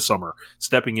strongly this summer,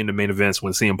 stepping into main events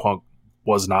when CM Punk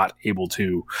was not able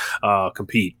to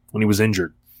compete when he was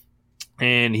injured.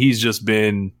 And he's just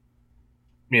been,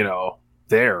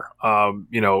 there.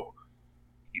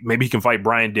 Maybe he can fight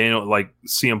Bryan Danielson, like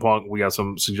CM Punk. We got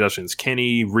some suggestions: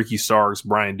 Kenny, Ricky Starks,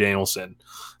 Bryan Danielson.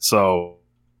 So,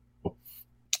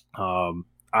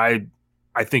 I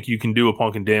think you can do a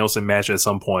Punk and Danielson match at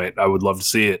some point. I would love to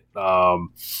see it. I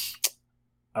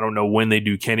don't know when they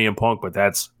do Kenny and Punk, but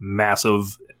that's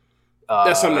massive.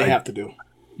 That's something they have to do.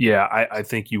 Yeah, I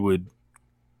think you would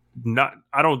not.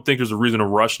 I don't think there's a reason to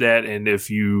rush that. And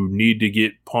if you need to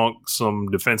get Punk some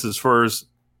defenses first,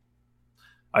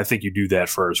 I think you do that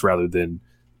first rather than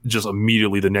just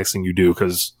immediately the next thing you do,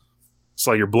 because it's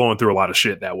like you're blowing through a lot of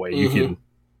shit that way. You can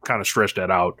kind of stretch that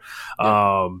out.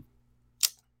 Yeah.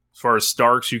 As far as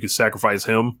Starks, you could sacrifice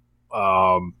him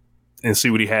and see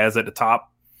what he has at the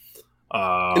top.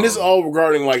 And this is all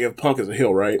regarding like if Punk is a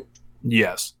heel, right?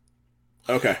 Yes.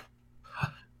 Okay.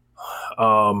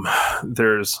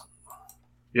 There's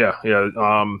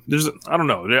I don't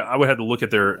know. I would have to look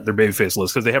at their babyface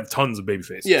list because they have tons of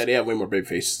babyfaces. Yeah, they have way more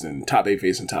babyfaces than top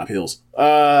babyface and top heels.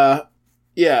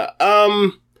 Yeah.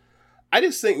 I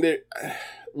just think that,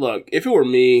 look, if it were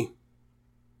me,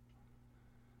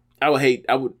 I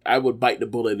would bite the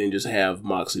bullet and just have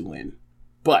Moxley win.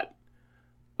 But,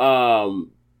 I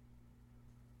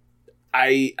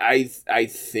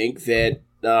think that,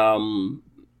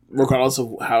 regardless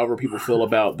of however people feel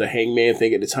about the Hangman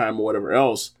thing at the time or whatever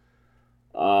else,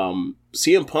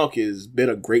 CM Punk has been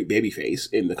a great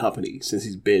babyface in the company since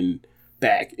he's been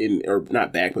back in, or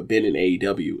not back, but been in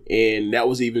AEW. And that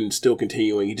was even still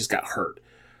continuing. He just got hurt.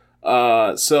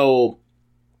 So,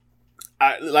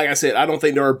 like I said, I don't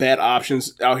think there are bad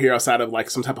options out here outside of like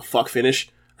some type of fuck finish,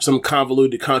 or some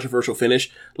convoluted, controversial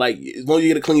finish. Like, as long as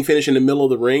you get a clean finish in the middle of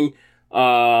the ring,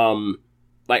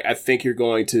 like, I think you're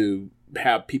going to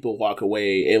have people walk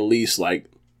away at least like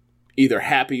either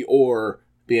happy or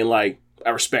being like, I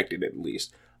respect it at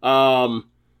least. That's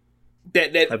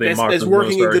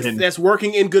working in good. That's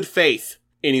working in good faith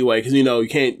anyway, because you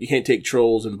can't take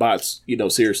trolls and bots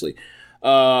seriously.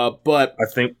 But I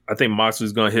think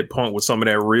Moxley's going to hit Punk with some of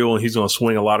that real, and he's going to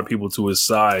swing a lot of people to his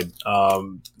side.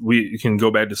 We can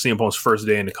go back to CM Punk's first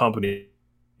day in the company.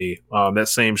 That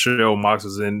same show, Mox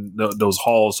is in those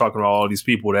halls talking about all these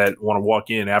people that want to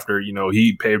walk in after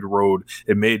he paved the road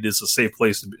and made this a safe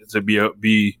place to be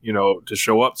to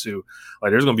show up to.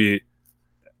 Like, there's going to be,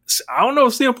 I don't know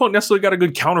if CM Punk necessarily got a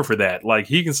good counter for that. Like,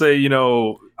 he can say,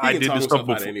 I did this stuff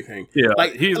before. Anything. Yeah,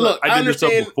 like, I did this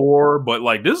stuff before, but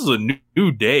like, this is a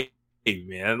new day.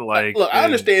 Man, like, look, I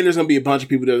understand there's gonna be a bunch of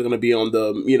people that are gonna be on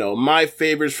the, my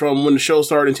favorites from when the show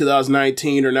started in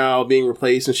 2019 are now being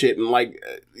replaced and shit, and like,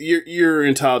 you're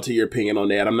entitled to your opinion on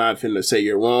that. I'm not finna say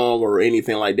you're wrong or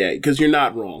anything like that, because you're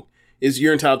not wrong.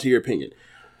 You're entitled to your opinion.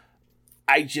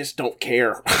 I just don't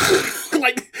care.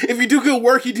 Like, if you do good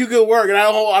work, you do good work, and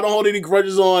I don't hold any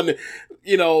grudges on,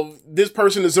 this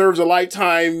person deserves a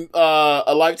lifetime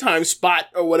spot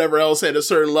or whatever else at a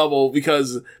certain level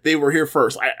because they were here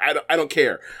first. I don't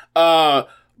care.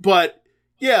 But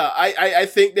yeah, I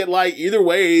think that like either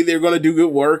way, they're going to do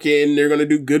good work and they're going to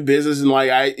do good business. And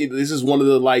like, this is one of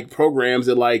the like programs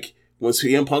that like when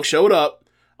CM Punk showed up,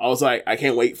 I was like, I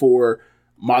can't wait for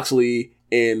Moxley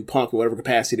and Punk in whatever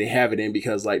capacity they have it in,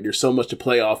 because like there's so much to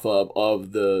play off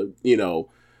of the,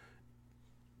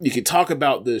 You can talk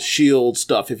about the Shield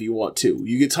stuff if you want to.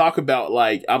 You can talk about,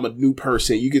 like, I'm a new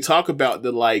person. You can talk about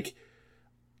the, like,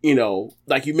 you know,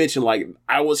 like you mentioned, like,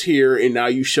 I was here and now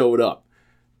you showed up.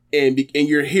 And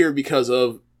you're here because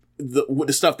of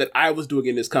the stuff that I was doing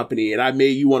in this company, and I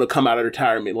made you want to come out of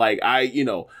retirement. Like, I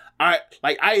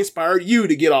inspired you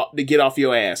to get off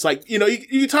your ass. Like, you know, you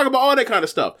can talk about all that kind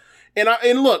of stuff. And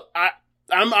look,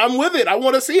 I'm with it. I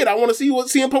want to see it. I want to see what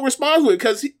CM Punk responds with,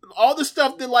 because all the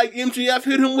stuff that, like, MJF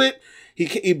hit him with,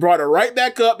 he brought it right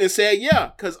back up and said,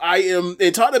 yeah, because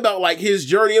and talked about, like, his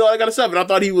journey and all that kind of stuff. And I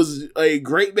thought he was a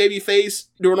great baby face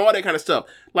doing all that kind of stuff.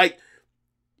 Like,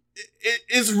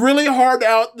 it's really hard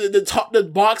out to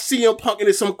box CM Punk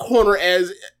into some corner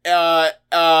as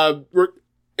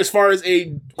far as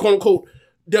a quote unquote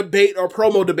debate or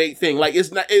promo debate thing. Like, it's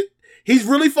not. He's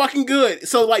really fucking good.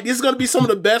 So, like, this is going to be some of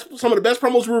the best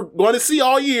promos we're going to see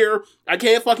all year. I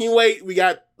can't fucking wait. We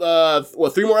got,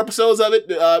 3 more episodes of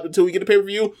it, until we get the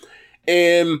pay-per-view.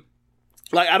 And,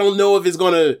 like, I don't know if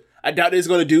I doubt it's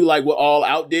going to do, like, what All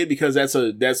Out did, because that's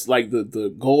like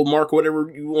the gold mark or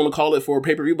whatever you want to call it for a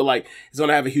pay-per-view, but, like, it's going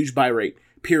to have a huge buy rate.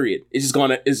 Period. It's going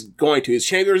to. It's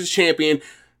champion versus champion.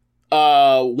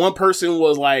 One person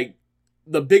was, like,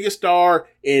 the biggest star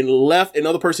and left.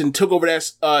 Another person took over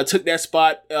took that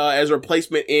spot as a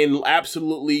replacement and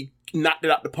absolutely knocked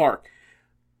it out the park.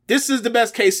 This is the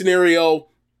best case scenario.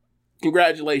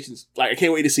 Congratulations. Like, I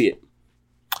can't wait to see it.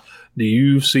 Do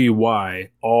you see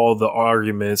why all the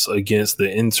arguments against the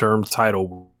interim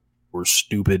title were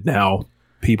stupid now,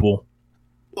 people?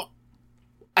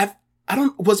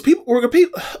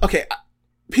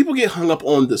 People get hung up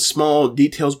on the small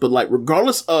details, but, like,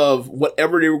 regardless of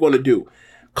whatever they were going to do,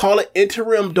 call it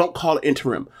interim, don't call it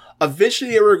interim.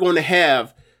 Eventually they were going to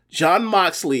have Jon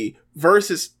Moxley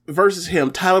versus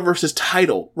him, title versus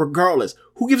title, regardless.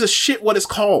 Who gives a shit what it's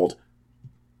called?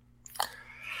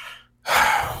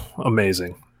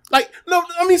 Amazing. Like, no,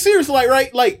 I mean, seriously, like,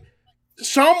 right? Like,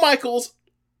 Shawn Michaels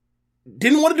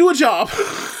didn't want to do a job.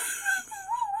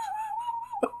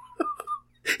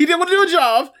 He didn't want to do a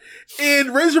job.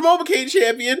 And Razor Ramon became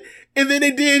champion, and then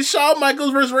they did Shawn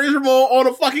Michaels versus Razor Ramon on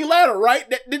a fucking ladder, right?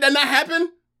 Did that not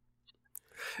happen?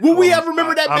 Would we have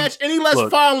remembered that match any less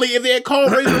fondly if they had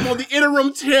called Razor Ramon the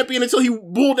interim champion until he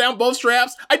pulled down both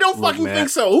straps? I don't fucking think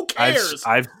so. Who cares?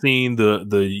 I've seen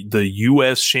the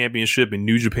U.S. championship in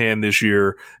New Japan this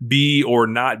year be or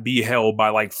not be held by,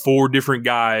 like, 4 different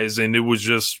guys, and it was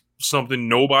just something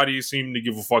nobody seemed to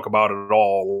give a fuck about at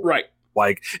all. Right.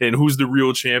 Like, and who's the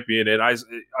real champion? And I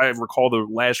recall the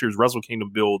last year's Wrestle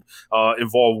Kingdom build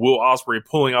involved Will Ospreay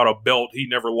pulling out a belt he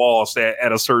never lost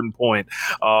at a certain point.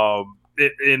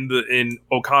 In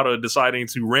Okada deciding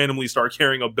to randomly start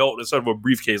carrying a belt instead of a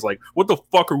briefcase. Like, what the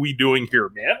fuck are we doing here,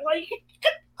 man?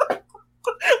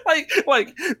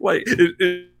 Like,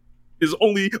 it is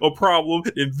only a problem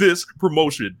in this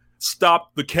promotion.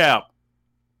 Stop the cap.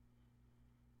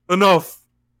 Enough.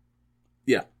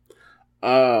 Yeah.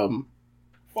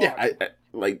 Yeah,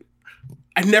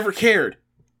 I never cared.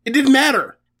 It didn't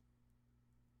matter.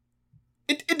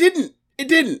 It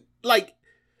didn't. Like,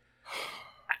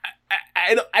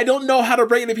 I don't know how to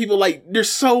break it to people. Like, there's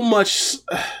so much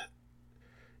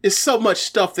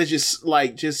stuff that's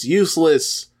just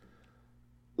useless.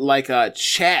 Like,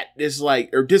 chat is like,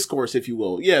 or discourse, if you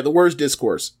will. Yeah, the word's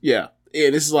discourse. Yeah.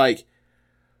 And it's like,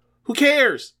 who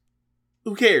cares?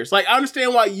 Who cares? Like, I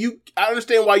understand why you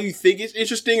think it's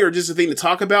interesting or just a thing to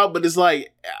talk about, but it's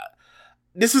like,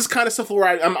 this is kind of stuff where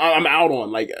I'm out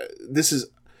on. Like, it's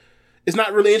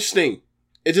not really interesting.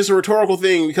 It's just a rhetorical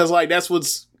thing because, like,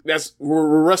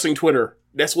 we're wrestling Twitter.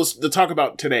 That's what's to talk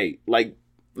about today. Like,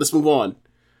 let's move on.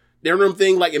 The interim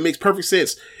thing, like, it makes perfect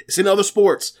sense. It's in other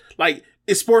sports. Like,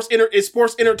 it's sports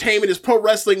entertainment, it's pro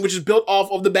wrestling, which is built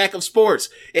off of the back of sports.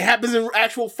 It happens in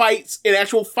actual fights, in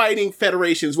actual fighting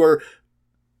federations where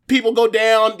people go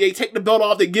down, they take the belt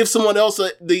off, they give someone else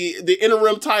the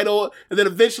interim title, and then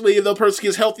eventually, if the person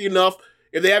gets healthy enough,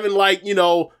 if they haven't, like, you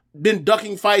know, been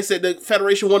ducking fights that the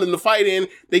federation wanted them to fight in,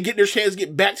 they get their chance to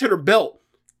get back to their belt.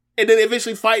 And then they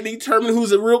eventually fight and determine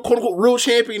who's the real, quote unquote, real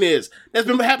champion is. That's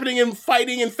been happening in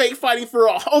fighting and fake fighting for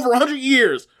over 100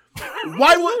 years.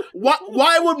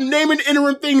 Why would naming the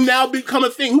interim thing now become a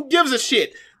thing? Who gives a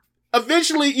shit?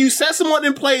 Eventually, you set someone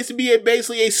in place to be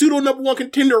basically a pseudo number 1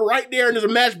 contender right there, and there's a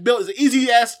match built. It's an easy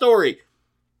ass story.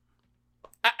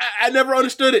 I never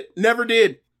understood it. Never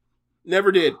did.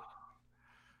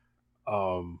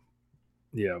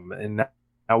 Yeah, and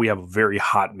now we have a very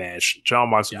hot match. Jon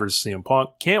Moxley versus CM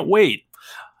Punk. Can't wait.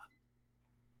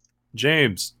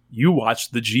 James, you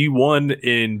watched the G1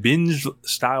 in binge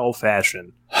style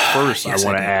fashion. First, yes, I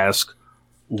want to ask,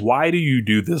 why do you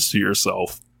do this to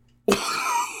yourself?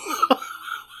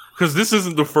 Because this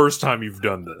isn't the first time you've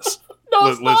done this.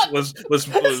 No, Let's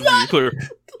be clear.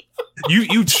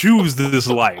 You choose this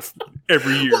life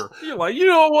every year. You're like, you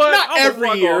know what? Not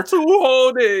every year. 2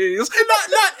 whole days.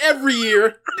 Not every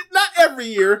year. Not every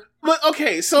year. But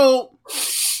okay, so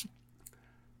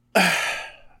I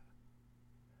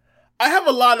have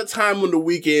a lot of time on the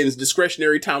weekends,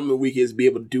 discretionary time on the weekends, to be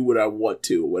able to do what I want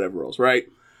to or whatever else, right?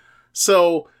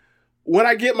 So when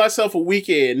I get myself a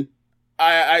weekend,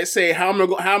 I say, how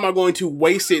am I going to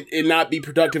waste it and not be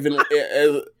productive? And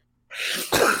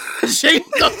Shane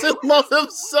doesn't love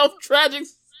himself tragic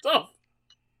stuff.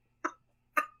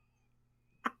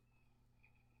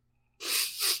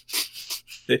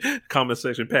 Comment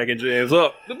section packing jams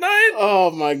up tonight.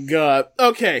 Oh my god.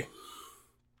 Okay.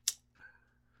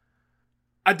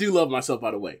 I do love myself, by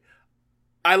the way.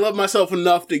 I love myself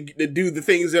enough to do the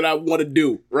things that I want to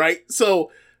do, right?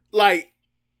 So, like,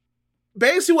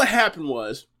 basically what happened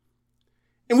was,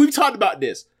 and we've talked about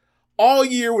this all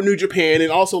year with New Japan,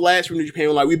 and also last year with New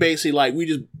Japan, like, we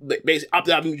just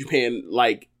opted out of New Japan,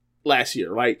 like, last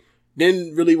year, right?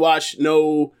 Didn't really watch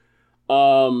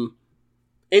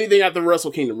anything after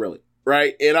Wrestle Kingdom, really,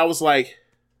 right? And I was like,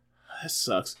 that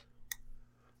sucks.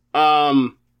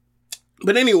 But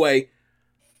anyway,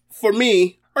 for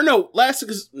me, hold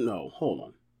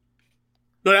on.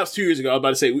 No, that was 2 years ago. I was about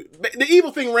to say, the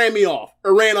evil thing ran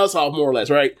us off more or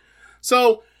less, right?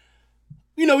 So,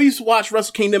 we used to watch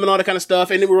Wrestle Kingdom and all that kind of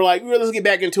stuff, and then we were like, let's get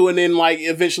back into it, and then, like,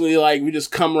 eventually, like, we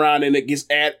just come around and it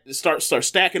starts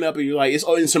stacking up, and you're like, it's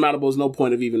insurmountable, there's no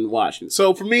point of even watching.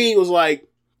 So, for me, it was like,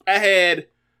 I had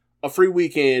a free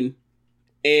weekend,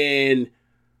 and,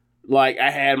 like,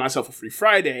 I had myself a free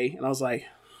Friday, and I was like,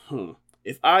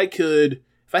 if I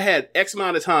had X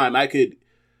amount of time, I could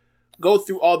go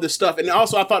through all this stuff. And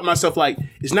also I thought to myself, like,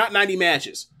 it's not 90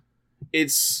 matches.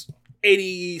 It's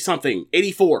 80 something,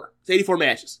 84. It's 84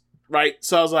 matches, right?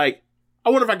 So I was like, I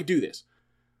wonder if I could do this.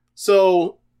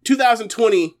 So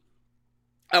 2020,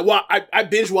 I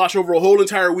binge watched over a whole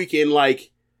entire weekend,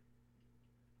 like,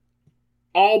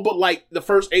 all but, like, the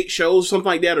first 8 shows, something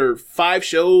like that, or 5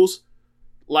 shows,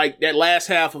 like, that last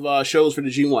half of shows for the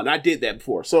G1. I did that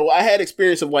before. So I had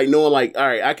experience of, like, knowing, like, all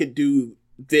right, I could do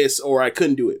this or I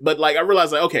couldn't do it. But, like, I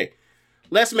realized, like, okay,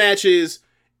 less matches.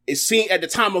 At the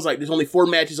time, I was like, there's only 4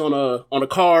 matches on a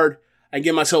card. I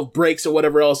give myself breaks or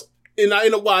whatever else. And I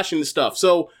ended up watching the stuff.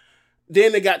 So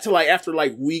then it got to, like, after,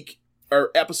 like, week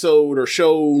or episode or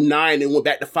show 9 and went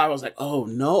back to 5. I was like, oh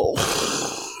no.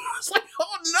 It's like,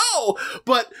 oh no.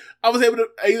 But I was able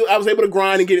to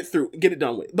grind and get it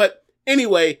done with. But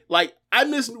anyway, like, I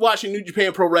miss watching New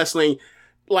Japan Pro Wrestling.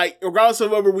 Like, regardless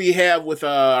of whatever we have with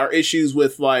our issues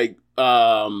with, like,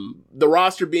 the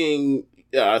roster being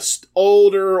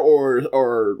older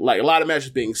or like a lot of matches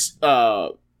being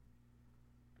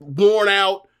worn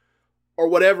out or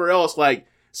whatever else, like,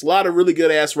 it's a lot of really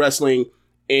good ass wrestling,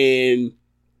 and,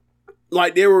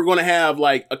 like, they were going to have,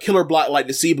 like, a killer block like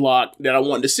the C block that I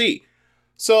wanted to see.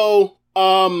 So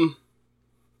I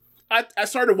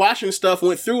started watching stuff,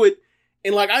 went through it,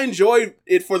 and, like, I enjoyed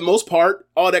it for the most part,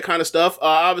 all that kind of stuff.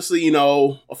 Obviously,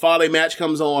 a Fale match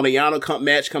comes on, a Yano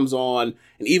match comes on,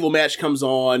 an Evil match comes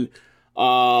on,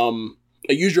 a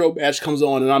Yujiro match comes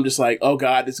on, and I'm just like, oh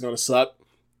god, this is gonna suck.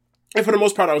 And for the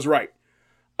most part, I was right.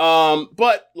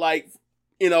 But, like,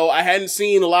 I hadn't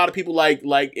seen a lot of people like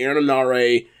Aaron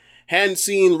Anare, hadn't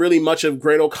seen really much of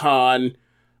Great Khan,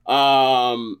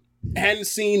 hadn't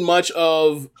seen much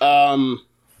of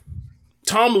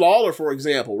Tom Lawler, for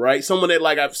example, right? Someone that,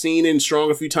 like, I've seen in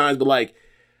Strong a few times, but, like,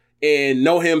 and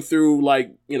know him through,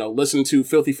 like, listening to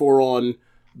Filthy 4 on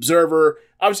Observer.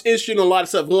 I was interested in a lot of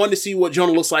stuff. Wanted to see what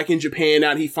Jonah looks like in Japan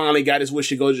now that he finally got his wish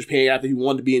to go to Japan after he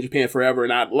wanted to be in Japan forever.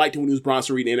 And I liked him when he was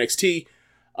Bronson Reed in NXT.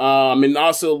 And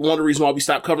also, one of the reasons why we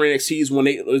stopped covering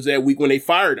NXT was that week when they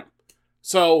fired him.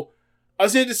 So I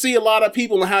was interested to see a lot of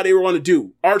people and how they were going to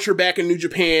do. Archer back in New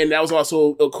Japan, that was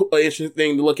also an interesting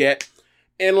thing to look at.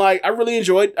 And, like, I really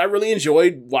enjoyed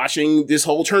watching this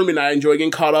whole tournament. I enjoyed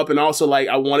getting caught up, and also, like,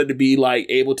 I wanted to be, like,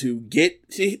 able to get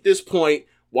to this point,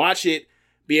 watch it,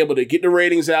 be able to get the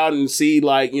ratings out and see,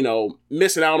 like,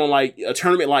 missing out on, like, a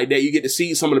tournament like that. You get to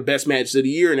see some of the best matches of the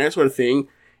year and that sort of thing.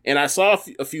 And I saw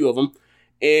a few of them,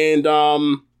 and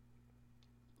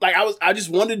like, I just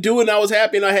wanted to do it, and I was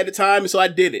happy, and I had the time, and so I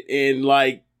did it. And,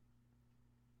 like,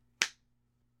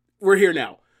 we're here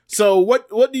now. So what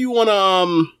do you want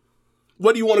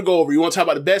to go over? You want to talk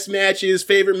about the best matches,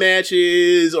 favorite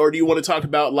matches, or do you want to talk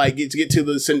about, like, get to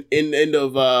the end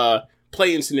of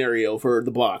play-in scenario for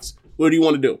the blocks? What do you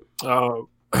want to do?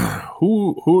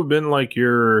 Who have been, like,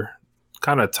 your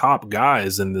kind of top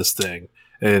guys in this thing?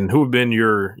 And who have been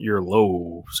your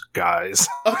lows guys?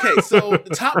 Okay, so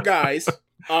the top guys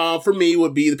for me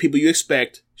would be the people you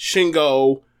expect: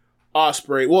 Shingo,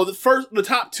 Ospreay. Well, the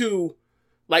top two,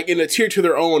 like in a tier to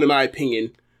their own, in my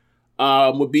opinion,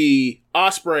 would be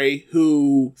Ospreay,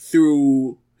 who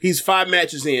he's 5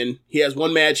 matches in. He has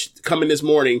 1 match coming this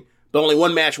morning, but only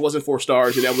 1 match wasn't 4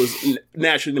 stars, and that was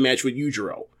naturally the match with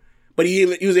Yujiro. But he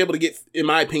was able to get, in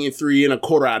my opinion, 3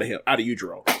 1/4 out of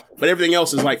Yujiro. But everything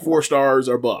else is like 4 stars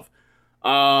or above.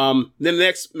 Then the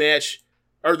next match,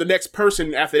 or the next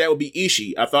person after that would be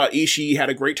Ishii. I thought Ishii had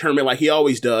a great tournament like he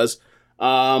always does.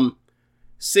 5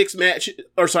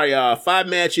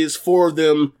 matches, 4 of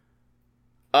them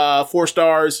 4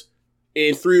 stars,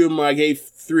 and 3 of them I gave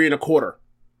 3 1/4.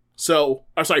 So,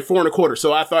 4 1/4.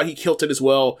 So I thought he killed it as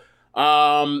well.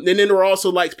 And then there were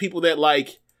also like people that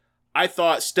like I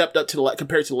thought stepped up to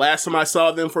compared to the last time I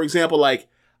saw them. For example, like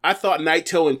I thought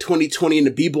Naito in 2020 in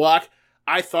the B block,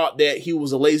 I thought that he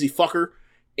was a lazy fucker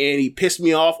and he pissed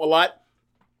me off a lot.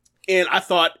 And I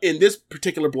thought in this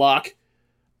particular block,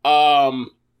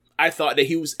 I thought that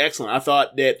he was excellent. I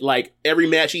thought that like every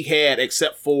match he had,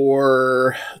 except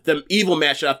for the Evil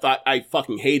match that I thought I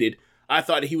fucking hated, I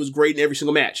thought that he was great in every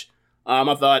single match. I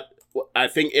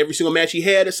think every single match he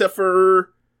had, except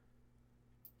for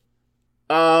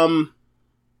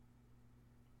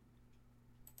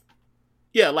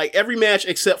like every match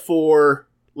except for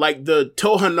like the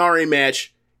Tohanari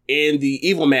match and the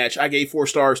Evil match, I gave 4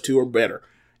 stars to or better.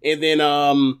 And then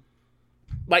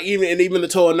even the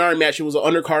Tohanari match, it was an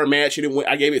undercard match, and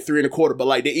I gave it 3 1/4. But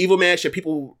like the Evil match that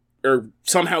people are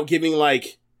somehow giving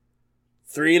like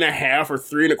 3 1/2 or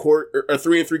 3 1/4 or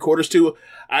 3 3/4 to,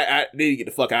 I need to get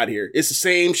the fuck out of here. It's the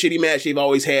same shitty match they've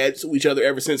always had to each other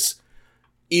ever since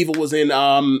Evil was in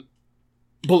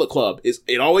Bullet Club.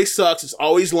 It always sucks. It's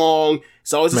always long.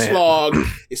 It's always a slog.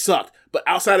 It sucked. But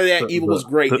outside of that, Evil was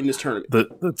great in this tournament. The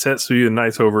Tetsuya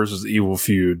Naito versus Evil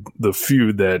feud, the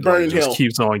feud that like, just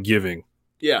keeps on giving.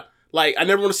 Yeah. Like, I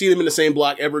never want to see them in the same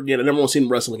block ever again. I never want to see them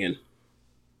wrestle again.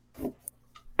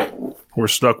 We're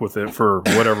stuck with it for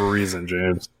whatever reason,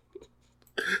 James.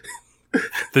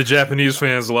 The Japanese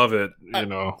fans love it, you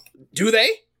know. Do they?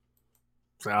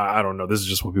 I don't know. This is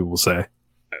just what people say.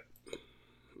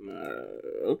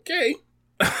 Okay.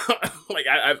 Like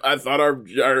I thought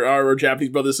our Japanese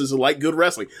brothers is like good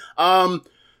wrestling.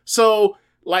 So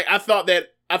like I thought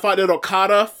that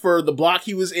Okada for the block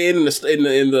he was in the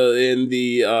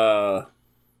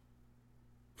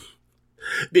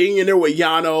being in there with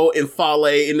Yano and Fale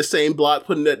in the same block,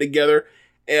 putting that together,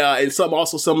 and some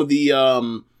of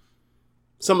the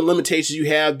limitations you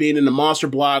have being in the monster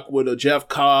block with a Jeff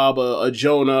Cobb, a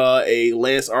Jonah, a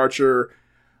Lance Archer.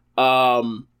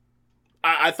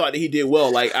 I thought that he did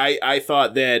well. Like I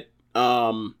thought that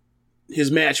his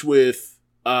match with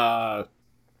Cobb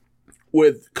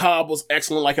was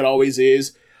excellent, like it always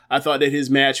is. I thought that his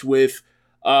match with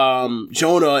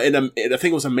Jonah and I think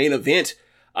it was a main event.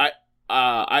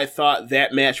 I thought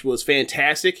that match was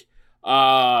fantastic.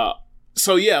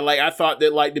 So yeah, like I thought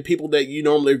that like the people that you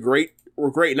normally were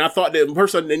great, and I thought that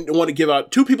person I didn't want to give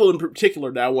out 2 people in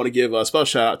particular that I want to give a special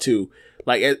shout out to,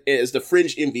 like as the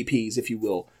fringe MVPs, if you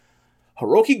will.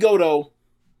 Hiroki Goto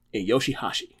and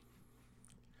Yoshihashi.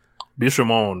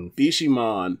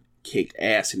 Bishamon kicked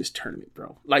ass in this tournament,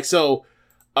 bro. Like, so,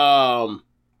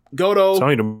 Goto. Tell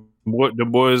me the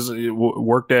boys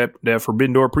worked that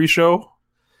Forbidden Door pre-show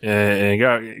and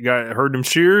got heard them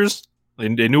cheers.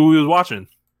 They knew we was watching.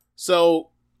 So,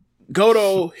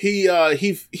 Goto, he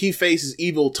faces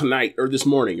Evil tonight or this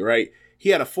morning, right? He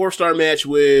had a 4-star match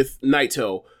with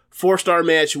Naito. 4-star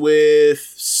match with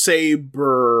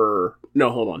Saber. No,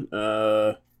 hold on.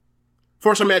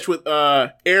 4-star match with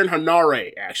Aaron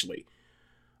Hanare, actually.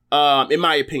 In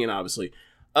my opinion, obviously.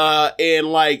 And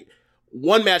like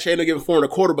 1 match I ended up giving 4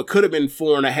 1/4, but could have been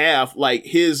 4 1/2. Like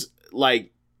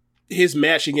his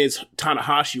match against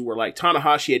Tanahashi, where like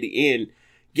Tanahashi at the end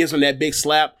gives him that big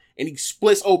slap and he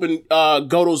splits open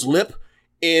Goto's lip.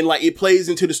 And like it plays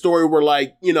into the story where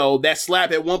like, you know, that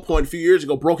slap at one point a few years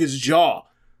ago broke his jaw.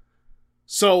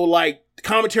 So like the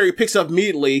commentary picks up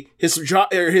immediately. His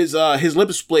lip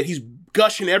is split. He's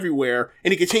gushing everywhere,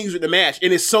 and he continues with the match,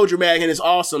 and it's so dramatic and it's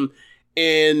awesome.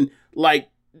 And like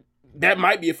that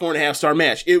might be a 4 1/2 star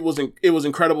match. It was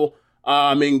incredible.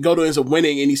 I mean, Goto ends up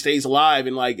winning and he stays alive.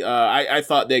 And like I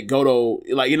thought that Goto,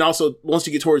 like, and also once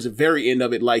you get towards the very end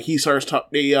of it, like he starts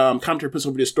the commentary puts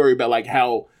over this story about like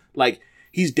how like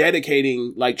he's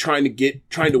dedicating like trying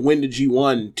to win the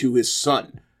G1 to his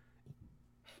son.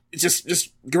 It's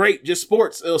just great, just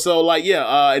sports. So like,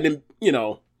 yeah, and then, you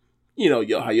know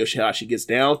how Yoshihashi gets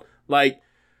down. Like,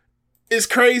 it's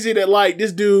crazy that like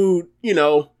this dude, you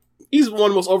know, he's one of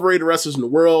the most overrated wrestlers in the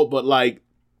world, but like,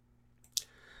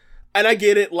 and I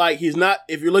get it, like he's not.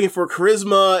 If you're looking for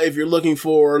charisma, if you're looking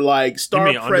for like star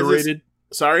presence, underrated?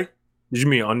 Sorry, did you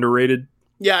mean underrated?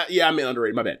 Yeah, I mean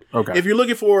underrated. My bad. Okay. If you're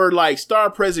looking for like star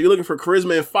presence, you're looking for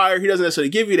charisma and fire. He doesn't necessarily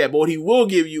give you that, but what he will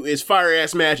give you is fire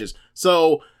ass matches.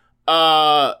 So, him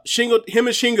and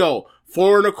Shingo,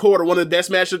 4 1/4, one of the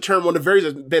best matches of the tournament, one of the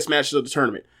very best matches of the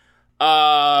tournament.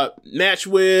 Match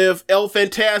with El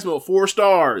Phantasmo, 4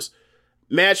 stars.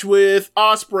 Match with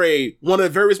Ospreay, one of the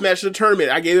very best matches of the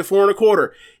tournament. I gave it 4 1/4.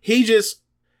 He just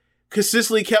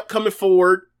consistently kept coming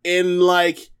forward and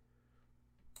like.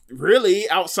 Really,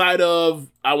 outside of,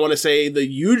 I want to say, the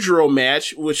Yujiro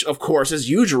match, which, of course, is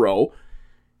Yujiro,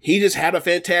 he just had a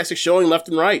fantastic showing left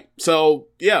and right. So,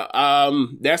 yeah,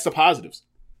 that's the positives.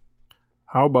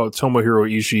 How about Tomohiro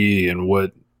Ishii and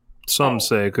what some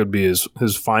say could be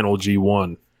his final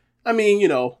G1? I mean, you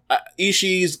know,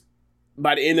 Ishii's,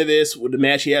 by the end of this, with the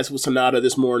match he has with Sonata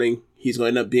this morning, he's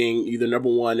going to end up being either number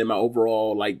 1 in my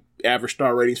overall, like, average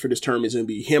star ratings for this tournament is going to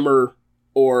be him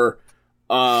or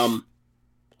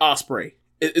Ospreay.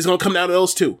 It's going to come down to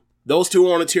those two. Those two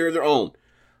are on a tier of their own.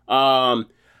 He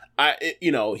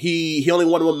only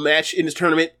won 1 match in this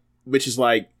tournament, which is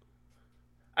like,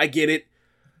 I get it.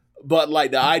 But like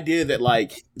the idea that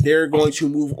like they're going to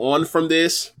move on from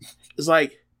this is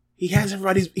like, he has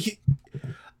everybody's,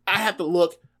 I have to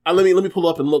look. Let me pull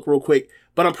up and look real quick.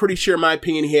 But I'm pretty sure, in my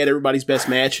opinion, he had everybody's best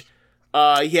match.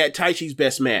 He had Taichi's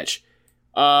best match.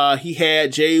 He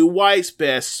had Jay White's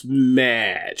best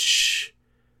match.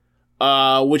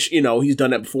 Which, you know, he's done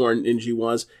that before in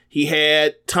G1s. He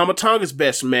had Tama Tonga's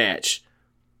best match.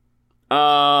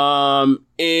 And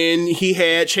he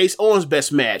had Chase Owens'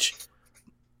 best match.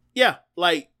 Yeah,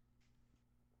 like...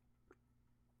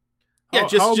 Yeah,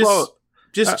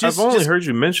 I've only heard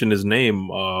you mention his name,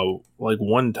 like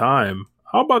one time.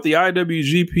 How about the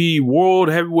IWGP World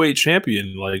Heavyweight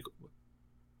Champion? Like,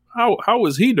 how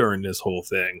was he during this whole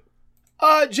thing?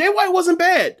 Jay White wasn't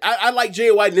bad. I like Jay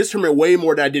White in this tournament way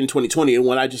more than I did in 2020. And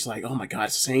when I just like, oh my God,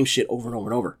 it's the same shit over and over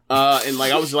and over. And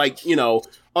like, I was like, you know,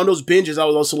 on those binges, I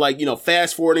was also like, you know,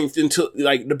 fast forwarding until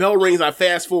like the bell rings. I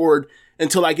fast forward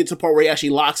until I get to the part where he actually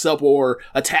locks up or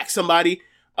attacks somebody.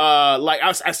 Like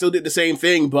I still did the same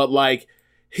thing, but like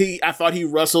I thought he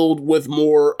wrestled with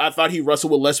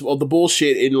less of the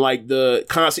bullshit and like the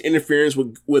constant interference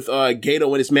with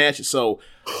Gato in his matches. So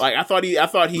like I thought he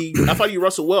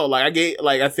wrestled well. Like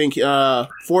I think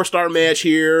 4-star match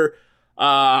here,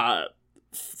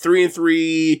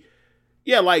 3-3.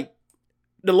 Yeah, like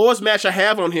the lowest match I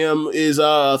have on him is 3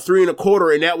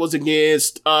 1/4, and that was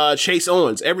against Chase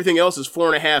Owens. Everything else is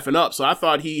 4.5 and up. So I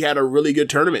thought he had a really good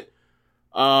tournament.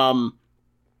 Yeah,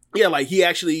 like he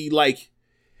actually like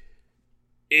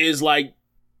is like,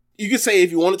 you could say if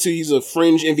you wanted to, he's a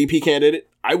fringe MVP candidate.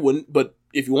 I wouldn't, but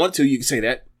if you want to, you can say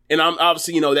that. And I'm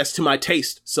obviously, you know, that's to my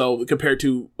taste. So compared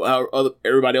to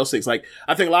everybody else thinks, like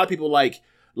I think a lot of people like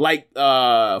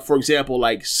for example,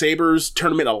 like Saber's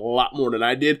tournament a lot more than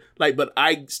I did. Like, but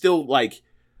I still like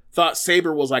thought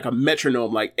Saber was like a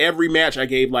metronome. Like every match I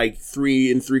gave like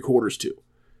 3 3/4 to,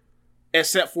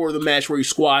 except for the match where he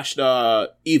squashed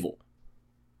Evil.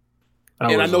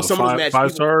 And I know some of those matches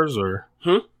 5 stars or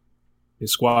he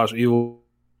squashed Evil.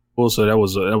 So that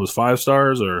was 5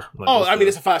 stars or like, I mean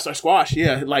it's a 5-star squash,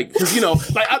 yeah. Like because you know,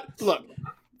 like look,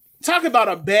 talk about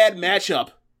a bad matchup.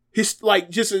 He's like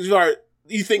just as far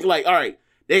you think like, all right,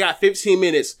 they got 15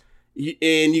 minutes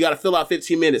and you got to fill out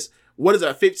 15 minutes. What is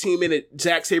a 15-minute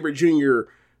Zack Sabre Jr.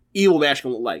 Evil match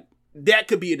gonna look like? That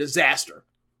could be a disaster.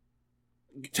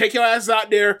 Take your ass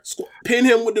out there, pin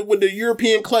him with the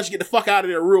European clutch, get the fuck out of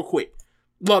there real quick.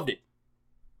 Loved it.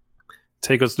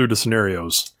 Take us through the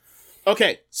scenarios.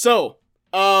 Okay, so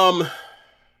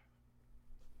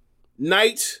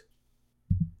night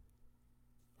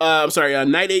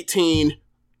 18,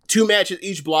 2 matches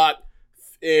each block,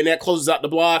 and that closes out the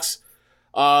blocks.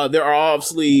 There are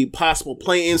obviously possible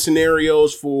play-in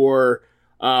scenarios for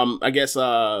I guess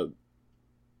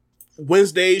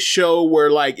Wednesday's show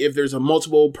where like if there's a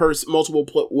multiple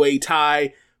way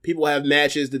tie, people have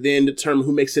matches to then determine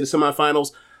who makes it to the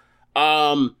semifinals.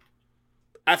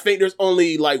 I think there's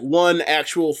only like one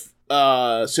actual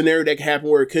scenario that can happen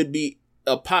where it could be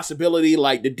a possibility.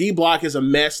 Like the D block is a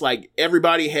mess. Like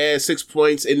everybody has 6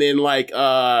 points, and then like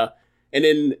and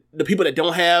then the people that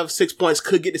don't have 6 points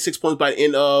could get the 6 points by the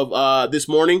end of this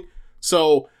morning.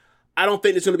 So I don't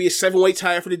think there's going to be a 7-way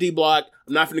tie for the D block.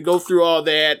 I'm not going to go through all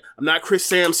that. I'm not Chris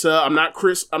Samsa. I'm not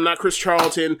Chris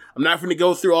Charlton. I'm not going to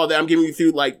go through all that. I'm giving you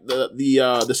through like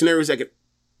the scenarios that could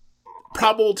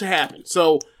probable to happen.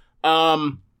 So,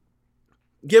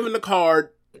 given the card,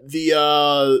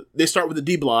 they start with the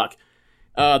D block.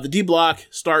 The D block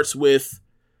starts with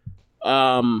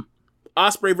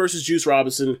Ospreay versus Juice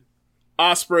Robinson.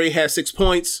 Ospreay has 6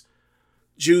 points.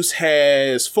 Juice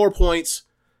has 4 points.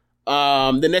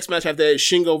 The next match after that is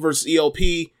Shingo versus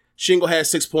ELP. Shingo has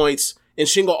 6 points, and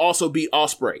Shingo also beat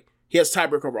Ospreay. He has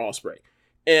tiebreak over Ospreay.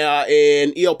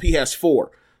 And ELP has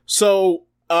 4. So,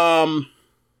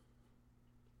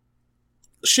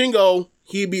 Shingo,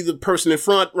 he'd be the person in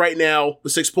front right now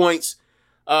with 6 points.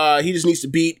 He just needs to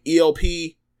beat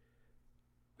ELP,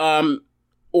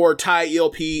 or tie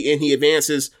ELP, and he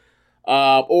advances.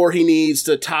 Or he needs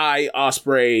to tie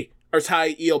Ospreay, or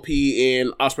tie ELP,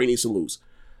 and Ospreay needs to lose.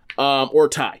 Or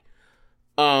tie,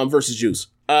 versus Juice.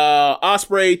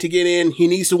 Ospreay, to get in, he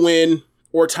needs to win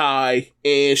or tie,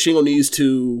 and Shingo needs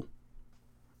to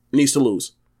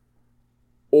lose.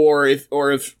 Or if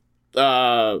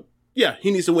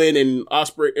he needs to win, and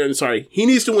he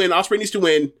needs to win, Ospreay needs to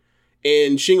win,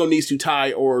 and Shingo needs to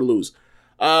tie or lose.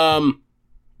 And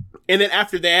then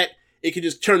after that, it could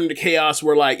just turn into chaos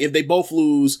where, like, if they both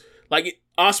lose, like,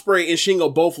 Ospreay and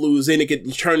Shingo both lose, then it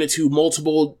could turn into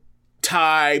multiple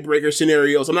tiebreaker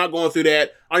scenarios. I'm not going through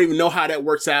that. I don't even know how that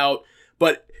works out,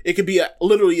 but it could be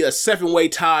literally a 7-way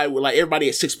tie with, like, everybody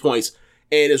at 6 points,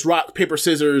 and it's rock, paper,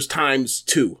 scissors times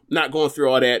 2. Not going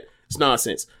through all that. It's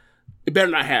nonsense. It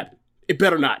better not happen. It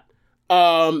better not.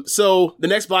 So the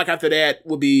next block after that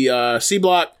will be C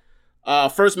block.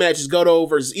 First match is Goto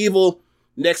versus Evil.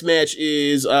 Next match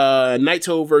is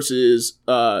Naito versus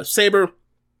Saber.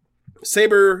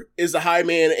 Saber is the high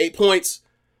man at 8 points.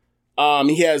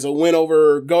 He has a win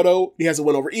over Goto. He has a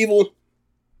win over Evil.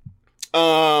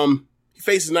 He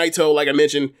faces Naito, like I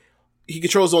mentioned. He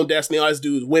controls his own destiny. All he has to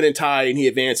do is win and tie, and he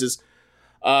advances.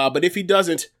 But if he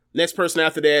doesn't, next person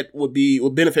after that would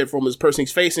benefit from his person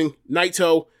he's facing.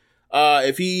 Naito,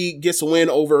 if he gets a win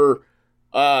over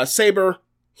Saber,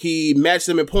 he matches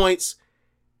him in points.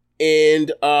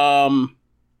 And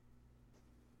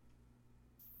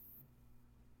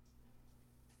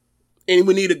he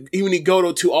would need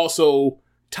Goto to also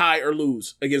tie or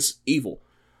lose against Evil.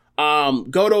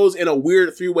 Goto's in a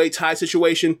weird 3-way tie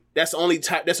situation. That's the only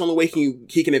way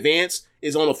he can advance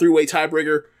is on a 3-way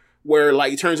tiebreaker where, like,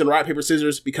 he turns into rock, paper,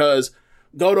 scissors, because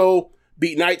Goto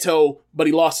beat Naito, but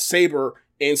he lost to Saber.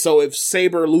 And so if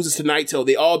Saber loses to Naito,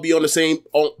 they all be on the same,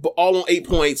 all on 8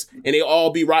 points, and they all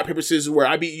be rock, paper, scissors, where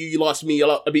I beat you, you lost to me,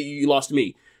 I beat you, you lost to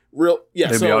me. They'd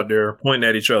be out there pointing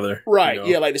at each other. Right, you know?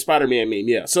 Yeah, like the Spider-Man meme,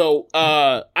 yeah. So,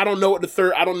 I don't know what the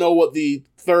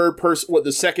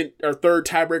second or third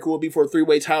tiebreaker will be for a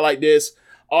 3-way tie like this.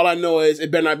 All I know is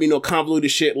it better not be no convoluted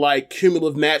shit like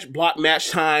cumulative block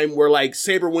match time where, like,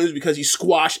 Saber wins because he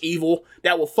squashed Evil.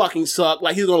 That will fucking suck.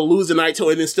 Like, he's gonna lose to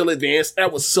Naito and then still advance.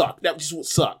 That would suck. That just would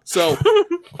suck. So,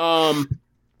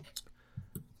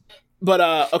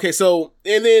 okay, so,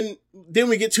 and then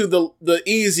we get to the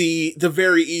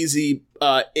very easy,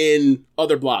 in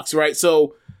other blocks, right?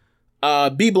 So,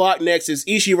 B block next is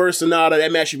Ishii versus Sonata.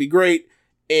 That match should be great.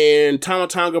 And Tama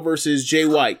Tonga versus Jay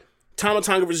White. Tama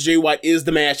Tonga versus Jay White is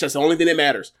the match. That's the only thing that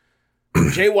matters.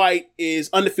 Jay White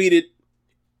is undefeated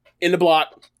in the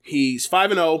block. He's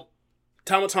 5-0.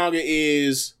 Tama Tonga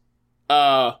is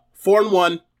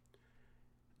 4-1.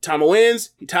 Tama wins.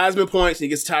 He ties him in points. And he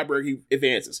gets a tiebreaker. He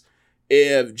advances.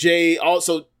 If Jay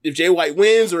White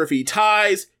wins or if he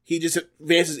ties, he just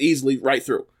advances easily right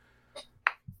through.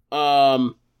 I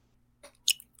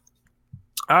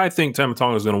think Tama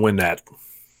Tonga is going to win that.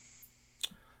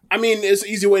 I mean, it's an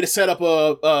easy way to set up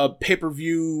a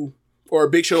pay-per-view or a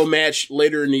big show match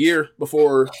later in the year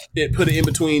before it put it in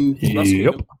between.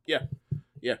 Yep. Yeah.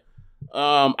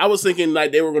 I was thinking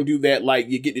like they were going to do that, like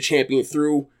you get the champion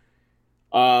through,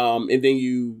 and then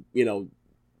you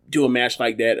do a match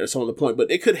like that or something to the point.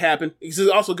 But it could happen. It's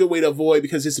also a good way to avoid,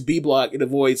 because it's a B block. It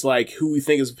avoids like who we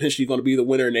think is potentially going to be the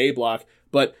winner in the A block.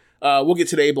 But we'll get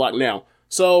to the A block now.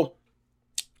 So,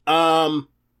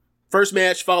 first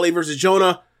match, Fale versus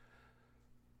Jonah.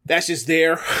 That's just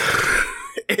there.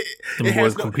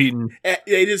 They competing.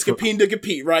 They just competing to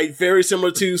compete, right? Very similar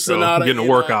to Sonata getting a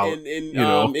workout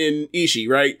in Ishii,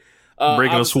 right?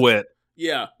 Breaking a sweat.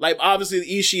 Yeah, like obviously the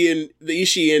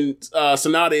Ishii and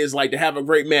Sonata is like to have a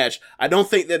great match. I don't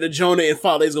think that the Jonah and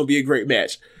Fale is going to be a great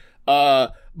match.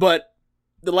 But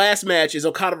the last match is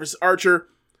Okada versus Archer.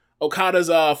 Okada's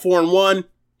 4-1.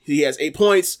 He has 8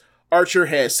 points. Archer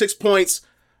has 6 points.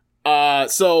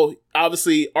 So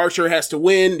obviously Archer has to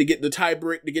win to get the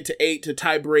tiebreak, to get to 8 to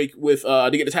tiebreak with, to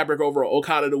get the tiebreak over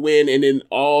Okada to win. And then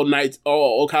all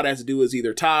Okada has to do is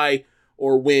either tie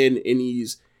or win, and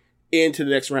he's into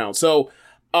the next round. So,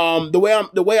 the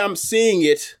way I'm seeing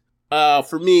it,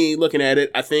 for me, looking at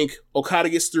it, I think Okada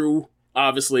gets through,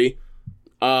 obviously.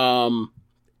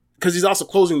 Because he's also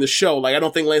closing the show. Like, I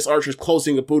don't think Lance Archer's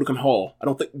closing at Budokan Hall. I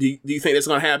don't think. Do you think that's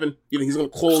going to happen? You think he's going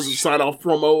to close the sign-off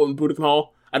promo in Budokan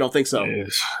Hall? I don't think so. Yeah,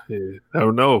 I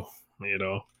don't know. You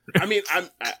know. I mean,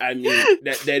 I mean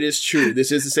that is true.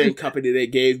 This is the same company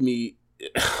that gave me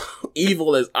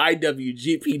Evil as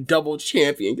IWGP double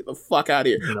champion. Get the fuck out of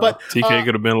here. You know, but TK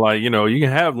could have been like, you can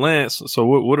have Lance. So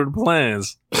what are the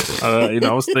plans? I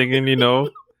was thinking,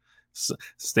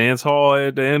 stand tall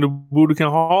at the end of Budokan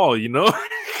Hall. Oh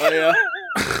yeah.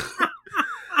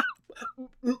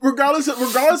 regardless of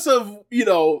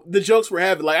the jokes we're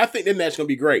having, like, I think that match is gonna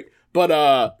be great. But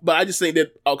I just think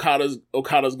that Okada's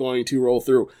going to roll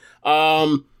through.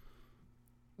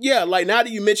 Yeah, like, now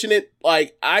that you mention it,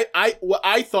 like, what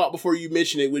I thought before you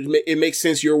mentioned it, it makes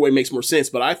sense your way, makes more sense.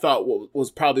 But I thought what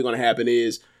was probably going to happen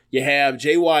is you have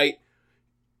Jay White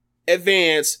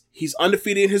advance, he's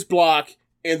undefeated in his block,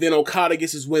 and then Okada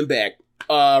gets his win back.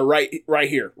 Right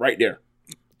here, right there.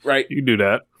 Right? You can do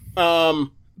that.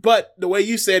 But the way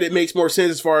you said it makes more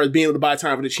sense as far as being able to buy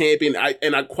time for the champion. I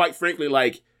quite frankly,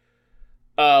 like,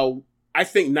 I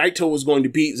think Naito was going to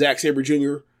beat Zack Sabre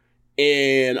Jr.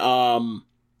 and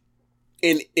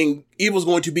Evil's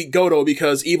going to beat Goto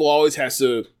because Evil always has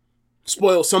to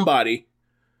spoil somebody.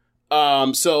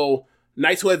 So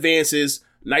Naito advances.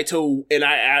 Naito, and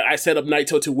I set up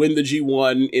Naito to win the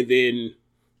G1, and then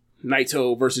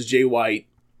Naito versus Jay White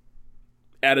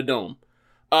at a dome.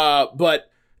 But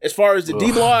as far as the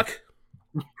D block,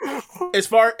 as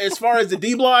far as the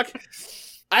D block,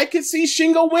 I could see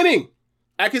Shingo winning.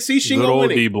 Good old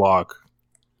D block.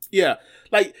 Yeah,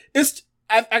 like,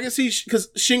 I can see, because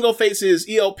Shingo faces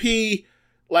ELP.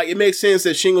 Like, it makes sense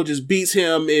that Shingo just beats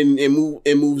him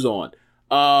and moves on.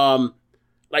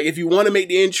 Like, if you want to make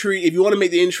the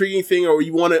intriguing thing, or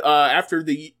you want to after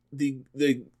the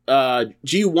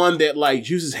G1 that, like,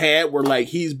 Juice's had, where, like,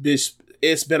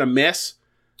 it's been a mess.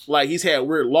 Like, he's had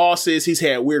weird losses, he's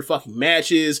had weird fucking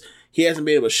matches, he hasn't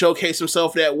been able to showcase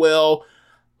himself that well.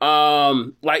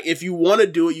 Like, if you want to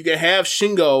do it, you can have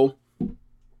Shingo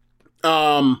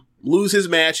lose his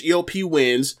match, ELP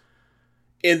wins,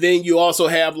 and then you also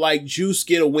have, like, Juice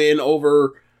get a win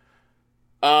over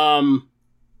Ospreay.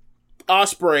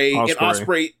 And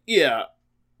Ospreay, yeah,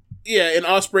 and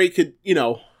Ospreay could,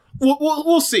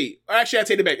 we'll see. Actually, I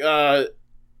take it back.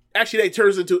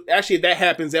 If that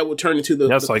happens, that will turn into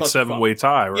that's like 7-way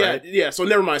tie, right? Yeah. So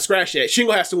never mind. Scratch that.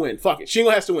 Shingo has to win. Fuck it.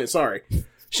 Shingo has to win. Sorry,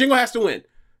 Shingo has to win.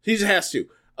 He just has to.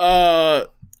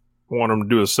 Want them to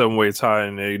do a 7-way tie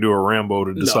and they do a Rambo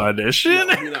to decide that shit.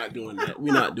 No, we're not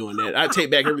doing that. I take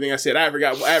back everything I said. I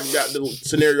forgot the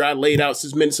scenario I laid out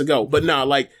 6 minutes ago. But no,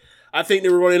 like, I think they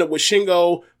were going to end up with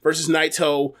Shingo versus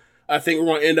Naito. I think we're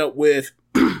going to end up with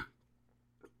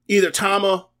either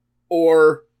Tama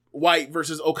or White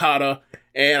versus Okada.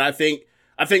 And I think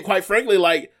quite frankly,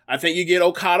 like, I think you get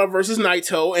Okada versus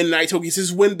Naito, and Naito gets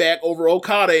his win back over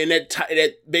Okada, and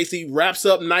that basically wraps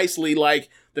up nicely, like,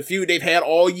 the feud they've had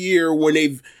all year, when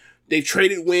they've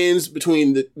traded wins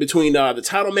between the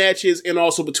title matches, and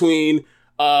also between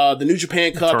the New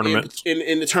Japan Cup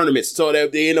and the tournaments, so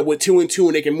that they end up with 2-2,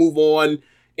 and they can move on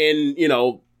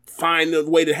and, find a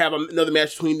way to have another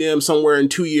match between them somewhere in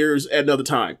 2 years at another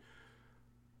time.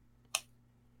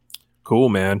 Cool,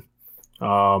 man.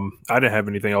 I didn't have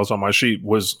anything else on my sheet.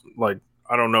 Was, like,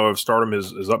 I don't know if Stardom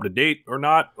is up to date or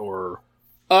not, or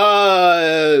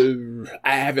I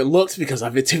haven't looked because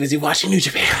I've been too busy watching New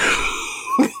Japan.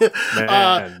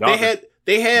 Man,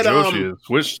 they had Joshi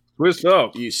is switched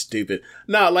up. You stupid.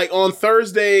 Nah, like, on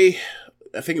Thursday,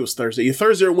 I think it was Thursday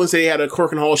or Wednesday, they had a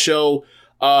Cork and Hall show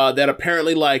that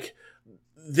apparently, like,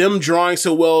 them drawing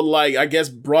so well, like, I guess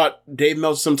brought Dave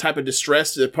Meltzer some type of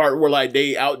distress to the part where, like,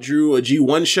 they outdrew a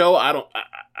G1 show. I don't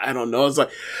know. It's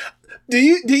like, do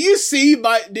you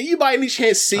by any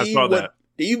chance see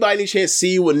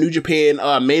what New Japan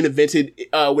main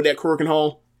evented with that Cork and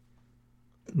Hall?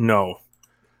 No.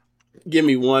 Give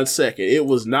me 1 second. It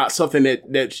was not something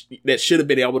that should have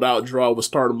been able to outdraw what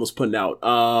Stardom was putting out.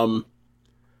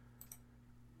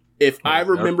 If I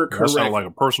remember correctly, that sounds like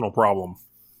a personal problem.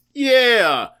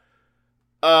 Yeah.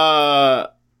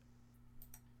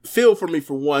 Feel for me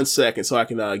for 1 second so I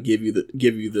can give you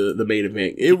the main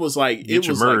event. It was like Get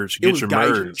your merch. Get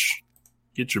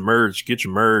your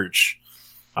merch.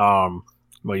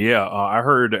 But yeah, I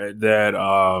heard that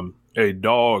a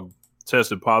dog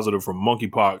tested positive for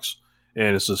monkeypox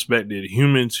and is suspected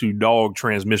human to dog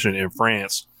transmission in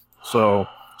France. So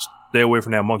stay away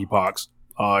from that monkeypox,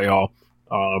 y'all.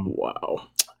 Wow.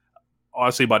 All I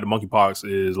say about the monkeypox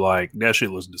is, like, that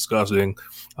shit looks disgusting.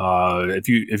 If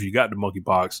you got the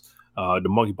monkeypox, the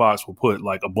monkeypox will put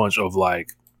like a bunch of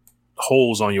like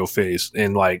holes on your face,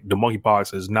 and like the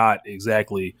monkeypox is not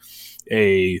exactly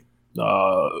a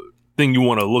thing you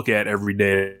want to look at every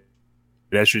day.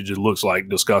 That shit just looks like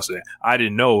disgusting. I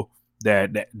didn't know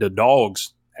that the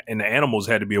dogs and the animals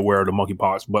had to be aware of the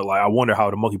monkeypox, but like I wonder how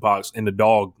the monkeypox in the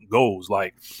dog goes.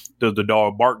 Like, does the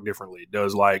dog bark differently?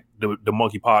 Does like the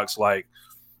monkeypox, like,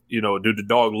 you know, do the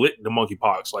dog lick the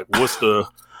monkeypox? Like, what's the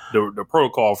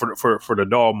protocol for the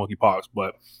dog monkeypox?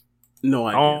 But no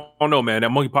idea. I don't know, man.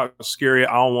 That monkeypox is scary.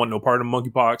 I don't want no part of the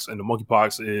monkeypox, and the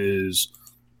monkeypox is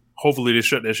hopefully they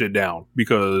shut that shit down,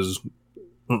 because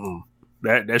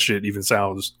that shit even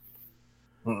sounds.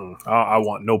 I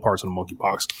want no parts of the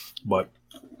monkeypox. But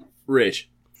Rich,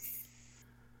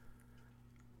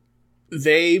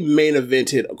 they main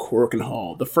evented a Korakuen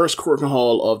Hall, the first Korakuen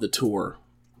Hall of the tour,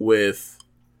 with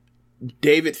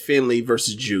David Finlay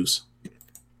versus Juice.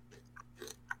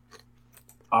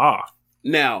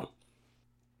 Now,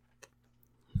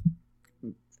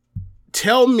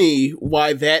 tell me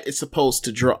why that is supposed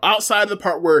to draw, outside of the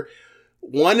part where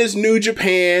one is New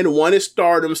Japan, one is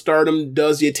Stardom. Stardom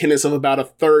does the attendance of about a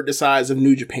third the size of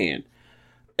New Japan,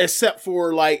 except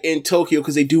for like in Tokyo,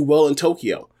 because they do well in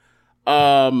Tokyo.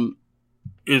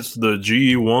 It's the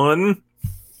G1.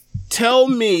 Tell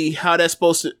me how that's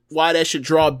supposed to, why that should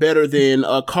draw better than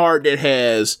a card that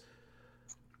has,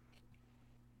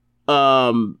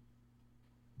 wrong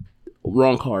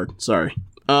card. Sorry.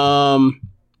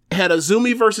 Had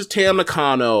Azumi versus Tam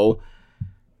Nakano,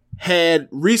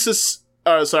 had Suzu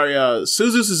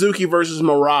Suzuki versus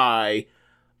Mirai,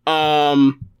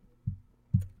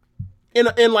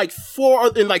 in like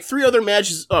three other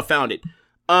matches, found it.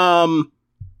 And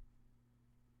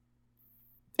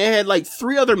had like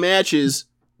three other matches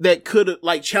that could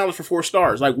like challenge for 4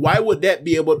 stars. Like, why should that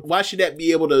be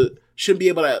able to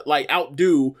like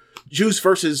outdo Juice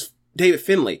versus David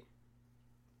Finlay?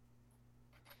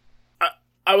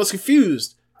 I was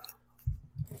confused.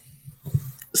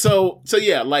 So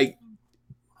yeah, like,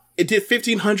 it did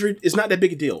 1,500. It's not that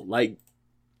big a deal. Like,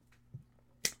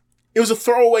 it was a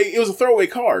throwaway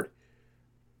card.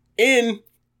 And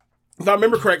if I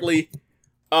remember correctly,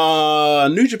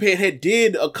 New Japan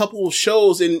did a couple of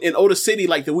shows in Ota City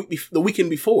like the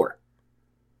weekend before,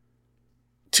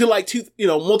 to like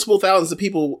multiple thousands of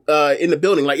people in the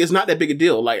building. Like, it's not that big a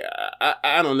deal. Like,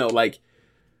 I don't know, like,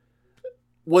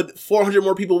 would 400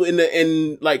 more people in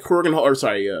Korakuen Hall, or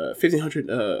sorry,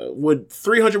 1,500, would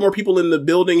 300 more people in the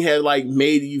building have like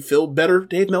made you feel better,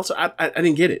 Dave Meltzer? I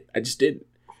didn't get it. I just didn't.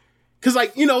 Cause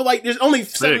like, there's only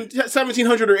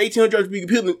 1,700 or 1,800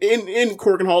 people in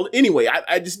Korakuen Hall anyway.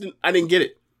 I didn't get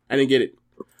it. I didn't get it.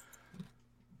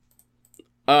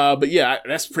 But yeah,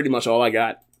 that's pretty much all I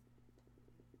got.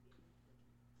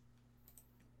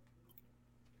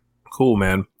 Cool,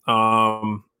 man.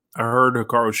 I heard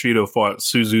Hikaru Shida fought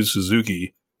Suzu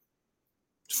Suzuki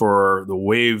for the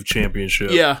Wave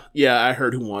Championship. Yeah, I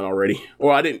heard who won already.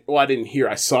 I didn't hear.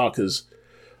 I saw, because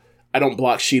I don't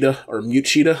block Shida or mute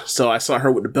Shida, so I saw her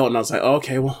with the belt, and I was like, oh,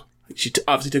 okay, well, she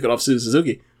obviously took it off Suzu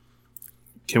Suzuki.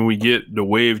 Can we get the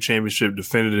Wave Championship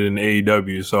defended in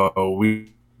AEW so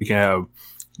we can have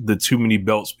the too many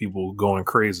belts people going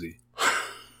crazy?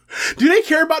 Do they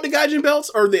care about the Gaijin belts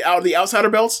or the outsider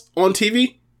belts on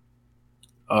TV?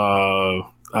 I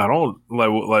don't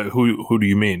like who do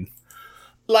you mean?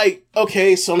 Like,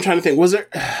 okay, so I'm trying to think. Was there,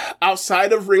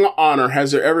 outside of Ring of Honor,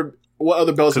 has there ever, what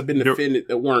other belts have been defended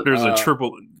that weren't? There's a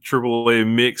triple A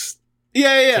mixed.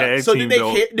 Yeah. So did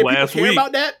people care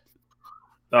about that?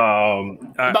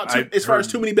 As far as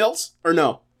too many belts, or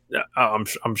no?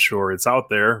 I'm sure it's out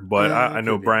there, but I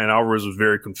know Brian Alvarez was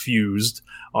very confused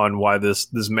on why this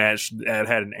match had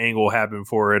an angle happen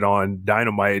for it on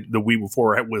Dynamite the week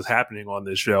before it was happening on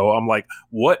this show. I'm like,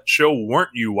 what show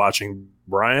weren't you watching,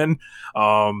 Brian?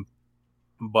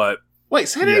 But wait,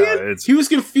 say that again? He was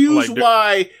confused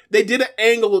why they did an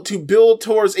angle to build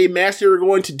towards a match they were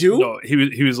going to do? No,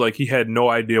 he was like, he had no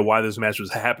idea why this match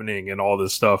was happening and all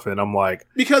this stuff, and I'm like,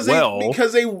 because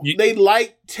they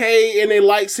liked Tay and they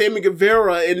liked Sammy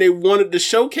Guevara and they wanted to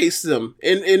showcase them.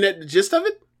 And that the gist of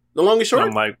it? The long and short?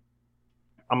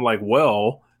 I'm like,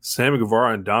 well, Sammy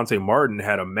Guevara and Dante Martin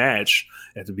had a match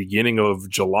at the beginning of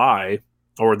July,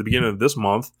 or the beginning of this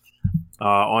month,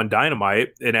 on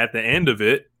Dynamite, and at the end of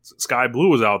it, Sky Blue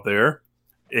was out there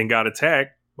and got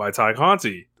attacked by Ty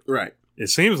Conti. Right. It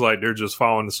seems like they're just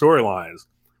following the storylines.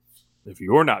 If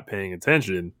you're not paying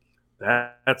attention,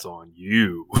 that's on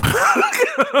you.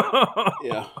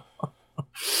 Yeah.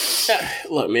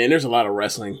 Look, man, there's a lot of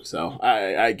wrestling, so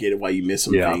I get it why you miss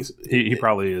some things. He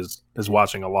probably is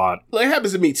watching a lot. Like, it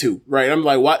happens to me too, right? I'm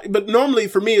like, why? But normally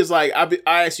for me, it's like I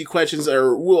ask you questions,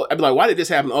 or I'd be like, why did this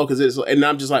happen? Oh, because it's, and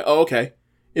I'm just like, oh, okay,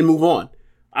 and move on.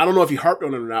 I don't know if you harped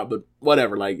on it or not, but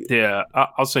whatever. Like, yeah,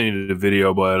 I'll send you the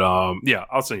video, but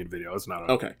I'll send you the video. It's not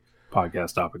a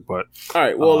podcast topic, but all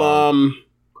right. Well,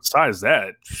 besides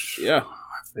that, yeah,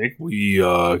 I think we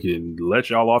can let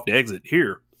y'all off the exit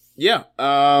here. Yeah.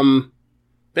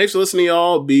 Thanks for listening,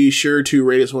 y'all. Be sure to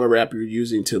rate us whatever app you're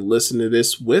using to listen to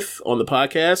this with on the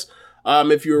podcast.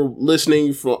 If you're listening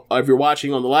if you're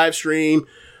watching on the live stream,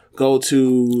 go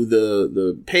to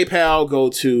the PayPal, go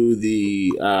to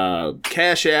the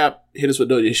Cash App, hit us with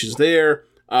donations there.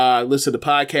 Listen to the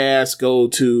podcast, go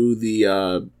to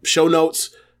the show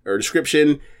notes or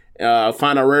description,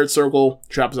 find our Red Circle,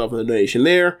 drop us off a donation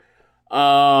there.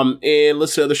 And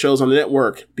listen to other shows on the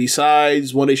network.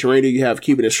 Besides One Nation Radio, you have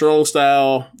Keeping It Strong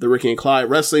Style, the Ricky and Clyde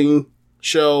Wrestling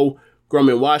Show, Grown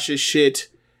Men Watch This Shit,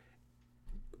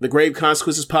 the Grave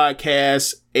Consequences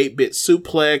Podcast, 8-Bit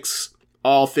Suplex,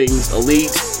 All Things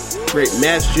Elite, Great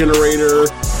Match Generator,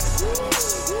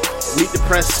 Meet the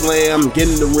Press Slam, Get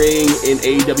in the Ring, and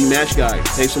AEW Match Guide.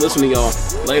 Thanks for listening, y'all.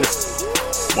 Later.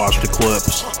 Watch the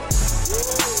clips.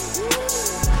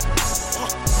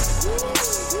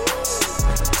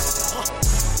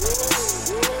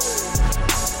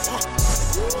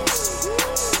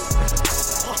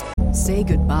 Say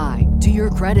goodbye to your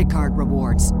credit card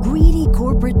rewards. Greedy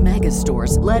corporate mega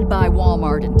stores, led by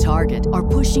Walmart and Target, are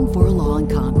pushing for a law in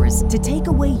Congress to take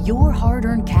away your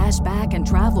hard-earned cash back and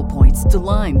travel points to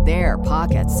line their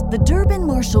pockets. The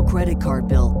Durbin-Marshall credit card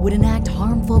bill would enact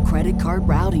harmful credit card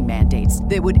routing mandates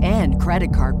that would end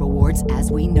credit card rewards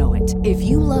as we know it. If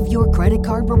you love your credit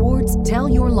card rewards, tell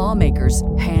your lawmakers,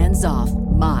 hands off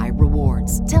my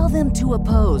rewards. Tell them to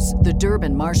oppose the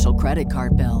Durbin-Marshall credit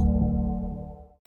card bill.